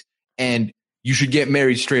it. And you should get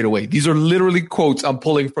married straight away. These are literally quotes I'm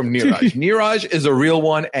pulling from Niraj. Niraj is a real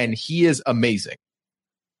one, and he is amazing.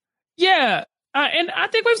 Yeah. And I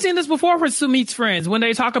think we've seen this before with Sumit's friends. When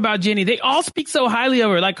they talk about Jenny, they all speak so highly of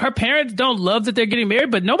her. Like, her parents don't love that they're getting married,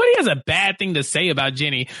 but nobody has a bad thing to say about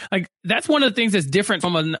Jenny. Like, that's one of the things that's different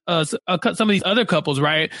from some of these other couples,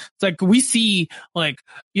 right? It's like we see, like,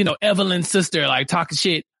 Evelyn's sister, like, talking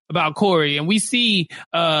shit about Corey, and we see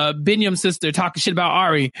Binyam's sister talking shit about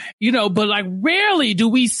Ari, but like rarely do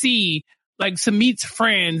we see like Sumit's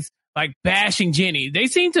friends like bashing Jenny. They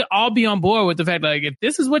seem to all be on board with the fact that, like, if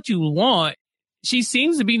this is what you want, she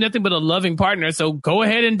seems to be nothing but a loving partner, so go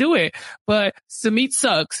ahead and do it. But Sumit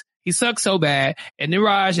sucks. He sucks so bad, and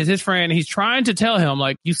Niraj is his friend, and he's trying to tell him,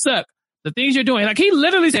 like, you suck. The things you're doing, like, he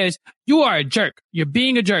literally says, you are a jerk. You're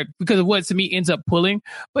being a jerk because of what Sumit ends up pulling.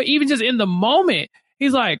 But even just in the moment,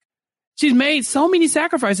 he's like, she's made so many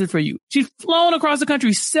sacrifices for you. She's flown across the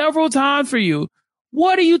country several times for you.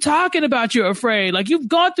 What are you talking about? You're afraid. Like, you've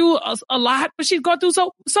gone through a lot, but she's gone through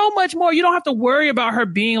so much more. You don't have to worry about her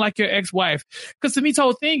being like your ex-wife. Because Sumit's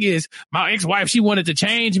whole thing is, my ex-wife, she wanted to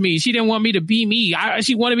change me. She didn't want me to be me.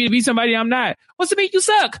 She wanted me to be somebody I'm not. Well, Sumit, you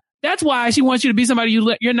suck. That's why she wants you to be somebody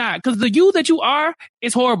you're not. Because the you that you are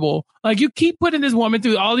is horrible. Like, you keep putting this woman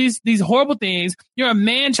through all these horrible things. You're a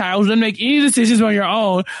man-child who doesn't make any decisions on your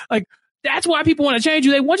own. Like, that's why people want to change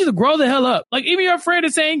you. They want you to grow the hell up. Like, even your friend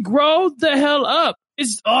is saying, grow the hell up.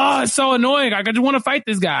 It's so annoying. Like, I just want to fight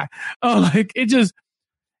this guy. And then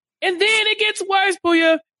it gets worse,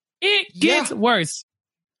 Booyah. It gets worse.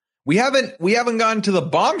 We haven't gotten to the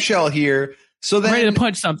bombshell here. So then, I'm ready to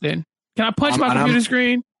punch something. Can I punch my computer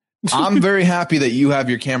screen? I'm very happy that you have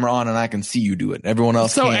your camera on and I can see you do it. Everyone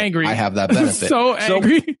else can't. Angry. I have that benefit. So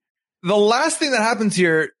angry. The last thing that happens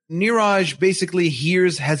here, Niraj basically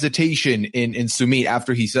hears hesitation in Sumit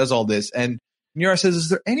after he says all this. And Yara says, is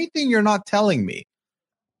there anything you're not telling me?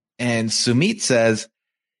 And Sumit says,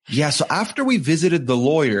 yeah, so after we visited the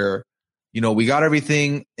lawyer, we got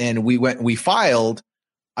everything and we filed.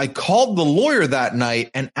 I called the lawyer that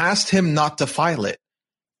night and asked him not to file it.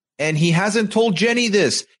 And he hasn't told Jenny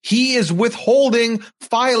this. He is withholding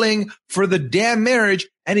filing for the damn marriage.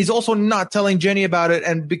 And he's also not telling Jenny about it.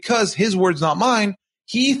 And because his words, not mine,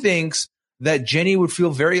 he thinks that Jenny would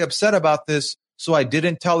feel very upset about this. So I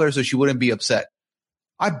didn't tell her so she wouldn't be upset.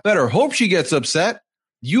 I better hope she gets upset.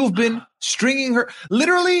 You've been stringing her.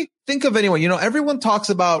 Literally, think of anyone. Everyone talks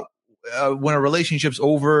about when a relationship's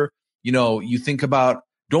over, you think about,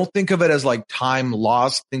 don't think of it as like time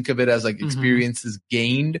lost. Think of it as like experiences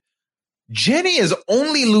gained. Jenny is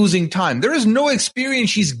only losing time. There is no experience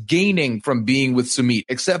she's gaining from being with Sumit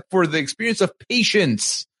except for the experience of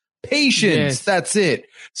patience. Yes. That's it.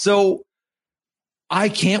 So I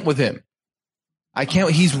can't with him. I can't.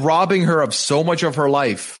 He's robbing her of so much of her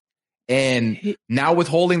life. And now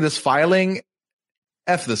withholding this filing,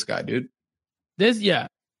 F this guy, dude.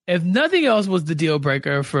 If nothing else was the deal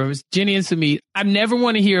breaker for Jenny and Sumit, I never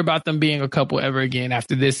want to hear about them being a couple ever again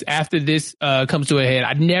after this comes to a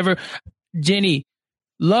head. Jenny,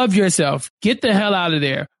 love yourself. Get the hell out of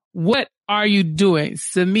there. What are you doing?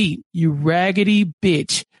 Sumit, you raggedy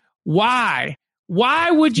bitch. Why? Why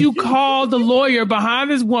would you call the lawyer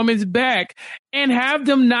behind this woman's back and have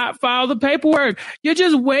them not file the paperwork? You're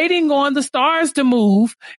just waiting on the stars to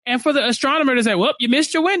move and for the astronomer to say, well, you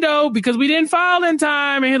missed your window because we didn't file in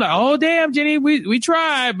time. And you're like, oh, damn, Jenny, we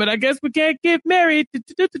tried, but I guess we can't get married.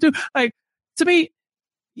 Like, to me,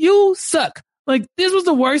 you suck. Like, this was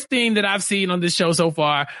the worst thing that I've seen on this show so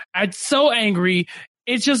far. I'm so angry.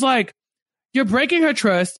 It's just like, you're breaking her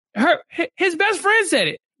trust. His best friend said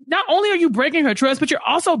it. Not only are you breaking her trust, but you're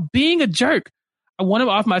also being a jerk. I want him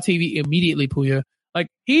off my TV immediately, Puya. Like,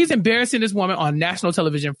 he's embarrassing this woman on national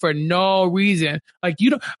television for no reason. Like,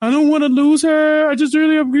 I don't want to lose her. I just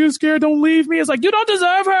really am really scared. Don't leave me. It's like, you don't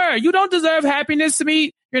deserve her. You don't deserve happiness to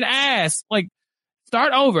me. You're an ass. Like,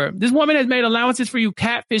 start over. This woman has made allowances for you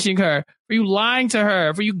catfishing her, for you lying to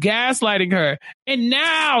her, for you gaslighting her. And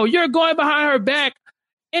now you're going behind her back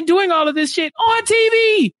and doing all of this shit on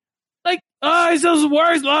TV. Like, oh, he's the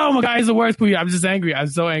worst. Oh my God, he's the worst. I'm just angry. I'm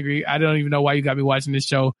so angry. I don't even know why you got me watching this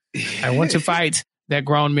show. I want to fight that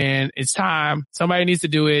grown man. It's time. Somebody needs to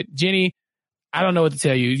do it. Jenny, I don't know what to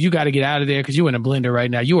tell you. You got to get out of there because you're in a blender right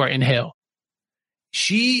now. You are in hell.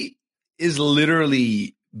 She is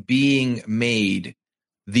literally being made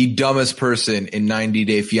the dumbest person in 90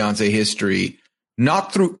 Day Fiancé history,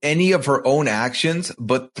 not through any of her own actions,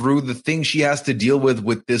 but through the things she has to deal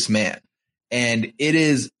with this man. And it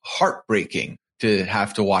is heartbreaking to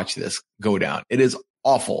have to watch this go down. It is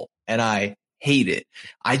awful. And I hate it.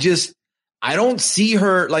 I don't see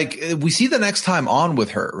her, like, we see the next time on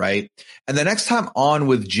with her, right? And the next time on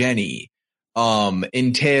with Jenny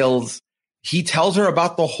entails, he tells her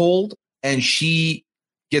about the hold and she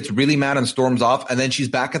gets really mad and storms off. And then she's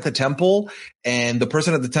back at the temple and the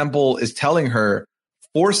person at the temple is telling her,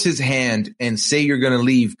 force his hand and say you're going to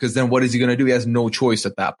leave, because then what is he going to do? He has no choice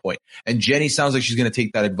at that point. And Jenny sounds like she's going to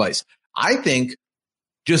take that advice. I think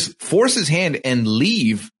just force his hand and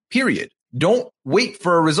leave, period. Don't wait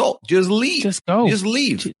for a result. Just leave. Just go. Just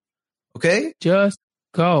leave. Okay? Just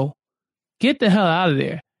go. Get the hell out of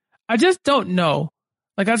there. I just don't know.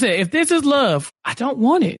 Like I said, if this is love, I don't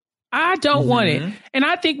want it. I don't want it. And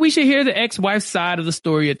I think we should hear the ex-wife's side of the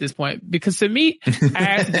story at this point, because to me, I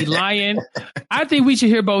have to be lying. I think we should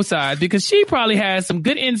hear both sides, because she probably has some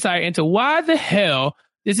good insight into why the hell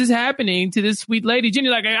this is happening to this sweet lady. Jenny,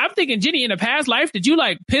 like, I'm thinking, Jenny, in a past life, did you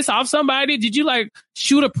like piss off somebody? Did you like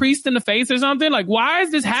shoot a priest in the face or something? Like, why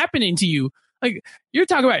is this happening to you? Like, you're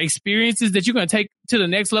talking about experiences that you're going to take to the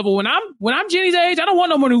next level. When I'm Jenny's age, I don't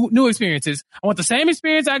want no more new experiences. I want the same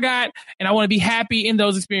experience I got, and I want to be happy in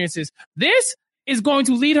those experiences. This is going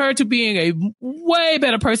to lead her to being a way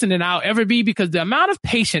better person than I'll ever be, because the amount of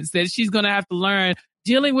patience that she's going to have to learn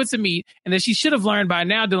dealing with Sumit, and that she should have learned by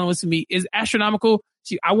now dealing with Sumit, is astronomical.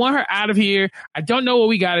 I want her out of here. I don't know what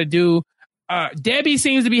we got to do. Debbie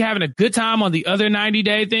seems to be having a good time on the other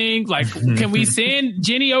 90-day thing. Like, can we send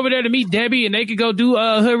Jenny over there to meet Debbie and they could go do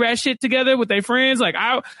hood rat shit together with their friends? Like,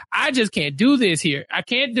 I just can't do this here. I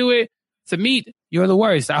can't do it. Sumit, you're the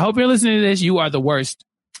worst. I hope you're listening to this. You are the worst.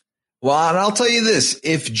 Well, and I'll tell you this.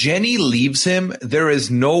 If Jenny leaves him, there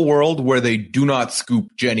is no world where they do not scoop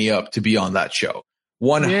Jenny up to be on that show.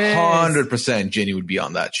 100% Jenny would be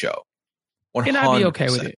on that show. 100%. And I'd be okay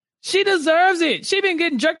with it. She deserves it. She's been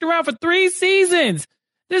getting jerked around for 3 seasons.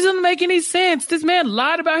 This doesn't make any sense. This man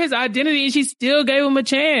lied about his identity and she still gave him a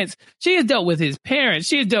chance. She has dealt with his parents.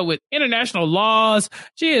 She has dealt with international laws.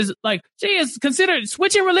 She is considered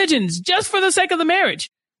switching religions just for the sake of the marriage.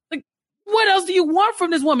 Like, what else do you want from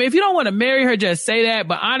this woman? If you don't want to marry her, just say that.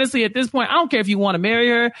 But honestly, at this point, I don't care if you want to marry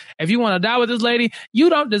her. If you want to die with this lady, you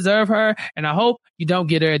don't deserve her. And I hope you don't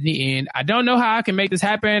get her in the end. I don't know how I can make this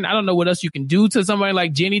happen. I don't know what else you can do to somebody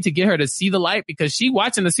like Jenny to get her to see the light, because she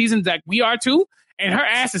watching the seasons that we are too. And her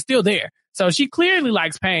ass is still there. So she clearly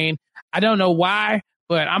likes pain. I don't know why,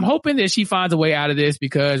 but I'm hoping that she finds a way out of this,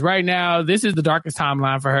 because right now this is the darkest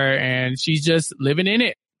timeline for her and she's just living in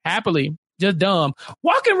it happily. Just dumb.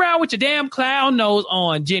 Walking around with your damn clown nose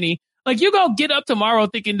on, Jenny. Like, you gonna get up tomorrow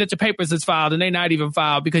thinking that your papers is filed and they not even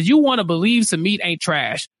filed because you want to believe Samit ain't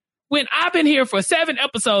trash. When I've been here for 7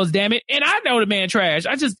 episodes, damn it, and I know the man trash.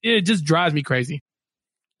 It just drives me crazy.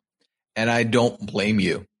 And I don't blame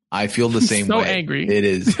you. I feel the same so way. Angry. It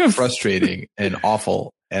is frustrating and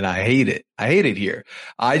awful, and I hate it. I hate it here.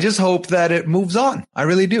 I just hope that it moves on. I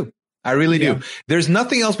really do. I really do. There's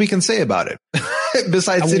nothing else we can say about it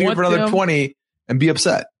besides sitting here for another 20 and be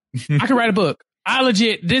upset. I can write a book. I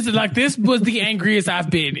legit, this was the angriest I've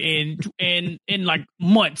been in like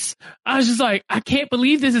months. I was just like, I can't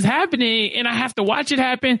believe this is happening and I have to watch it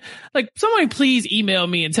happen. Like, someone please email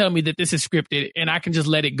me and tell me that this is scripted and I can just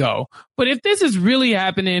let it go. But if this is really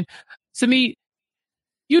happening, Samit,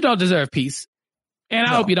 you don't deserve peace. And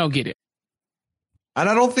I hope you don't get it. And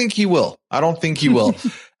I don't think he will. I don't think he will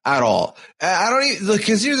at all. I don't even,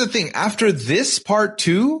 because here's the thing. After this part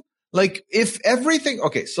 2, like, if everything,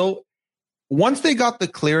 okay, so once they got the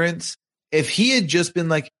clearance, if he had just been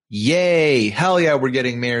like, yay, hell yeah, we're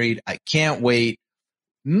getting married, I can't wait,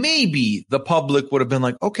 maybe the public would have been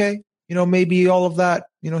like, okay, maybe all of that,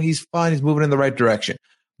 he's fine, he's moving in the right direction.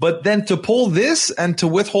 But then to pull this and to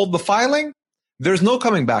withhold the filing, there's no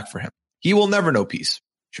coming back for him. He will never know peace,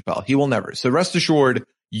 Chappelle. He will never. So rest assured,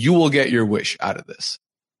 you will get your wish out of this.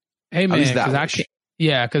 Hey, man,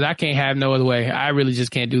 because I can't have no other way. I really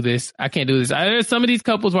just can't do this. I can't do this. There's some of these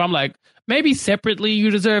couples where I'm like, maybe separately you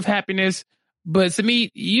deserve happiness, but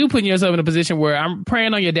Samit, you putting yourself in a position where I'm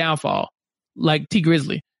praying on your downfall, like T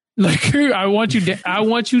Grizzly. Like, I want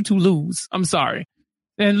you to lose. I'm sorry.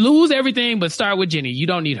 And lose everything, but start with Jenny. You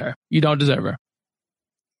don't need her. You don't deserve her.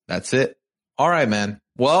 That's it. All right, man.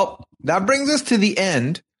 Well, that brings us to the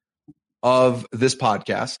end of this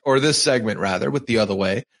podcast, or this segment rather, with The Other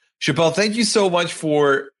Way. Chappelle, thank you so much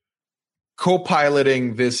for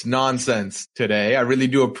co-piloting this nonsense today. I really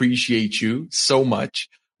do appreciate you so much.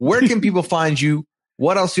 Where can people find you?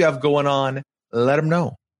 What else do you have going on? Let them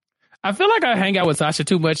know. I feel like I hang out with Sasha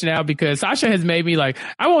too much now, because Sasha has made me, like,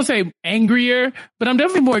 I won't say angrier, but I'm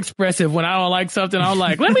definitely more expressive when I don't like something. I'm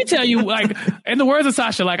like, let me tell you, like, in the words of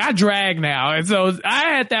Sasha, like, I drag now. And so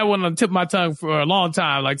I had that one on the tip of my tongue for a long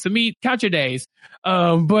time. Like, Samit, count your days.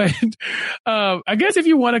 But I guess if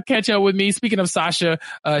you want to catch up with me, speaking of Sasha,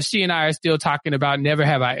 she and I are still talking about Never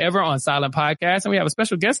Have I Ever on Silent Podcast. And we have a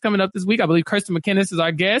special guest coming up this week. I believe Kirsten McInnes is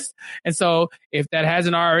our guest. And so if that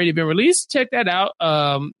hasn't already been released, check that out.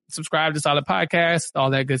 Subscribe to Silent Podcast, all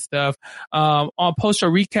that good stuff. On post-show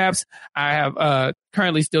recaps, I have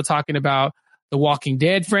currently still talking about the Walking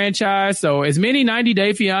Dead franchise. So as many 90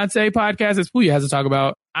 Day Fiance podcasts as Puya has to talk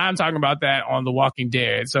about, I'm talking about that on The Walking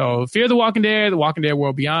Dead. So Fear the Walking Dead, The Walking Dead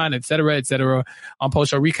World Beyond, et cetera, on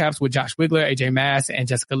post-show recaps with Josh Wigler, AJ Mass, and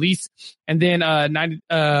Jessica Leese. And then on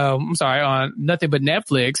Nothing But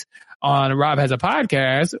Netflix, on Rob Has a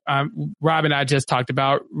Podcast, Rob and I just talked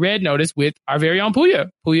about Red Notice with our very own Puya.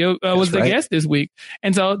 Puya was the guest this week.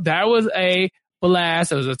 And so that was a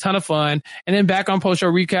blast. It was a ton of fun. And then back on post-show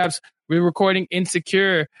recaps, we're recording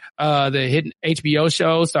Insecure, the hidden HBO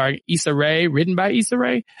show starring Issa Rae, written by Issa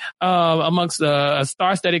Rae, amongst a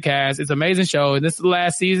star-studded cast. It's an amazing show, and this is the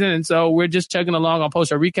last season, and so we're just chugging along on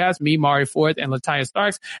post-show recaps, me, Mari Forth, and Latanya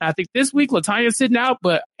Starks. And I think this week Latanya's sitting out,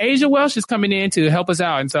 but Asia Welsh is coming in to help us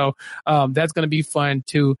out, and so that's going to be fun,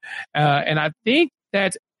 too. And I think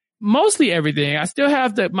that's mostly everything. I still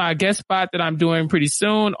have my guest spot that I'm doing pretty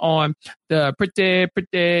soon on the Pretty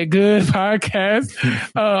Good podcast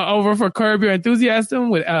over for Curb Your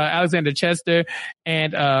Enthusiasm with Alexander Chester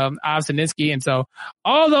and Av Sininsky. And so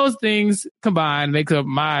all those things combined make up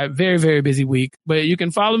my very, very busy week. But you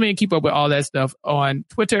can follow me and keep up with all that stuff on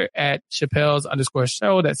Twitter at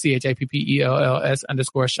Chappells_show. That's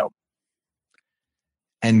CHAPPELLS_show.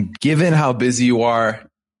 And given how busy you are,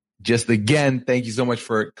 just again, thank you so much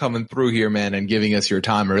for coming through here, man, and giving us your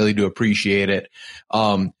time. I really do appreciate it.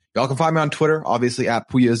 Y'all can find me on Twitter, obviously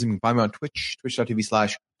at Puyas. You can find me on Twitch,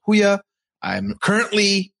 twitch.tv/Puya. I'm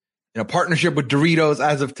currently in a partnership with Doritos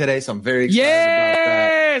as of today, so I'm very excited about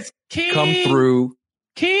that. come through.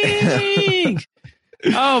 King.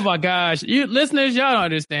 Oh my gosh. You listeners, y'all don't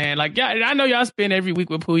understand. Like, yeah, I know y'all spend every week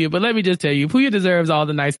with Puya, but let me just tell you, Puya deserves all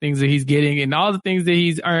the nice things that he's getting and all the things that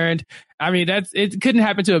he's earned. I mean, it couldn't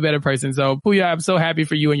happen to a better person. So Puya, I'm so happy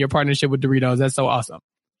for you and your partnership with Doritos. That's so awesome.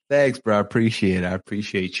 Thanks, bro. I appreciate it. I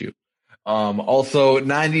appreciate you. Also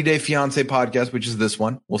 90 Day Fiance podcast, which is this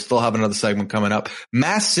one. We'll still have another segment coming up.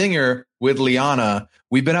 Masked Singer with Liana.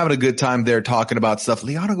 We've been having a good time there talking about stuff.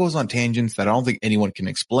 Liana goes on tangents that I don't think anyone can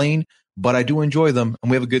explain, but I do enjoy them,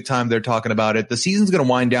 and we have a good time there talking about it. The season's going to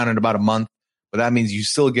wind down in about a month, but that means you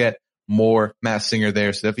still get more Masked Singer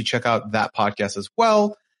there. So definitely check out that podcast as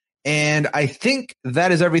well. And I think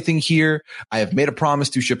that is everything here. I have made a promise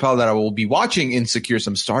to Chappelle that I will be watching Insecure, so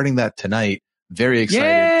I'm starting that tonight. Very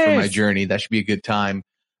excited for my journey. That should be a good time.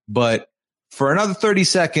 But for another 30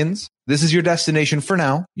 seconds, this is your destination for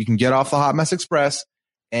now. You can get off the Hot Mess Express.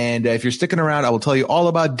 And if you're sticking around, I will tell you all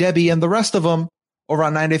about Debbie and the rest of them over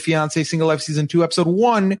on 90 Day Fiancé Single Life Season 2, Episode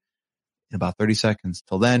 1 in about 30 seconds.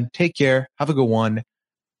 Till then, take care. Have a good one.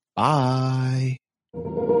 Bye.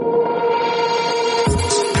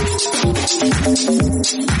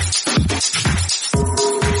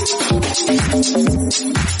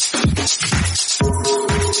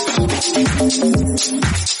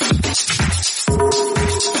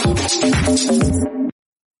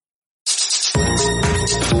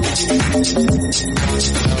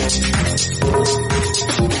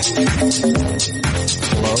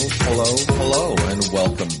 Hello, and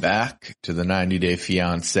welcome back to the 90 Day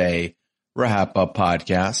Fiancé Wrap Up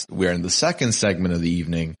podcast. We're in the second segment of the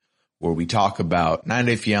evening where we talk about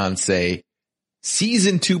 90 Day Fiancé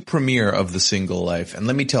Season 2 premiere of The Single Life. And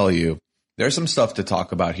let me tell you, there's some stuff to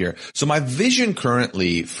talk about here. So my vision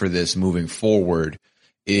currently for this moving forward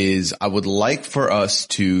is I would like for us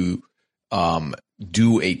to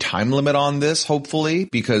do a time limit on this, hopefully,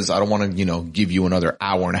 because I don't want to, give you another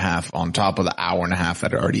hour and a half on top of the hour and a half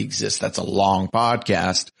that already exists. That's a long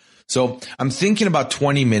podcast. So I'm thinking about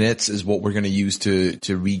 20 minutes is what we're going to use to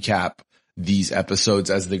recap these episodes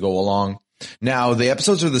as they go along. Now, the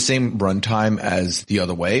episodes are the same runtime as The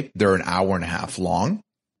Other Way. They're an hour and a half long.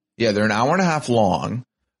 Yeah, they're an hour and a half long,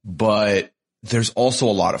 but there's also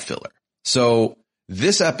a lot of filler. So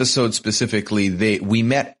this episode specifically, we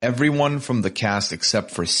met everyone from the cast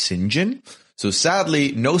except for Sinjin. So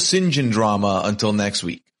sadly, no Sinjin drama until next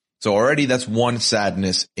week. So already that's one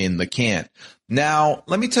sadness in the can. Now,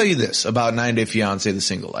 let me tell you this about 90 Day Fiancé The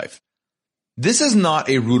Single Life. This is not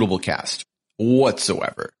a rootable cast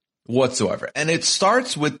whatsoever. And it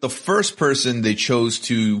starts with the first person they chose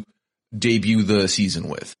to debut the season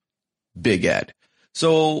with, Big Ed.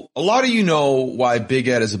 So a lot of you know why Big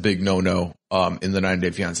Ed is a big no-no in the 90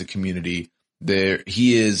 Day Fiancé community.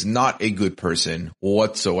 He is not a good person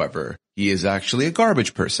whatsoever. He is actually a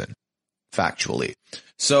garbage person, factually.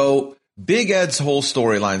 So Big Ed's whole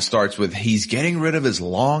storyline starts with he's getting rid of his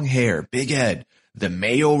long hair. Big Ed, the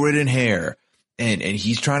mayo-ridden hair. And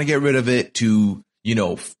he's trying to get rid of it to,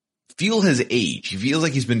 feel his age. He feels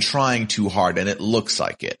like he's been trying too hard, and it looks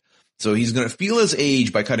like it. So he's going to feel his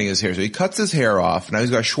age by cutting his hair. So he cuts his hair off. Now he's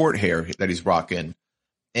got short hair that he's rocking.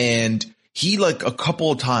 And he, like, a couple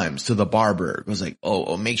of times to the barber goes like,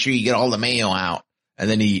 oh, make sure you get all the mayo out. And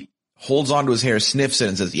then he holds onto his hair, sniffs it,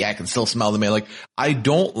 and says, yeah, I can still smell the mayo. Like, I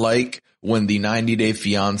don't like when the 90 Day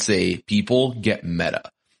Fiancé people get meta,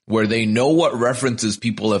 where they know what references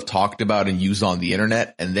people have talked about and used on the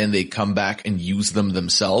internet, and then they come back and use them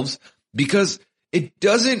themselves, because it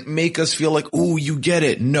doesn't make us feel like, ooh, you get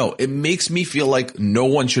it. No, it makes me feel like no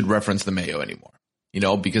one should reference the mayo anymore,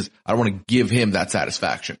 because I don't want to give him that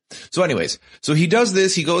satisfaction. So anyways, so he does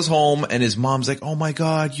this, he goes home, and his mom's like, oh my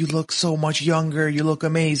God, you look so much younger. You look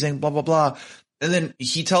amazing, blah, blah, blah. And then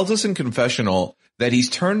he tells us in confessional that he's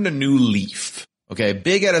turned a new leaf. Okay,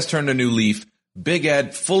 Big Ed has turned a new leaf. Big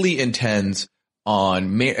Ed fully intends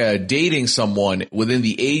on dating someone within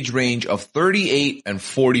the age range of 38 and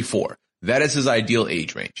 44. That is his ideal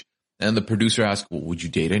age range. And the producer asks, well, would you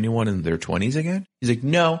date anyone in their 20s again? He's like,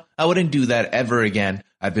 no, I wouldn't do that ever again.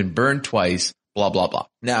 I've been burned twice, blah, blah, blah.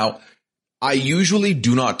 Now, I usually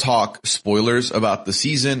do not talk spoilers about the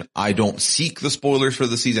season. I don't seek the spoilers for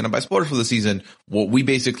the season. And by spoilers for the season, what we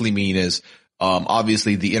basically mean is,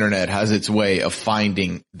 obviously the internet has its way of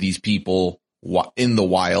finding these people in the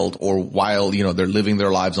wild, or while, they're living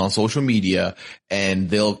their lives on social media, and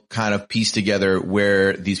they'll kind of piece together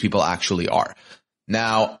where these people actually are.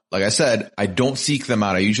 Now, like I said, I don't seek them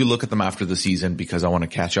out. I usually look at them after the season because I want to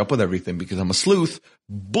catch up with everything because I'm a sleuth.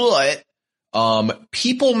 But,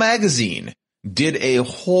 People Magazine did a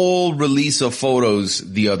whole release of photos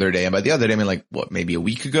the other day. And by the other day, I mean maybe a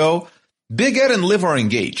week ago. Big Ed and Liv are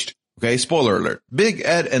engaged. Okay, spoiler alert. Big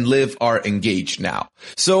Ed and Liv are engaged now.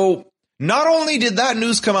 So not only did that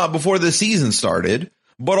news come out before the season started,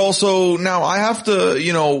 but also now I have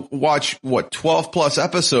to, watch 12 plus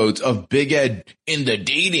episodes of Big Ed in the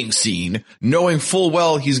dating scene, knowing full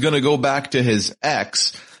well he's going to go back to his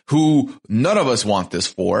ex, who none of us want this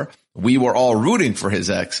for. We were all rooting for his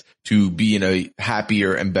ex to be in a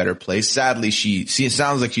happier and better place. Sadly, she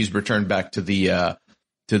sounds like she's returned back to the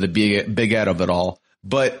Big Ed of it all.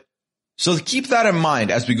 But so keep that in mind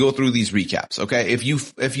as we go through these recaps. Okay. If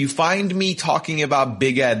you find me talking about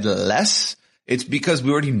Big Ed less, it's because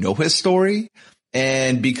we already know his story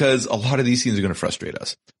and because a lot of these scenes are going to frustrate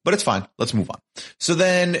us, but it's fine. Let's move on. So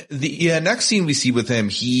then the next scene we see with him,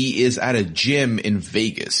 he is at a gym in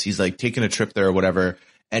Vegas. He's like taking a trip there or whatever.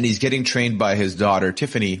 And he's getting trained by his daughter,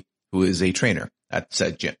 Tiffany, who is a trainer at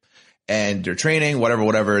said gym. And they're training,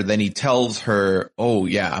 whatever. Then he tells her, oh,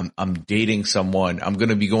 yeah, I'm dating someone. I'm going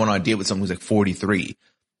to be going on a date with someone who's like 43.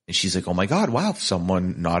 And she's like, oh, my God, wow,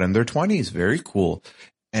 someone not in their 20s. Very cool.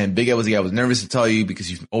 And Big Ed was like, I was nervous to tell you because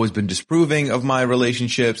you've always been disapproving of my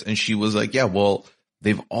relationships. And she was like, yeah, well,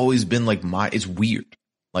 they've always been like it's weird.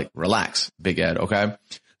 Like, relax, Big Ed, okay?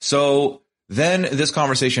 So then this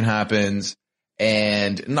conversation happens.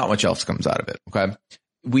 And not much else comes out of it, okay?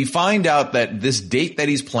 We find out that this date that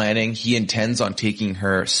he's planning, he intends on taking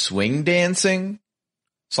her swing dancing.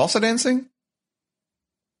 Salsa dancing?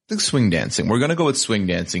 I think swing dancing. We're going to go with swing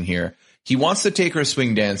dancing here. He wants to take her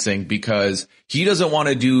swing dancing because he doesn't want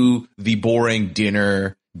to do the boring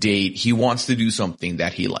dinner date. He wants to do something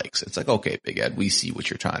that he likes. It's like, okay, Big Ed, we see what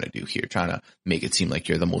you're trying to do here. Trying to make it seem like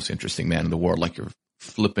you're the most interesting man in the world, like you're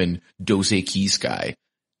flipping Dos Equis guy.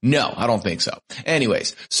 No, I don't think so.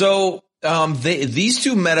 Anyways, so these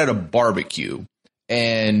two met at a barbecue,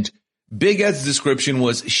 and Big Ed's description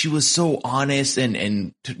was she was so honest and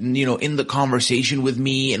in the conversation with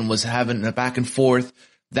me and was having a back and forth.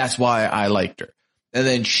 That's why I liked her. And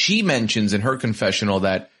then she mentions in her confessional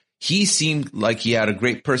that he seemed like he had a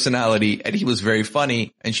great personality and he was very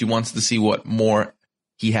funny, and she wants to see what more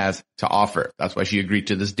he has to offer. That's why she agreed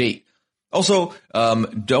to this date. Also,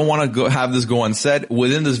 don't want to have this go unsaid.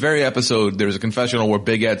 Within this very episode, there's a confessional where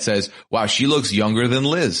Big Ed says, wow, she looks younger than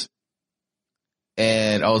Liz.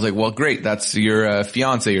 And I was like, well, great. That's your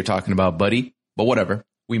fiance you're talking about, buddy. But whatever.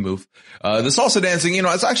 We move. The salsa dancing,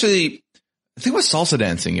 it's actually, I think it was salsa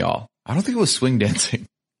dancing, y'all. I don't think it was swing dancing.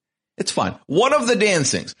 It's fun. One of the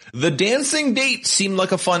dancings. The dancing date seemed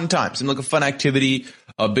like a fun time. Seemed like a fun activity.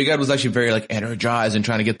 Big Ed was actually very like energized and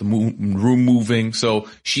trying to get the room moving. So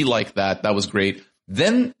she liked that. That was great.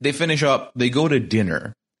 Then they finish up. They go to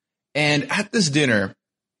dinner. And at this dinner,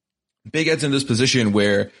 Big Ed's in this position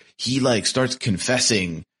where he like starts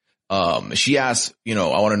confessing. She asks, I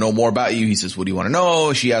want to know more about you. He says, what do you want to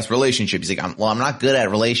know? She asks relationship. He's like, I'm not good at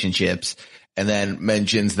relationships. And then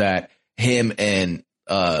mentions that him and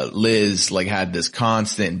Liz like had this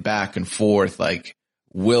constant back and forth, like,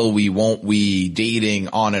 will we, won't we, dating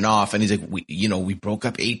on and off. And he's like, we broke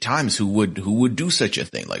up 8 times. Who would do such a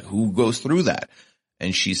thing? Like, who goes through that?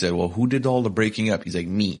 And she said, well, who did all the breaking up? He's like,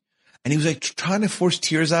 me. And he was like trying to force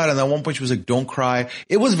tears out. And at one point she was like, don't cry.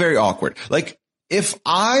 It was very awkward. Like, if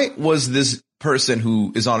I was this person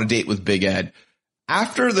who is on a date with Big Ed,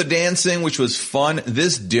 after the dancing, which was fun,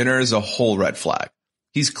 this dinner is a whole red flag.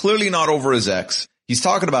 He's clearly not over his ex. He's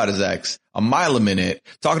talking about his ex a mile a minute,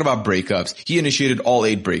 talking about breakups. He initiated all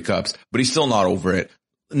 8 breakups, but he's still not over it.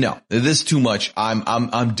 No, this is too much.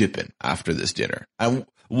 I'm dipping after this dinner.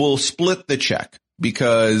 We'll split the check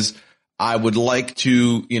because I would like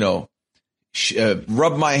to,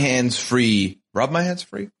 rub my hands free. Rub my hands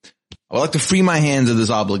free? I would like to free my hands of this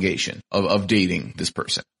obligation of dating this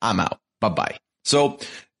person. I'm out. Bye-bye. So,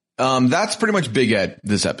 that's pretty much Big Ed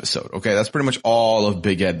this episode. Okay. That's pretty much all of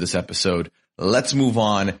Big Ed this episode. Let's move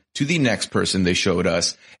on to the next person they showed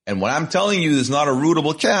us. And when I'm telling you there's not a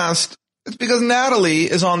rootable cast, it's because Natalie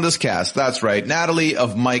is on this cast. That's right. Natalie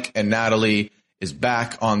of Mike and Natalie is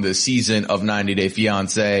back on the season of 90 Day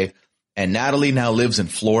Fiancé. And Natalie now lives in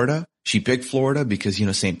Florida. She picked Florida because,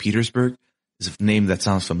 St. Petersburg is a name that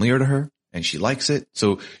sounds familiar to her and she likes it.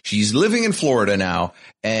 So she's living in Florida now.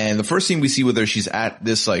 And the first scene we see with her, she's at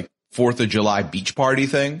this like 4th of July beach party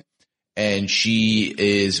thing. And she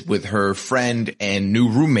is with her friend and new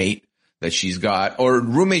roommate that she's got, or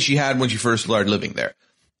roommate she had when she first started living there.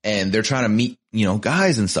 And they're trying to meet,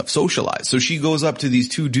 guys and stuff, socialize. So she goes up to these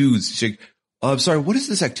 2 dudes. She's like, I'm sorry, what is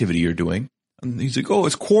this activity you're doing? And he's like, oh,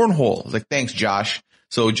 it's cornhole. I was like, thanks, Josh.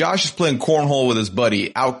 So Josh is playing cornhole with his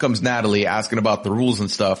buddy. Out comes Natalie asking about the rules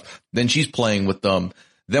and stuff. Then she's playing with them.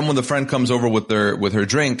 Then when the friend comes over with her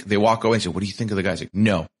drink, they walk away and say, what do you think of the guy? She's like,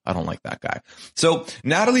 no, I don't like that guy. So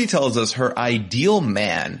Natalie tells us her ideal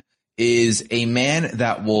man is a man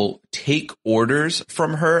that will take orders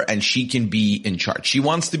from her and she can be in charge. She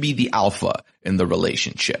wants to be the alpha in the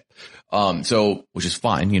relationship. So, which is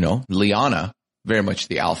fine, you know, Liana, very much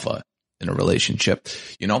the alpha in a relationship,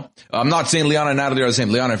 you know. I'm not saying Liana and Natalie are the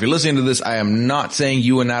same. Liana, if you're listening to this, I am not saying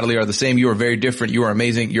you and Natalie are the same. You are very different. You are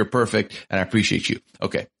amazing. You're perfect. And I appreciate you.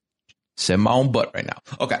 Okay. Say my own butt right now.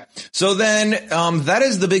 Okay. So then, that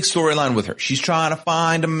is the big storyline with her. She's trying to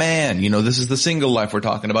find a man. You know, this is the single life we're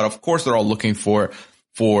talking about. Of course, they're all looking for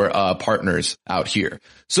partners out here.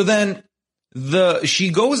 So then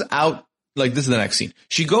she goes out, like this is the next scene.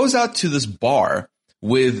 She goes out to this bar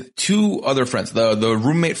with two other friends, the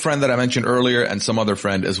roommate friend that I mentioned earlier and some other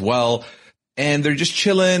friend as well. And they're just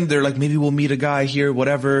chilling. They're like, maybe we'll meet a guy here,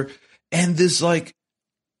 whatever. And this like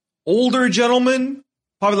older gentleman,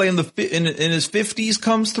 probably like in his 50s,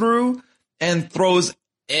 comes through and throws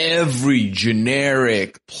every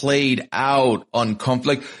generic, played out,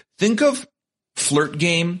 uncomfortable. Like think of Flirt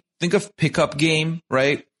Game, think of Pickup Game,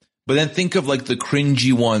 right? But then think of like the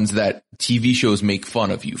cringy ones that TV shows make fun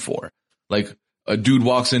of you for. Like, a dude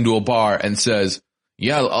walks into a bar and says,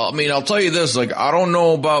 yeah, I mean, I'll tell you this, like, I don't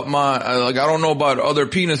know about I don't know about other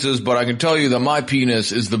penises, but I can tell you that my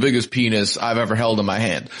penis is the biggest penis I've ever held in my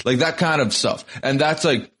hand. Like that kind of stuff. And that's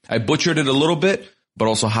like, I butchered it a little bit, but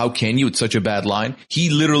also how can you? It's such a bad line. He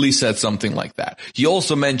literally said something like that. He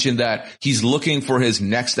also mentioned that he's looking for his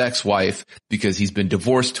next ex-wife because he's been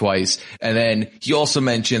divorced twice. And then he also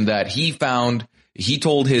mentioned that he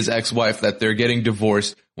told his ex-wife that they're getting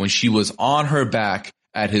divorced when she was on her back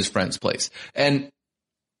at his friend's place. And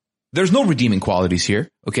there's no redeeming qualities here,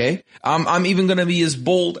 okay? I'm even going to be as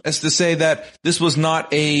bold as to say that this was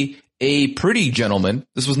not a pretty gentleman.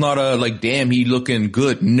 This was not a like, damn, he looking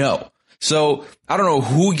good. No. So I don't know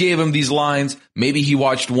who gave him these lines. Maybe he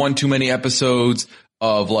watched one too many episodes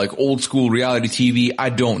of like old school reality TV. I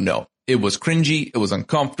don't know. It was cringy. It was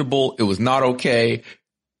uncomfortable. It was not okay.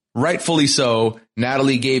 Rightfully so.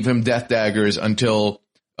 Natalie gave him death daggers until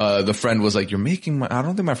the friend was like, I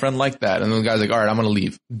don't think my friend liked that. And then the guy's like, all right, I'm going to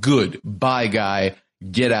leave. Good. Bye, guy.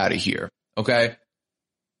 Get out of here. Okay.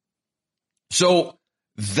 So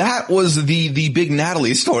that was the big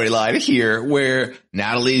Natalie storyline here, where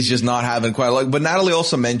Natalie's just not having quite like, but Natalie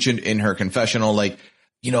also mentioned in her confessional, like,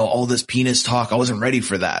 you know, all this penis talk, I wasn't ready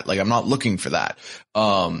for that. Like, I'm not looking for that.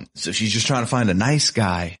 So she's just trying to find a nice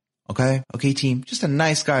guy. Okay. Okay, team. Just a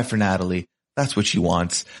nice guy for Natalie. That's what she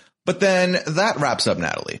wants. But then that wraps up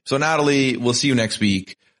Natalie. So Natalie, we'll see you next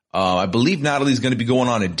week. I believe Natalie's going to be going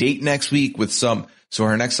on a date next week with so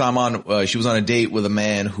her next time on, she was on a date with a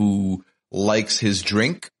man who likes his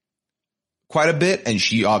drink quite a bit. And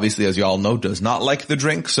she obviously, as y'all know, does not like the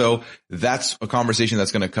drink. So that's a conversation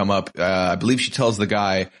that's going to come up. I believe she tells the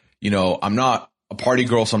guy, you know, I'm not a party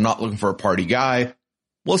girl, so I'm not looking for a party guy.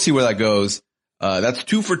 We'll see where that goes. That's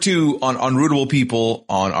 2 for 2 on Unrootable People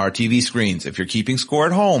on our TV screens, if you're keeping score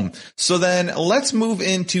at home. So then let's move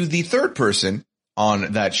into the third person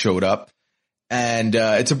on that showed up. And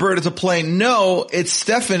it's a bird, it's a plane. No, it's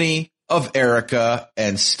Stephanie of Erica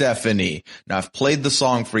and Stephanie. Now, I've played the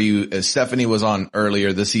song for you as Stephanie was on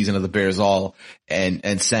earlier this season of the Bears All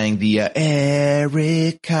and sang the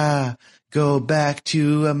Erica, go back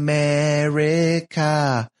to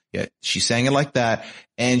America. Yeah, she sang it like that,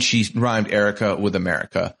 and she rhymed Erica with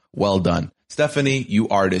America. Well done. Stephanie, you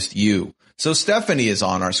artist, you. So Stephanie is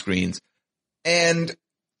on our screens, and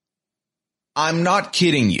I'm not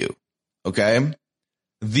kidding you, okay?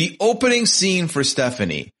 The opening scene for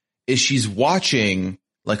Stephanie is she's watching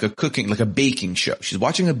like a baking show. She's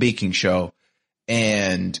watching a baking show,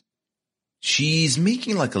 and she's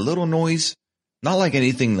making like a little noise, not like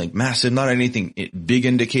anything like massive, not anything big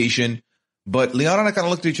indication. But Liana and I kind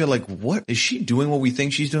of looked at each other like, what is she doing? What we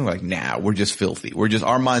think she's doing? Like, nah, we're just filthy.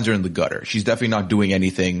 Our minds are in the gutter. She's definitely not doing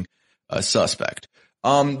anything suspect.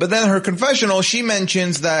 But then her confessional, she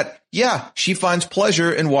mentions that, yeah, she finds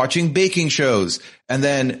pleasure in watching baking shows, and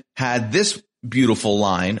then had this beautiful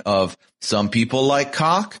line of, some people like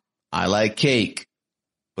cock, I like cake.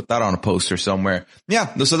 Put that on a poster somewhere.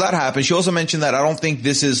 Yeah, so that happened. She also mentioned that I don't think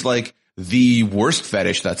this is like the worst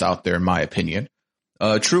fetish that's out there, in my opinion.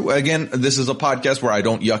 True. Again, this is a podcast where I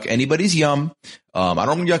don't yuck anybody's yum. I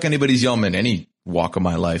don't yuck anybody's yum in any walk of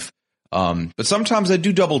my life. But sometimes I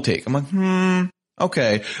do double take. I'm like,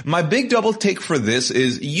 okay. My big double take for this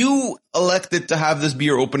is you elected to have this be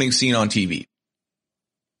your opening scene on TV.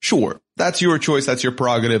 Sure. That's your choice. That's your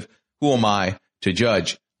prerogative. Who am I to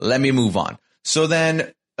judge? Let me move on. So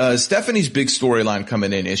then, Stephanie's big storyline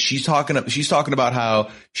coming in is she's talking about how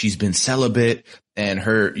she's been celibate, and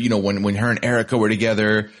her, you know, when her and Erica were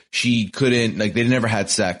together, she couldn't, like, they never had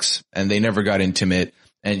sex and they never got intimate,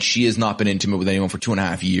 and she has not been intimate with anyone for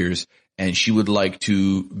 2.5 years. And she would like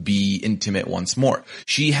to be intimate once more.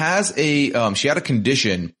 She has she had a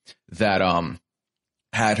condition that,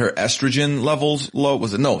 had her estrogen levels low.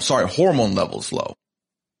 Hormone levels low.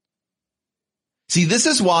 See, this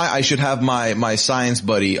is why I should have my science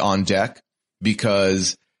buddy on deck,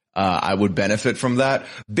 because, I would benefit from that.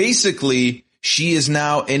 Basically, she is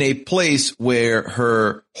now in a place where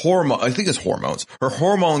her hormones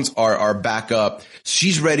are back up.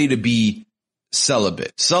 She's ready to be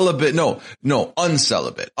uncelibate,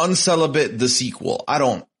 the sequel.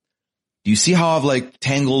 Do you see how I've like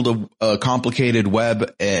tangled a complicated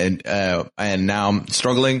web and now I'm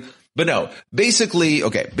struggling? But no, basically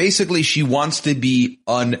she wants to be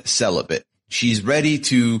uncelibate. She's ready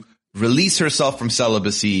to release herself from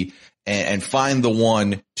celibacy and find the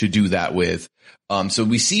one to do that with. So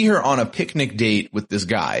we see her on a picnic date with this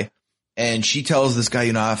guy. And she tells this guy,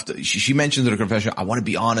 you know, she mentions in her confession, I want to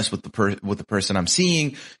be honest with the person I'm seeing,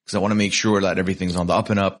 because I want to make sure that everything's on the up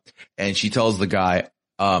and up. And she tells the guy,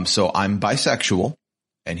 so I'm bisexual.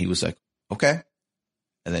 And he was like, okay.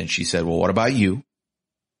 And then she said, well, what about you?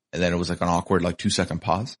 And then it was like an awkward, like 2-second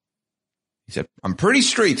pause. He said, I'm pretty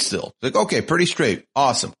straight still. Like, okay, pretty straight.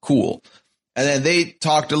 Awesome. Cool. And then they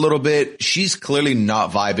talked a little bit. She's clearly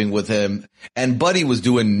not vibing with him. And Buddy was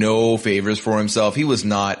doing no favors for himself. He was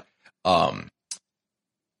not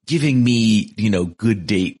giving me, you know, good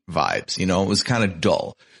date vibes. You know, it was kind of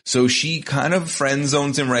dull. So she kind of friend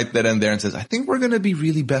zones him right then and there and says, I think we're going to be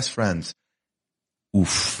really best friends.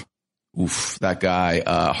 Oof, that guy,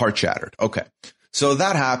 heart shattered. Okay. So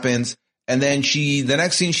that happens. And then the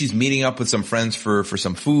next scene, she's meeting up with some friends for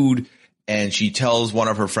some food. And she tells one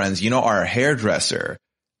of her friends, you know, our hairdresser,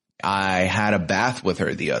 I had a bath with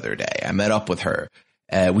her the other day. I met up with her.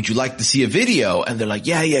 Would you like to see a video? And they're like,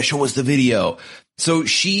 yeah, show us the video. So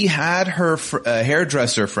she had her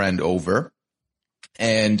hairdresser friend over,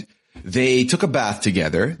 and they took a bath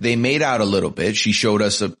together. They made out a little bit. She showed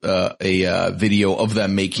us a video of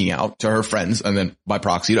them making out to her friends, and then by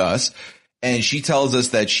proxy to us. And she tells us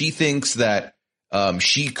that she thinks that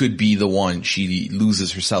she could be the one she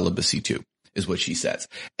loses her celibacy to, is what she says.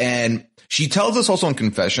 And she tells us also in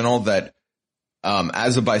confessional that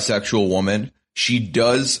as a bisexual woman, she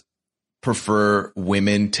does prefer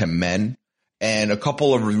women to men. And a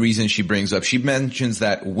couple of reasons she brings up. She mentions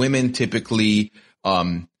that women typically,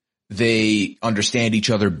 they understand each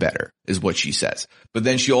other better, is what she says. But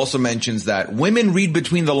then she also mentions that women read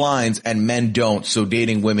between the lines and men don't. So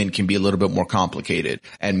dating women can be a little bit more complicated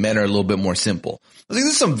and men are a little bit more simple. I think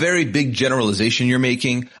this is some very big generalization you're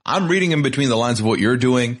making. I'm reading in between the lines of what you're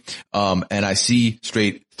doing. And I see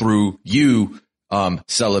straight through you,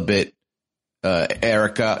 celibate,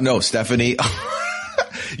 Stephanie.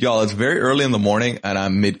 Y'all, it's very early in the morning and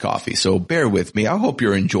I'm mid coffee, so bear with me. I hope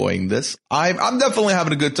you're enjoying this. I'm definitely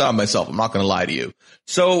having a good time myself. I'm not going to lie to you.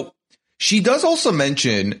 So she does also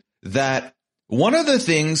mention that one of the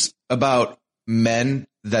things about men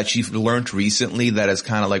that she's learned recently that has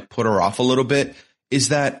kind of like put her off a little bit is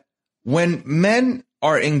that when men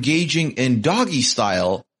are engaging in doggy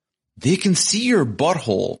style, they can see your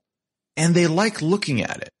butthole and they like looking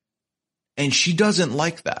at it. And she doesn't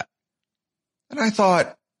like that. And I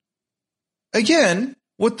thought, again,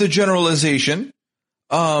 with the generalization,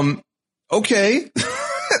 okay.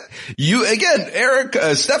 Eric,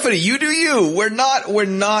 Stephanie, you do you.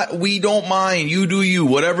 We don't mind. You do you.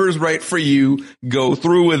 Whatever's right for you, go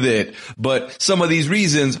through with it. But some of these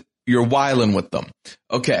reasons, you're wilding with them.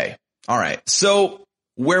 Okay. All right. So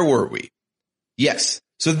where were we? Yes.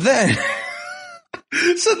 So then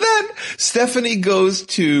Stephanie goes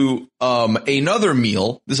to another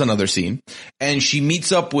meal. This is another scene, and she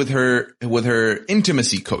meets up with her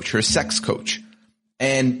intimacy coach, her sex coach.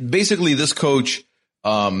 And basically this coach,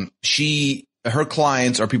 her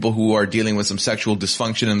clients are people who are dealing with some sexual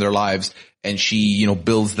dysfunction in their lives, and she, you know,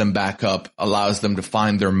 builds them back up, allows them to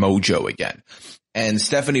find their mojo again. And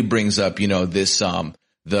Stephanie brings up, you know, this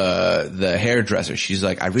the hairdresser. She's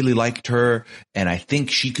like, I really liked her and I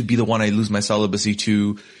think she could be the one I lose my celibacy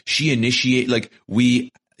to. She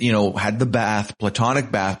we, you know, had the bath,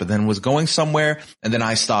 platonic bath, but then was going somewhere, and then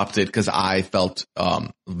I stopped it because I felt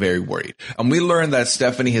very worried. And we learned that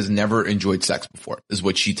Stephanie has never enjoyed sex before, is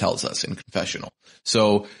what she tells us in confessional.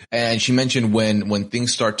 So, and she mentioned when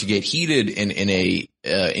things start to get heated in a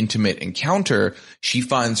intimate encounter, she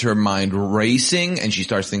finds her mind racing and she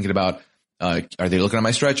starts thinking about Are they looking at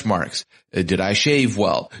my stretch marks? Did I shave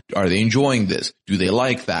well? Are they enjoying this? Do they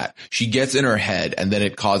like that? She gets in her head, and then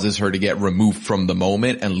it causes her to get removed from the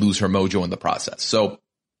moment and lose her mojo in the process. So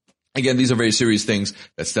again, these are very serious things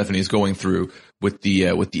that Stephanie is going through with the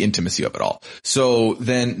intimacy of it all. So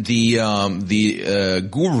then the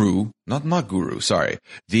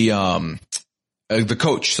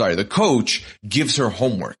coach gives her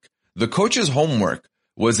homework. The coach's homework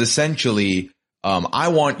was essentially, I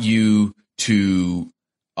want you to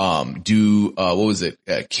do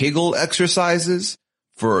Kegel exercises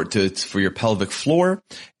for your pelvic floor.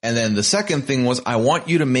 And then the second thing was, I want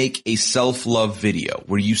you to make a self-love video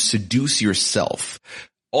where you seduce yourself.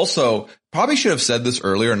 Also, probably should have said this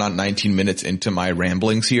earlier, not 19 minutes into my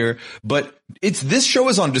ramblings here, but this show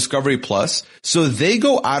is on Discovery Plus, so they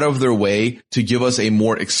go out of their way to give us a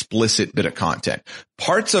more explicit bit of content.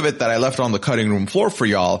 Parts of it that I left on the cutting room floor for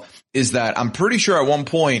y'all is that I'm pretty sure at one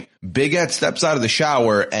point Big Ed steps out of the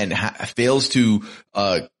shower and fails to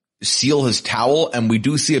seal his towel, and we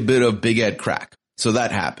do see a bit of Big Ed crack. So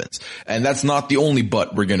that happens. And that's not the only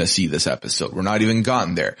butt we're going to see this episode. We're not even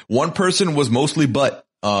gotten there. One person was mostly butt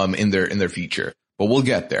in their feature, but we'll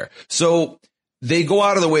get there. So they go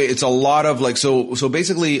out of the way. It's a lot of like, so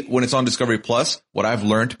basically when it's on Discovery Plus, what I've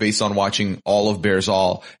learned based on watching all of Bears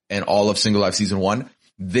All and all of Single Life season 1,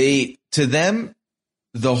 to them,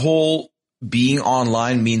 the whole being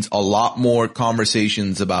online means a lot more open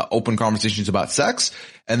conversations about sex,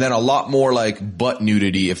 and then a lot more like butt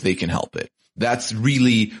nudity if they can help it. That's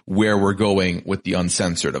really where we're going with the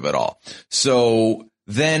uncensored of it all. So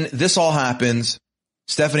then this all happens.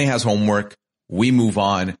 Stephanie has homework. We move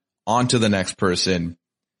on to the next person.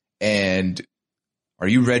 And are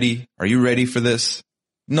you ready? Are you ready for this?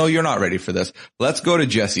 No, you're not ready for this. Let's go to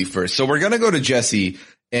Jesse first. So we're going to go to Jesse.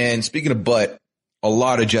 And speaking of butt, a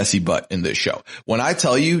lot of Jesse butt in this show. When I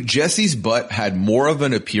tell you Jesse's butt had more of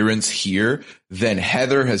an appearance here than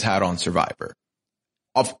Heather has had on Survivor.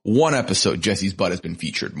 Of one episode, Jesse's butt has been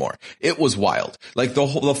featured more. It was wild. Like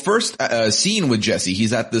the first scene with Jesse,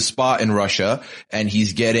 he's at this spa in Russia and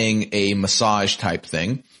he's getting a massage type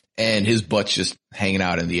thing and his butt's just hanging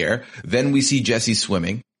out in the air. Then we see Jesse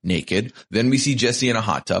swimming naked. Then we see Jesse in a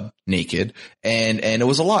hot tub naked, and it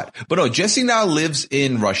was a lot. But no, Jesse now lives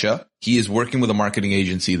in Russia. He is working with a marketing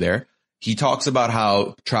agency there. He talks about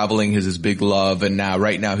how traveling is his big love, and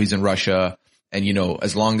right now he's in Russia, and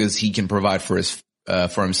as long as he can provide for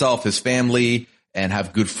himself, his family, and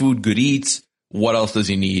have good food, good eats, what else does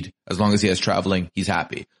he need? As long as he has traveling, he's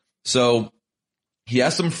happy. So he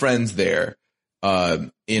has some friends there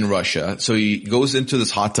in Russia. So he goes into this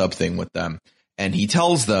hot tub thing with them. And he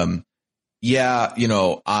tells them, yeah,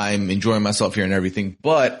 I'm enjoying myself here and everything,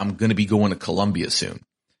 but I'm going to be going to Colombia soon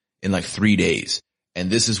in like 3 days. And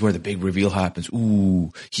this is where the big reveal happens.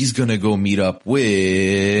 Ooh, he's going to go meet up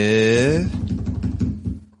with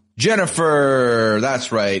Jennifer.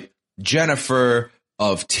 That's right. Jennifer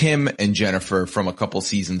of Tim and Jennifer from a couple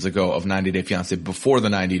seasons ago of 90 Day Fiancé, before the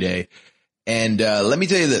 90 Day. And let me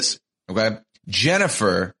tell you this, okay?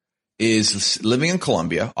 Jennifer is living in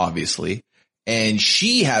Colombia, obviously. And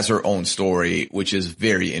she has her own story, which is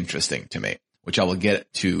very interesting to me, which I will get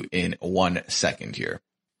to in 1 second here.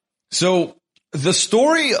 So the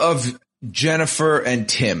story of Jennifer and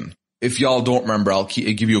Tim, if y'all don't remember, I'll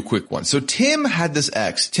give you a quick one. So Tim had this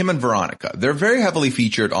ex, Tim and Veronica. They're very heavily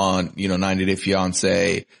featured on, 90 Day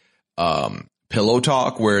Fiancé, Pillow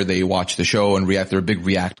Talk, where they watch the show and react. They're a big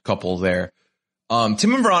React couple there.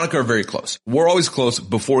 Tim and Veronica are very close. We're always close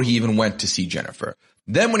before he even went to see Jennifer.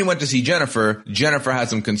 Then when he went to see Jennifer, Jennifer had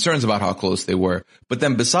some concerns about how close they were. But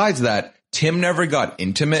then besides that, Tim never got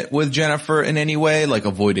intimate with Jennifer in any way, like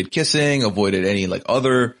avoided kissing, avoided any like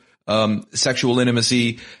other sexual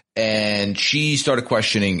intimacy. And she started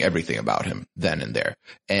questioning everything about him then and there.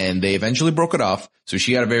 And they eventually broke it off. So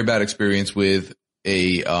she had a very bad experience with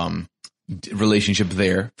a relationship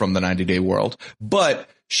there from the 90 Day world. But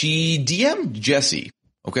she DM'd Jesse.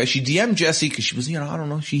 Okay, she DM'd Jesse because she was, I don't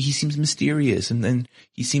know, he seems mysterious and then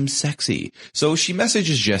he seems sexy. So she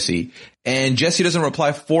messages Jesse and Jesse doesn't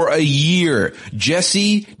reply for a year.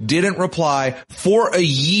 Jesse didn't reply for a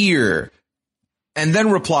year and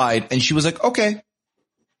then replied, and she was like, okay.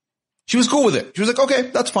 She was cool with it. She was like,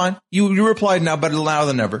 okay, that's fine. You replied now, better now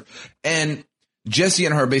than never. And Jesse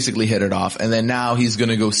and her basically hit it off. And then now he's going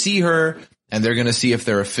to go see her and they're going to see if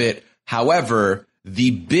they're a fit. However,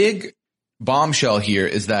 the big bombshell here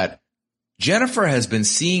is that Jennifer has been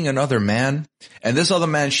seeing another man, and this other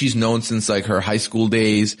man she's known since like her high school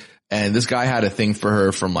days, and this guy had a thing for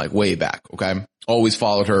her from like way back, okay? Always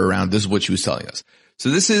followed her around. This is what she was telling us. So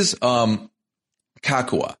this is Kakua.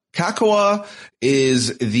 Kakua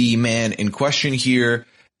is the man in question here,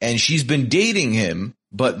 and she's been dating him,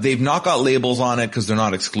 but they've not got labels on it because they're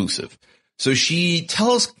not exclusive. So she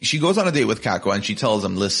goes on a date with Kakua, and she tells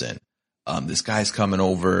him, listen, this guy's coming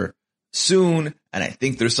over soon, and I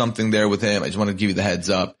think there's something there with him. I just want to give you the heads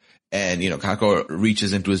up. And, Kakua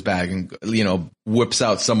reaches into his bag and, whips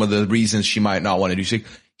out some of the reasons she might not want to do.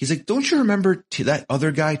 He's like, don't you remember that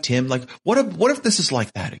other guy, Tim? Like, what if this is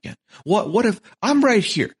like that again? What if I'm right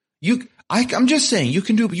here? I'm just saying you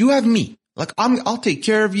can do it. You have me. Like, I'll take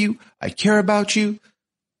care of you. I care about you.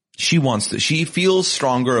 She feels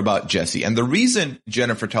stronger about Jesse. And the reason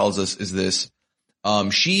Jennifer tells us is this.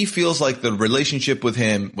 She feels like the relationship with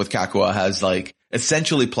Kakua has like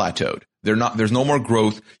essentially plateaued. There's no more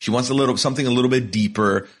growth. She wants something a little bit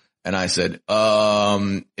deeper. And I said,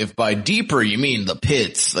 if by deeper you mean the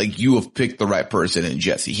pits, like you have picked the right person in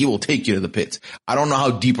Jesse. He will take you to the pits. I don't know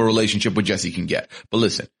how deep a relationship with Jesse can get, but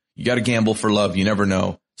listen, you got to gamble for love. You never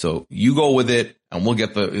know. So you go with it and we'll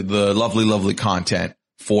get the lovely, lovely content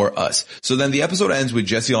for us. So then the episode ends with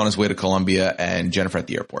Jesse on his way to Colombia and Jennifer at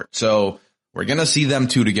the airport. So we're going to see them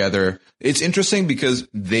two together. It's interesting because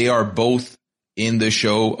they are both in the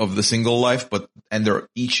show of The Single Life, and they're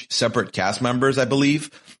each separate cast members, I believe,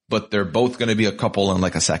 but they're both going to be a couple in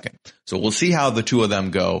like a second. So we'll see how the two of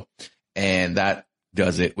them go. And that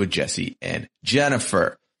does it with Jesse and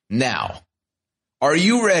Jennifer. Now, are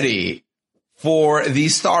you ready for the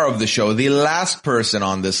star of the show, the last person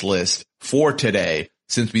on this list for today,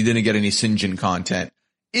 since we didn't get any Sinjin content?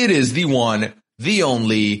 It is the one, the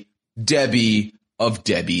only Debbie of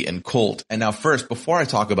Debbie and Colt. And now first, before I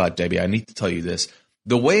talk about Debbie, I need to tell you this.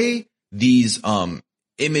 The way these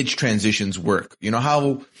image transitions work, you know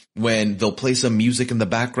how when they'll play some music in the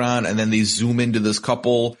background and then they zoom into this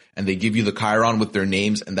couple and they give you the chyron with their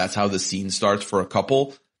names, and that's how the scene starts for a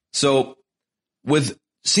couple. So with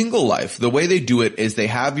Single Life, the way they do it is they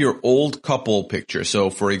have your old couple picture.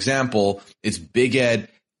 So for example, it's Big Ed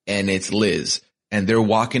and it's Liz, and they're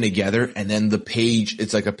walking together, and then the page,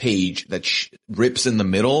 it's like a page that rips in the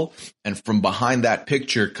middle, and from behind that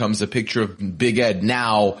picture comes a picture of Big Ed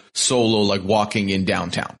now solo, like walking in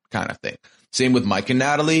downtown kind of thing. Same with Mike and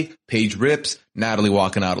Natalie, page rips, Natalie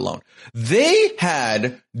walking out alone. They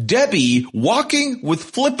had Debbie walking with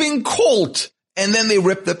flipping Colt, and then they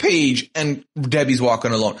rip the page and Debbie's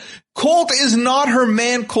walking alone. Colt is not her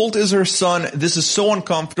man. Colt is her son. This is so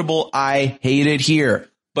uncomfortable. I hate it here.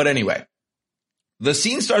 But anyway, the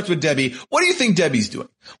scene starts with Debbie. What do you think Debbie's doing?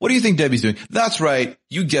 What do you think Debbie's doing? That's right.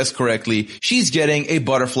 You guessed correctly. She's getting a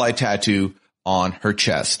butterfly tattoo on her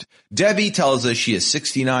chest. Debbie tells us she is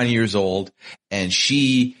 69 years old and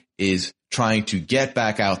she is trying to get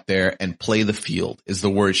back out there and play the field, is the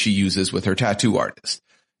word she uses with her tattoo artist.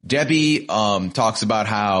 Debbie talks about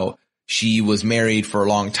how she was married for a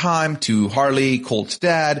long time to Harley, Colt's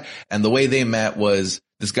dad, and the way they met was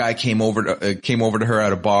this guy came over to her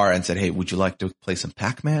at a bar and said, "Hey, would you like to play some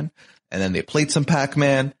Pac-Man?" And then they played some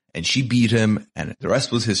Pac-Man and she beat him, and the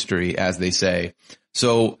rest was history, as they say.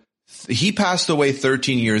 So he passed away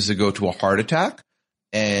 13 years ago to a heart attack,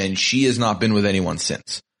 and she has not been with anyone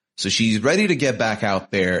since. So she's ready to get back out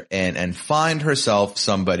there and find herself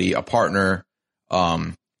somebody, a partner,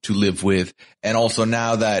 to live with. And also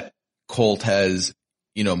now that Colt has,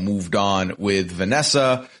 moved on with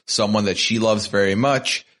Vanessa, someone that she loves very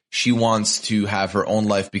much, she wants to have her own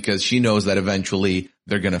life because she knows that eventually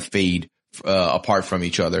they're going to fade apart from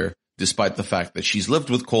each other, despite the fact that she's lived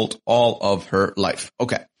with Colt all of her life.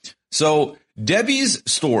 Okay. So Debbie's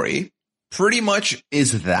story pretty much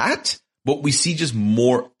is that, but we see just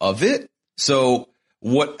more of it. So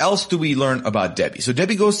what else do we learn about Debbie? So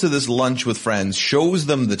Debbie goes to this lunch with friends, shows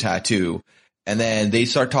them the tattoo, and then they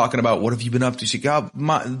start talking about, what have you been up to? She got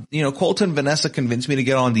Colt and Vanessa convinced me to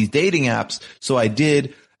get on these dating apps. So I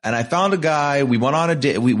did. And I found a guy. We went on a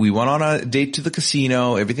date. We went on a date to the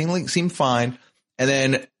casino. Everything seemed fine. And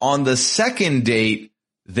then on the second date,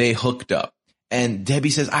 they hooked up. And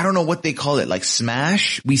Debbie says, I don't know what they call it. Like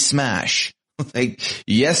smash? We smash. Like,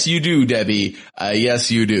 yes, you do, Debbie.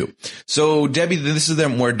 Yes, you do. So Debbie, this is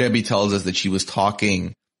where Debbie tells us that she was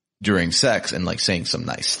talking during sex and like saying some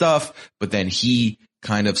nice stuff, but then he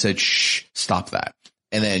kind of said, shh, stop that.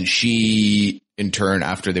 And then she, in turn,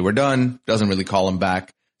 after they were done, doesn't really call him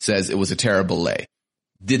back, says it was a terrible lay.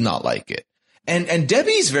 Did not like it. And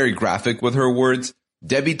Debbie's very graphic with her words.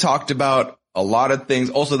 Debbie talked about a lot of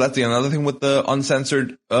things. Also, that's another thing with the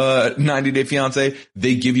uncensored 90 Day Fiancé.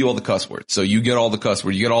 They give you all the cuss words. So you get all the cuss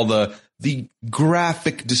words. You get all the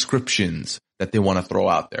graphic descriptions that they want to throw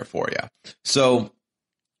out there for you. So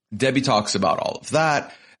Debbie talks about all of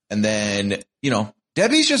that. And then,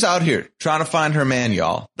 Debbie's just out here trying to find her man,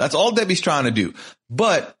 y'all. That's all Debbie's trying to do.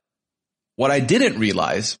 But what I didn't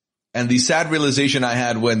realize, and the sad realization I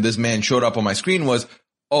had when this man showed up on my screen was,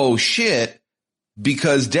 oh shit,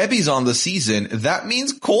 because Debbie's on the season, that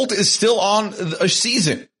means Colt is still on a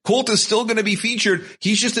season. Colt is still going to be featured.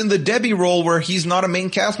 He's just in the Debbie role where he's not a main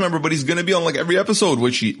cast member, but he's going to be on like every episode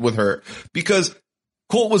with her, because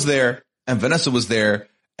Colt was there and Vanessa was there,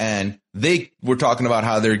 and they were talking about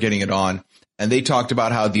how they're getting it on. And they talked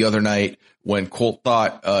about how the other night when Colt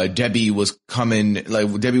thought Debbie was coming,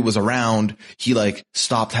 like Debbie was around, he like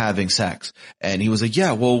stopped having sex. And he was like,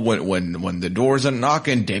 yeah, well, when the doors are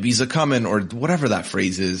knocking, Debbie's a coming, or whatever that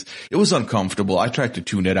phrase is. It was uncomfortable. I tried to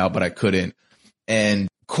tune it out, but I couldn't. And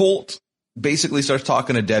Colt basically starts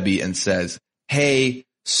talking to Debbie and says, hey,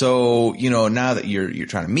 so, you know, now that you're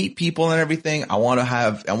trying to meet people and everything, I want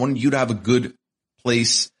you to have a good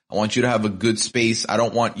place. I want you to have a good space. I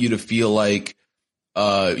don't want you to feel like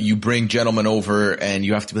you bring gentlemen over and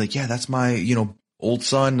you have to be like, yeah, that's my, you know, old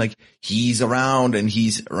son. Like, he's around and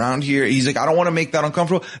he's around here. He's like, I don't want to make that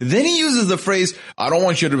uncomfortable. Then he uses the phrase, I don't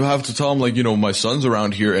want you to have to tell him, like, you know, my son's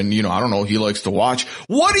around here and, you know, I don't know, he likes to watch.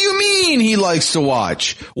 What do you mean he likes to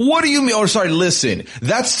watch? What do you mean? Oh, sorry, listen.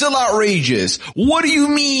 That's still outrageous. What do you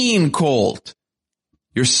mean, Colt?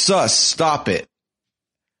 You're sus. Stop it.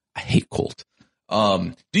 I hate Colt.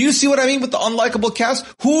 Do you see what I mean with the unlikable cast?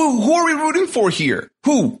 Who are we rooting for here?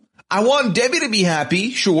 Who? I want Debbie to be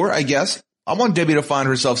happy. Sure, I guess. I want Debbie to find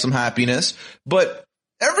herself some happiness, but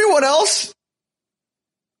everyone else,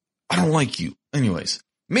 I don't like you. Anyways,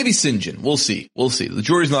 maybe Sinjin. We'll see. The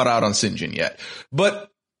jury's not out on Sinjin yet, but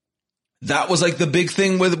that was like the big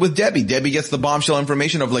thing with Debbie. Debbie gets the bombshell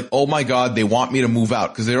information of like, oh my God, they want me to move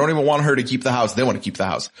out because they don't even want her to keep the house. They want to keep the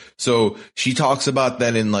house. So she talks about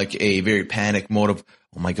that in like a very panic mode of,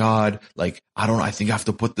 oh my God, like, I think I have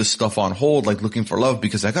to put this stuff on hold, like looking for love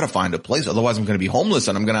because I got to find a place. Otherwise I'm going to be homeless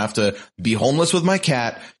and I'm going to have to be homeless with my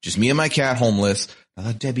cat, just me and my cat homeless. I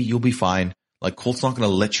thought, Debbie, you'll be fine. Like, Colt's not going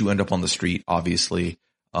to let you end up on the street, obviously.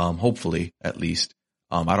 Hopefully, at least.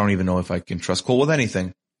 I don't even know if I can trust Colt with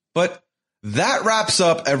anything, but that wraps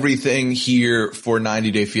up everything here for 90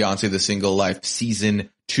 Day Fiancé, The Single Life Season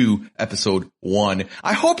 2, Episode 1.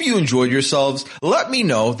 I hope you enjoyed yourselves. Let me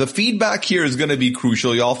know. The feedback here is going to be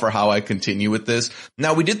crucial, y'all, for how I continue with this.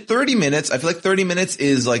 Now, we did 30 minutes. I feel like 30 minutes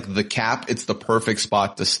is like the cap. It's the perfect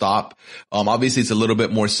spot to stop. Obviously, it's a little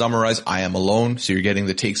bit more summarized. I am alone, so you're getting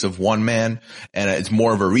the takes of one man, and it's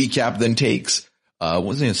more of a recap than takes.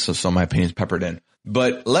 Wasn't it? So some of my opinions peppered in.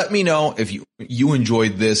 But let me know if you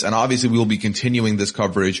enjoyed this. And obviously we will be continuing this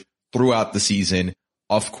coverage throughout the season.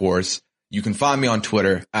 Of course, you can find me on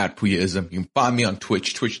Twitter at Puyaism. You can find me on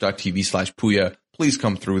Twitch, twitch.tv/Puya. Please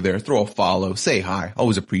come through there, throw a follow, say hi.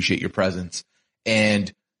 Always appreciate your presence.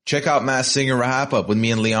 And check out Masked Singer Wrap Up with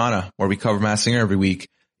me and Liana, where we cover Masked Singer every week.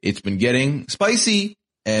 It's been getting spicy.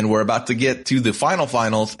 And we're about to get to the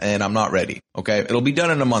finals, and I'm not ready. Okay. It'll be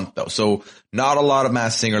done in a month though. So not a lot of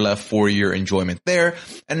Masked Singer left for your enjoyment there.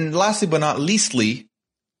 And lastly, but not leastly,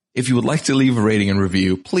 if you would like to leave a rating and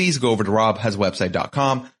review, please go over to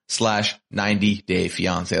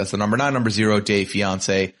robhaswebsite.com/90dayfiance. That's the number 9 day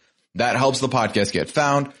fiance. That helps the podcast get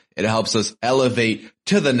found. It helps us elevate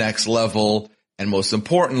to the next level. And most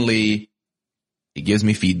importantly, it gives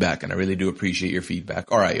me feedback, and I really do appreciate your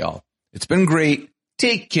feedback. All right, y'all. It's been great.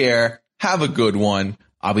 Take care. Have a good one.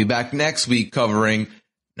 I'll be back next week covering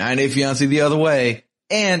 90 Day Fiancé The Other Way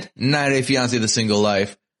and 90 Day Fiancé The Single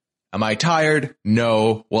Life. Am I tired?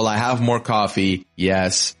 No. Will I have more coffee?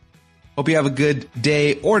 Yes. Hope you have a good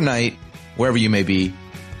day or night, wherever you may be.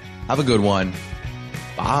 Have a good one.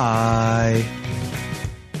 Bye.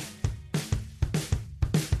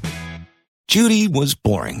 Judy was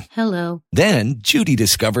boring. Hello. Then Judy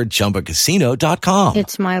discovered ChumbaCasino.com.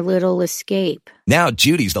 It's my little escape. Now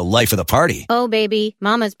Judy's the life of the party. Oh, baby,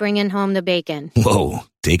 mama's bringing home the bacon. Whoa,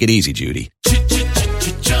 take it easy, Judy.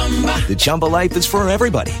 The Chumba life is for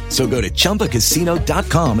everybody. So go to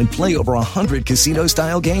ChumbaCasino.com and play over 100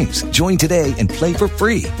 casino-style games. Join today and play for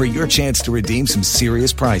free for your chance to redeem some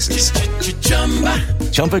serious prizes.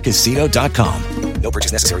 ChumbaCasino.com. No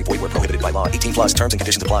purchase necessary. Void where prohibited by law. 18+ terms and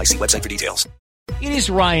conditions apply. See website for details. It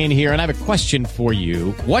is Ryan here, and I have a question for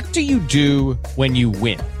you. What do you do when you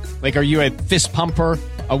win? Like, are you a fist pumper,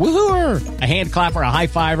 a woohooer, a hand clapper, a high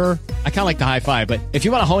fiver? I kind of like the high five, but if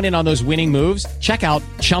you want to hone in on those winning moves, check out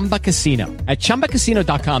Chumba Casino. At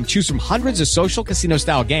ChumbaCasino.com, choose from hundreds of social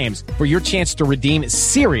casino-style games for your chance to redeem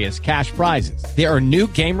serious cash prizes. There are new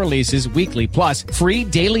game releases weekly, plus free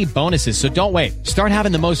daily bonuses, so don't wait. Start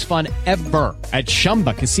having the most fun ever at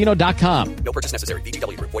ChumbaCasino.com. No purchase necessary.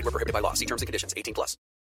 VGW. Void where prohibited by law. See terms and conditions. 18+.